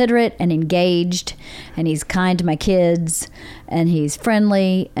been considerate and engaged, and he's kind to my kids, and he's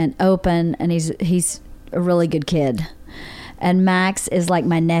friendly and open, and he's a really good kid. And Max is like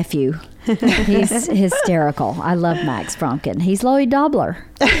my nephew. He's hysterical. I love Max Fromkin. He's Lloyd Dobler.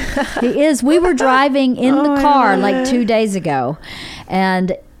 He is. We were driving in the car like 2 days ago,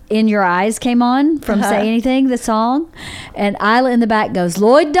 and In Your Eyes came on from Say Anything, the song, and Isla in the back goes,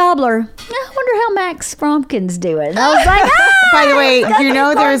 Lloyd Dobler. I wonder how Max Fromkin's doing. And I was like, By the way,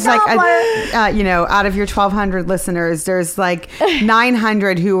 Lloyd there's like Dobler. out of your 1,200 listeners, there's like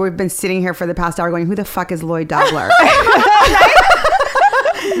 900 who have been sitting here for the past hour going, who the fuck is Lloyd Dobler?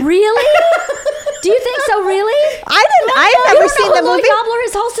 Really? Do you think so, really? I've never seen the Lloyd movie. Dobler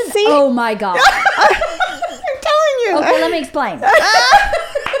is Halston. Oh my God. I'm telling you. Okay, let me explain.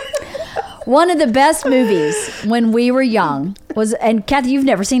 One of the best movies when we were young was, and Kathy, you've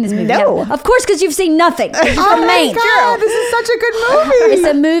never seen this movie. No. have you? Of course, because you've seen nothing. You're Oh from my Maine. God, this is such a good movie. It's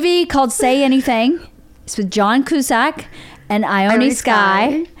a movie called Say Anything. It's with John Cusack and Ione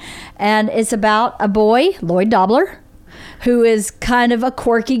Skye. And it's about a boy, Lloyd Dobler, who is kind of a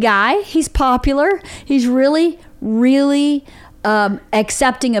quirky guy. He's popular. He's really, really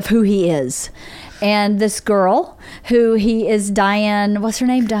accepting of who he is. And this girl, who he is Diane, what's her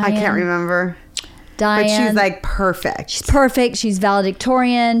name? Diane. I can't remember. Diane. But she's like perfect. She's perfect. She's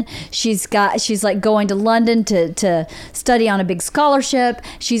valedictorian. She's like going to London to study on a big scholarship.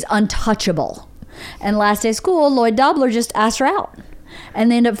 She's untouchable. And last day of school, Lloyd Dobler just asked her out.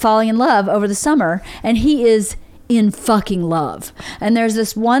 And they end up falling in love over the summer. And he is in fucking love. And there's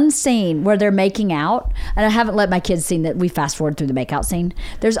this one scene where they're making out, and I haven't let my kids see that we fast forward through the make out scene.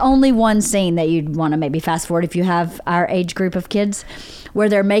 There's only one scene that you'd want to maybe fast forward if you have our age group of kids, where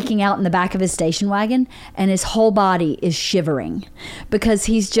they're making out in the back of his station wagon, and his whole body is shivering because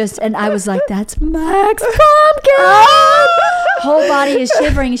he's just, and I was like, that's Max Fromkin. Whole body is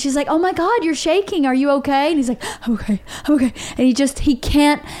shivering, and she's like, oh my God, you're shaking, are you okay? And he's like, I'm okay.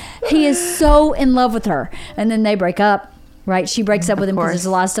 And he is so in love with her. And then they break up, right? She breaks up with him because there's a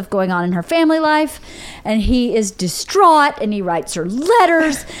lot of stuff going on in her family life, and he is distraught, and he writes her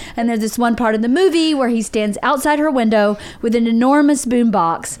letters. And there's this one part in the movie where he stands outside her window with an enormous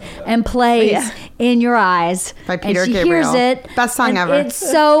boombox and plays In Your Eyes By Peter and she Gabriel. hears it. Best song and ever. It's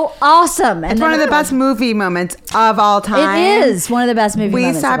so awesome. And It's then one of the best movie moments of all time. It is one of the best movie We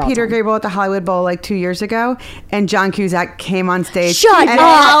moments saw of all Peter time. Gabriel at the Hollywood Bowl like 2 years ago, and John Cusack came on stage Shut and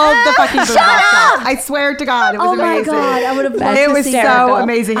up. held the fucking boombox out. I swear to God, it was Oh my amazing. God, I would have loved It to was see so that.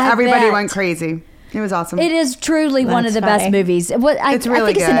 amazing. I Everybody bet. went crazy. It was awesome. It is truly one of That's the best funny. movies. It's really I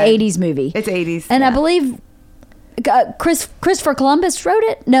think it's an good. 80s movie. It's 80s. And I yeah. believe Christopher Columbus wrote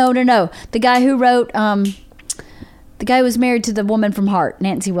it. No. The guy who wrote, the guy who was married to the woman from Heart,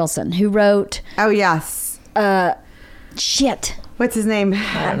 Nancy Wilson, who wrote, Oh yes. shit, What's his name?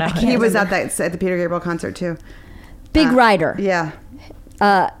 I don't know. He was at the Peter Gabriel concert too. Big Rider. Yeah.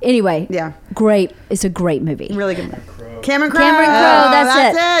 Anyway, Yeah. great. It's a great movie. Really good movie. Cameron Crowe. Cameron Crowe, Oh,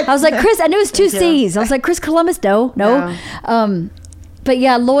 that's it. I was like, Chris, I knew it was two Thank you. C's. I was like, Chris Columbus, no. No. But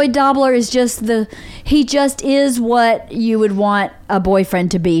yeah, Lloyd Dobler is just he just is what you would want a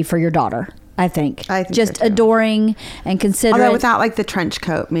boyfriend to be for your daughter. I think I think just so, too. adoring and considerate. Although without like the trench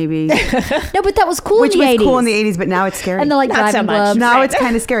coat, maybe. No, but that was cool Which in the was 80s. cool in the 80s, but now it's scary. And the like Not so driving much. gloves. now it's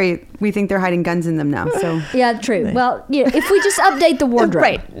kind of scary. We think they're hiding guns in them now. So Yeah, true. Well, yeah, if we just update the wardrobe,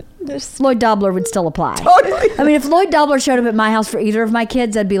 Right. Lloyd Dobler would still apply. Totally. I mean, if Lloyd Dobler showed up at my house for either of my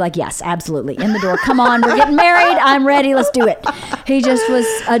kids, I'd be like, yes, absolutely. In the door. Come on, we're getting married. I'm ready. Let's do it. He just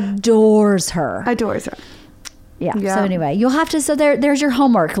adores her. adores her. Yeah. Yeah. So anyway, you'll have to. So there's your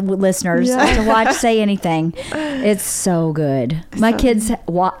homework, listeners, to watch Say Anything. It's so good. My kids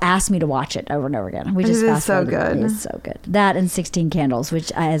ask me to watch it over and over again. We just It is fast so forward. good. It's so good. That and 16 Candles,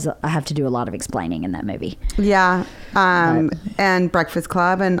 which I have to do a lot of explaining in that movie. Yeah. And Breakfast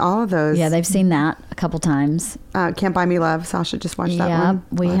Club and all of those. Yeah, they've seen that a couple times. Can't Buy Me Love. Sasha just watched that Yeah, one.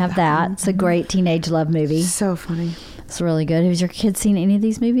 we Love have that. one. It's a great teenage love movie. So funny. It's really good. Has your kids seen any of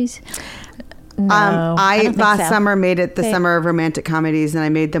these movies? No, I don't think last so. summer made it the summer of romantic comedies, and I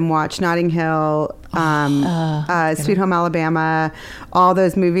made them watch Notting Hill, Sweet Home Alabama, all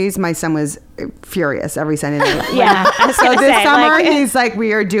those movies. My son was furious every Sunday night. Yeah. I was So gonna this say, summer, like- he's like,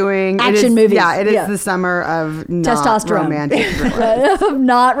 we are doing it Action is- movies. Yeah, it is Yeah. the summer of not Testosterone. romantic. thriller.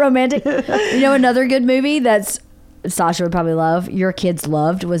 Not romantic. You know, another good movie that's Sasha would probably love, your kids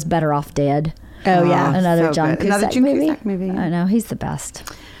loved, was Better Off Dead. Oh, yeah. Another so John good. Another Cusack John movie. Cusack movie. I know, he's the best.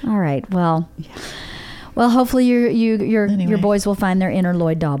 All right. Well, hopefully your boys will find their inner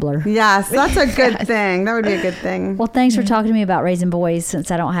Lloyd Dobler. Yes, that's a good thing. That would be a good thing. Well, thanks for talking to me about raising boys since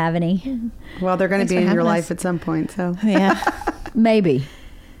I don't have any. Well, they're going to Thanks be for in your having life us. at some point. So, Yeah. Maybe.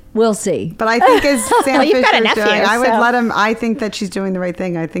 We'll see. but I think as Sam Well, you've got a Fisher's nephew, doing, I would so- let him. I think that she's doing the right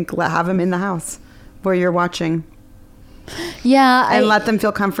thing. I think have him in the house where you're watching. Yeah. And let them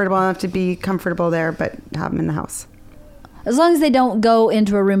feel comfortable enough to be comfortable there, but have them in the house. as long as they don't go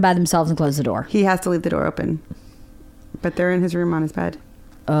into a room by themselves and close the door. He has to leave the door open, but they're in his room on his bed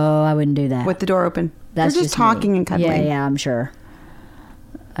Oh, I wouldn't do that. with the door open. That's they're just talking me. and cuddling. Yeah, yeah, I'm sure.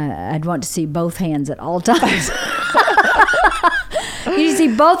 I'd want to see both hands at all times. You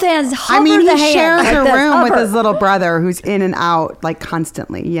see both hands. Hover I mean, the he hand shares like a this, room with hover. his little brother, who's in and out like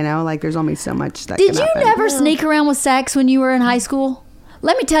constantly. You know, like there's only so much that. Did can you happen. never sneak around with sex when you were in high school?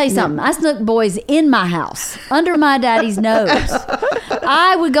 Let me tell you something. I snuck boys in my house, under my daddy's nose.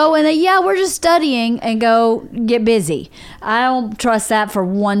 I would go in there, yeah, we're just studying, and go get busy. I don't trust that for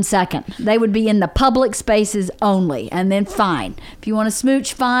 1 second. They would be in the public spaces only, and then fine. If you want to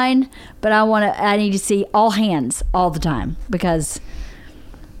smooch, fine. But I need to see all hands all the time because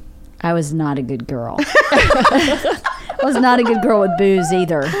I was not a good girl. I was not a good girl with booze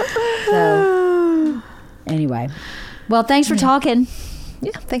either. So anyway, well, thanks for talking. Yeah.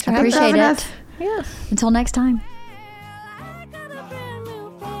 Thanks for I having appreciate us. it. Yeah. Until next time. I got a brand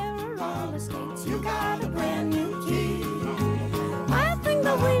new pair of roller skates. You got a brand new key. I think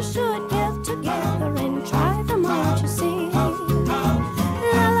that we should